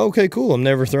was like, okay, cool, I'm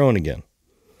never throwing again.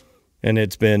 And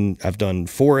I've done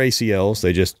 4 ACLs.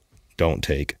 They just don't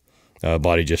take.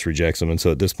 Body just rejects them. And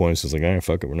so at this point, it's just like,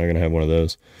 fuck it, we're not going to have one of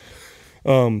those.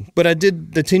 But I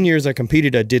did, the 10 years I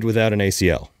competed, I did without an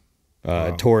ACL.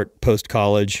 I tore it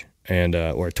post-college,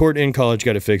 or I tore it in college,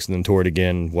 got it fixed, and then tore it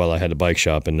again while I had a bike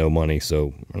shop and no money,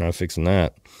 so we're not fixing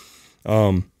that.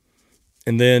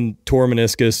 And then tore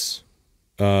meniscus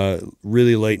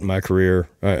really late in my career.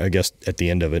 I guess at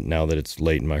the end of it, now that it's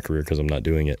late in my career because I'm not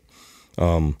doing it.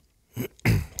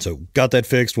 So got that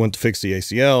fixed, went to fix the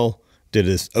ACL, did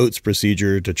this Oates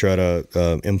procedure to try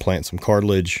to implant some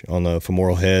cartilage on the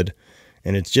femoral head,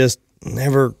 and it's just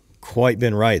never quite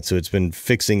been right. So it's been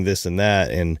fixing this and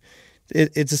that, and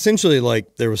it's essentially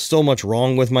like there was so much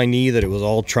wrong with my knee that it was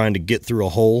all trying to get through a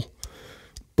hole.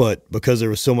 But because there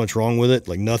was so much wrong with it,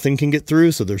 nothing can get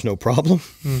through, so there's no problem.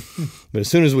 But as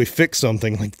soon as we fix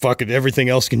something, fuck it, everything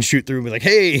else can shoot through and be like,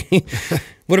 hey,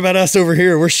 what about us over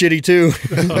here? We're shitty too.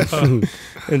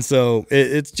 And so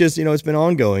it's just, it's been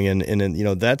ongoing.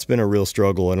 And that's been a real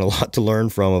struggle and a lot to learn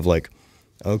from of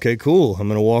okay, cool, I'm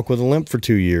going to walk with a limp for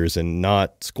 2 years and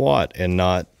not squat and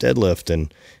not deadlift.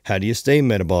 And how do you stay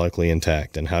metabolically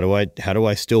intact? And how do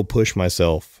I still push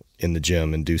myself in the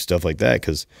gym and do stuff like that?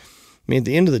 Because I mean, at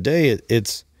the end of the day,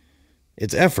 it's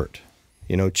effort.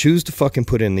 Choose to fucking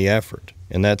put in the effort,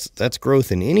 and that's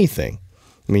growth in anything.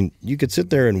 I mean, you could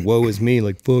sit there and woe is me,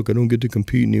 fuck, I don't get to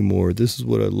compete anymore. This is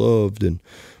what I loved, and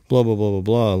blah blah blah blah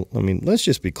blah. I mean, let's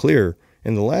just be clear.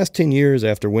 In the last 10 years,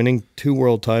 after winning 2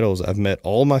 world titles, I've met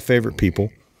all my favorite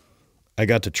people. I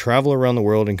got to travel around the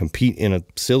world and compete in a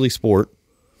silly sport.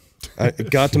 I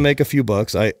got to make a few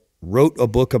bucks. I wrote a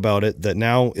book about it that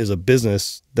now is a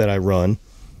business that I run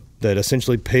that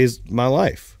essentially pays my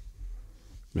life.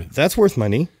 That's worth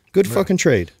money. Good fucking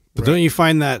trade. But don't you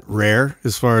find that rare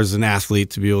as far as an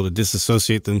athlete to be able to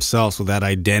disassociate themselves with that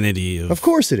identity? Of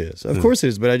course it is. Of course it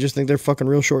is. But I just think they're fucking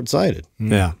real short-sighted.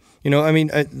 Yeah. You know, I mean,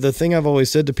 the thing I've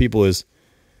always said to people is,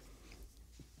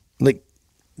 like,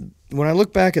 when I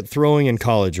look back at throwing in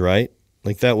college, right?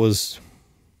 Like, that was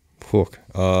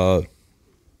 14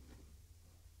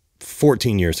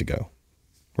 years ago,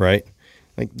 right?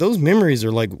 Like, those memories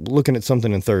are like looking at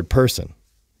something in third person.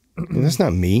 I mean, that's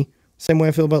not me. Same way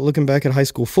I feel about looking back at high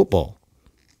school football.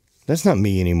 That's not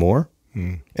me anymore.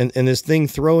 And this thing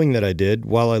throwing that I did,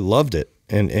 while I loved it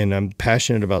and I'm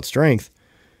passionate about strength,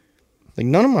 like,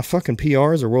 none of my fucking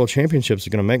PRs or world championships are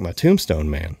going to make my tombstone,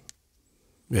 man.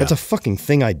 Yeah. That's a fucking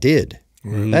thing I did.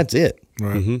 That's it.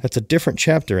 That's a different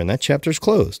chapter, and that chapter's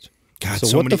closed. God,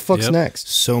 so what the fuck's next?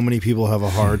 So many people have a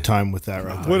hard time with that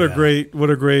right there. What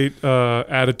a great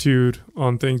attitude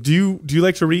on things. Do you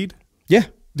like to read? Yeah.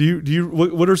 Do you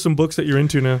what are some books that you're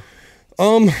into now?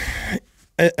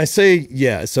 I say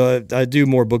yeah. So I do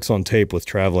more books on tape with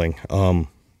traveling.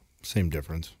 Same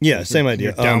difference. Yeah, same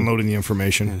idea. You're downloading the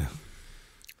information.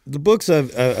 The books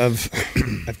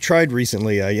I've tried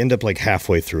recently, I end up like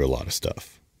halfway through a lot of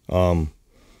stuff.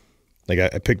 Like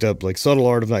I picked up like Subtle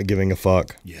Art of Not Giving a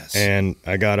Fuck. Yes. And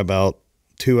I got about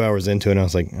 2 hours into it and I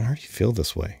was like, I already feel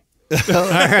this way. All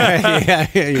right.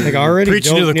 Like, I already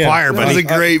preaching to the choir, but It's a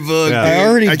great book. I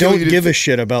already don't give a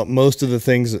shit about most of the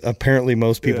things apparently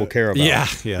most people care about.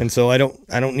 Yeah. And so I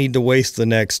don't need to waste the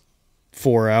next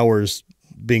 4 hours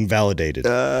being validated.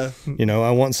 You know,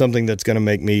 I want something that's going to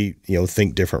make me, you know,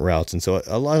 think different routes. And so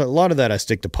a lot of that I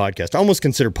stick to podcast. I almost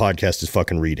consider podcast as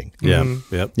fucking reading. Yeah.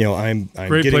 Yep. You know, I'm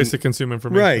Great getting, place to consume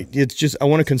information. right. It's just I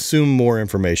want to consume more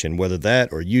information, whether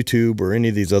that or YouTube or any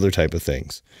of these other type of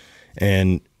things.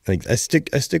 And like I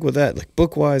stick with that. Like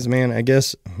book wise, man, I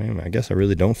guess I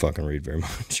really don't fucking read very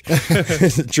much.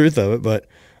 It's the truth of it. But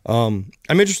I'm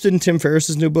interested in Tim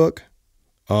Ferriss's new book,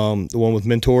 the one with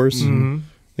mentors.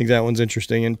 I think that one's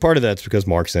interesting, and part of that's because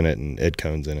Mark's in it and Ed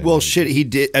Cohn's in it. Well, shit, he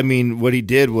did. I mean, what he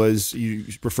did was, you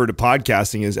refer to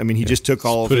podcasting as, I mean, he just took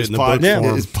all of his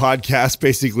podcast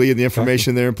basically and the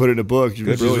information there and put it in a book.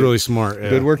 Which is really smart. Yeah.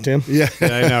 Good work, Tim. Yeah.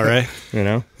 I know, right? You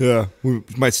know? Yeah. We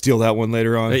might steal that one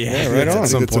later on. Yeah, right on. At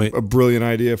some point. A brilliant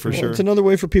idea for sure. It's another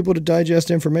way for people to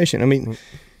digest information. I mean,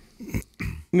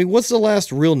 what's the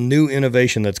last real new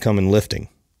innovation that's come in lifting?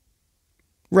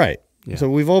 Right. Yeah. So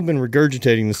we've all been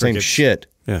regurgitating the same shit.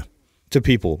 Yeah. To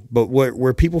people, but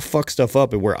where people fuck stuff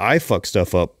up and where I fuck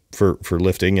stuff up for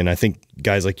lifting, and I think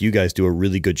guys like you guys do a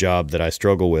really good job that I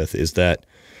struggle with, is that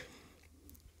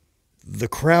the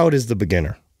crowd is the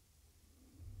beginner.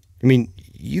 I mean,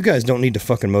 you guys don't need to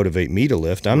fucking motivate me to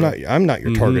lift. I'm not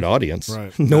your target audience,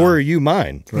 nor are you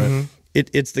mine. Right.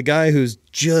 It's the guy who's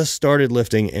just started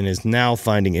lifting and is now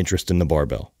finding interest in the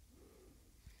barbell.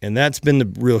 And that's been the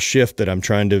real shift that I'm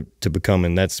trying to become,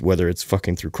 and that's whether it's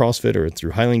fucking through CrossFit or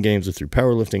through Highland Games or through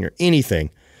powerlifting or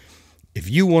anything. If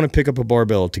you want to pick up a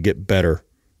barbell to get better,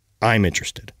 I'm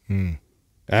interested.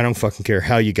 I don't fucking care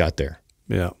how you got there.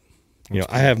 Yeah. You know,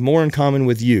 I have more in common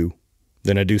with you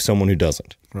than I do someone who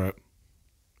doesn't. Right.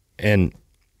 And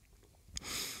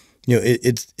you know,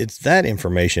 it's that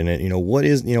information, and you know what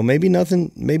is, you know, maybe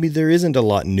there isn't a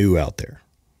lot new out there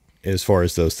as far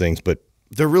as those things, but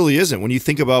there really isn't. When you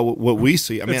think about what we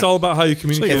see, I mean, it's all about how you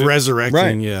communicate. Like resurrecting,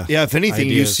 right. Yeah. If anything,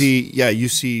 ideas. you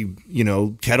see, you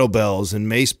know, kettlebells and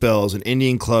mace bells and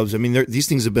Indian clubs. I mean, these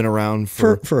things have been around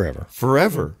for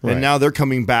forever. Right. And now they're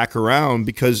coming back around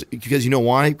because you know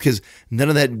why? Because none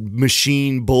of that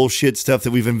machine bullshit stuff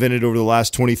that we've invented over the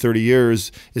last 20, 30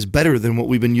 years is better than what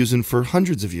we've been using for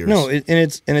hundreds of years. No, and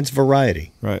it's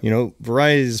variety. Right. You know,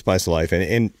 variety is the spice of life,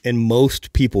 and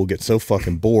most people get so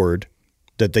fucking bored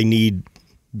that they need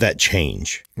that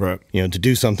change, right? You know, to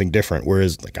do something different.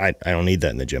 Whereas, like, I don't need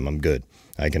that in the gym. I'm good.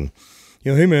 I can,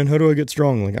 you know, hey man, how do I get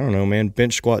strong? Like, I don't know, man.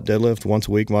 Bench, squat, deadlift once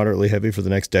a week, moderately heavy for the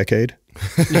next decade.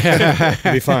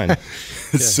 It'll be fine.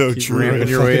 It's so true. Ramping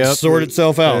your way up, sort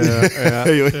itself out.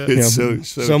 It's you know, so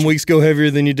some true. weeks go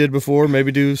heavier than you did before. Maybe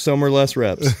do some or less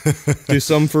reps. Do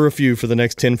some for a few for the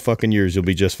next 10 fucking years. You'll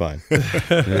be just fine.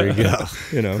 There you go.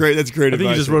 You know, Great. That's great. I think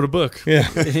you just wrote a book.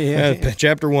 Yeah.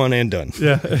 Chapter 1 and done.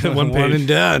 Yeah, one page. and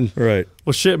done. Right.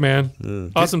 Well, shit,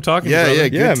 man. Awesome talking to you, brother.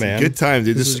 Good, man. Good time,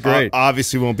 dude. This is great.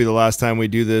 Obviously won't be the last time we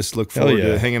do this. Look forward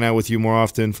yeah. to hanging out with you more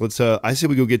often. Let's. I say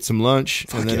we go get some lunch.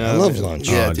 I love lunch.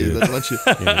 Yeah, dude. Let's lunch.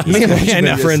 Me and I have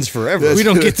been friends forever. We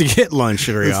don't get to get lunch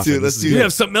very Let's often. do it. Let's do We it.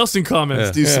 have something else in common.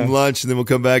 Let's do some lunch, and then we'll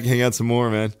come back and hang out some more,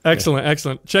 man. Excellent,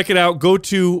 excellent. Check it out. Go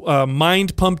to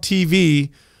Mind Pump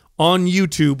TV on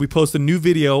YouTube. We post a new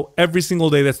video every single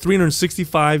day. That's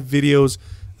 365 videos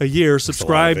a year.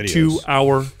 Subscribe to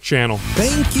our channel.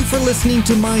 Thank you for listening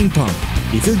to Mind Pump.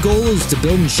 If your goal is to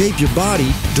build and shape your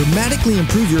body, dramatically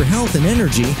improve your health and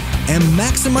energy, and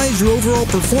maximize your overall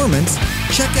performance,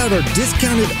 check out our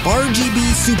discounted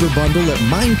RGB Super Bundle at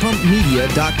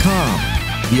mindpumpmedia.com.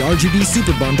 The RGB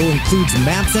Super Bundle includes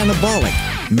MAPS Anabolic,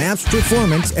 MAPS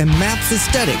Performance, and MAPS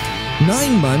Aesthetic.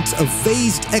 9 months of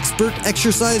phased expert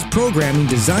exercise programming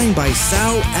designed by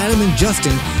Sal, Adam, and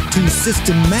Justin to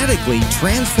systematically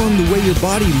transform the way your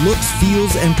body looks,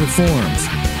 feels, and performs.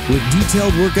 With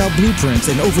detailed workout blueprints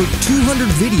and over 200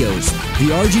 videos,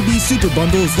 the RGB Super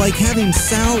Bundle is like having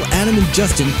Sal, Adam, and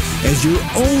Justin as your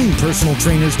own personal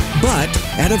trainers, but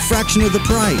at a fraction of the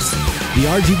price. The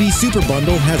RGB Super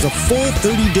Bundle has a full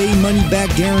 30-day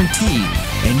money-back guarantee,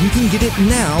 and you can get it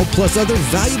now plus other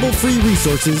valuable free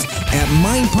resources at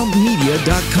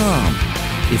mindpumpmedia.com.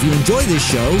 If you enjoy this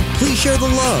show, please share the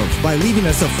love by leaving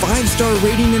us a 5-star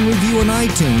rating and review on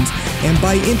iTunes and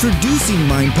by introducing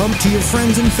Mind Pump to your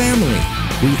friends and family.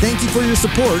 We thank you for your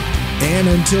support, and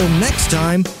until next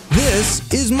time, this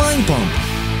is Mind Pump.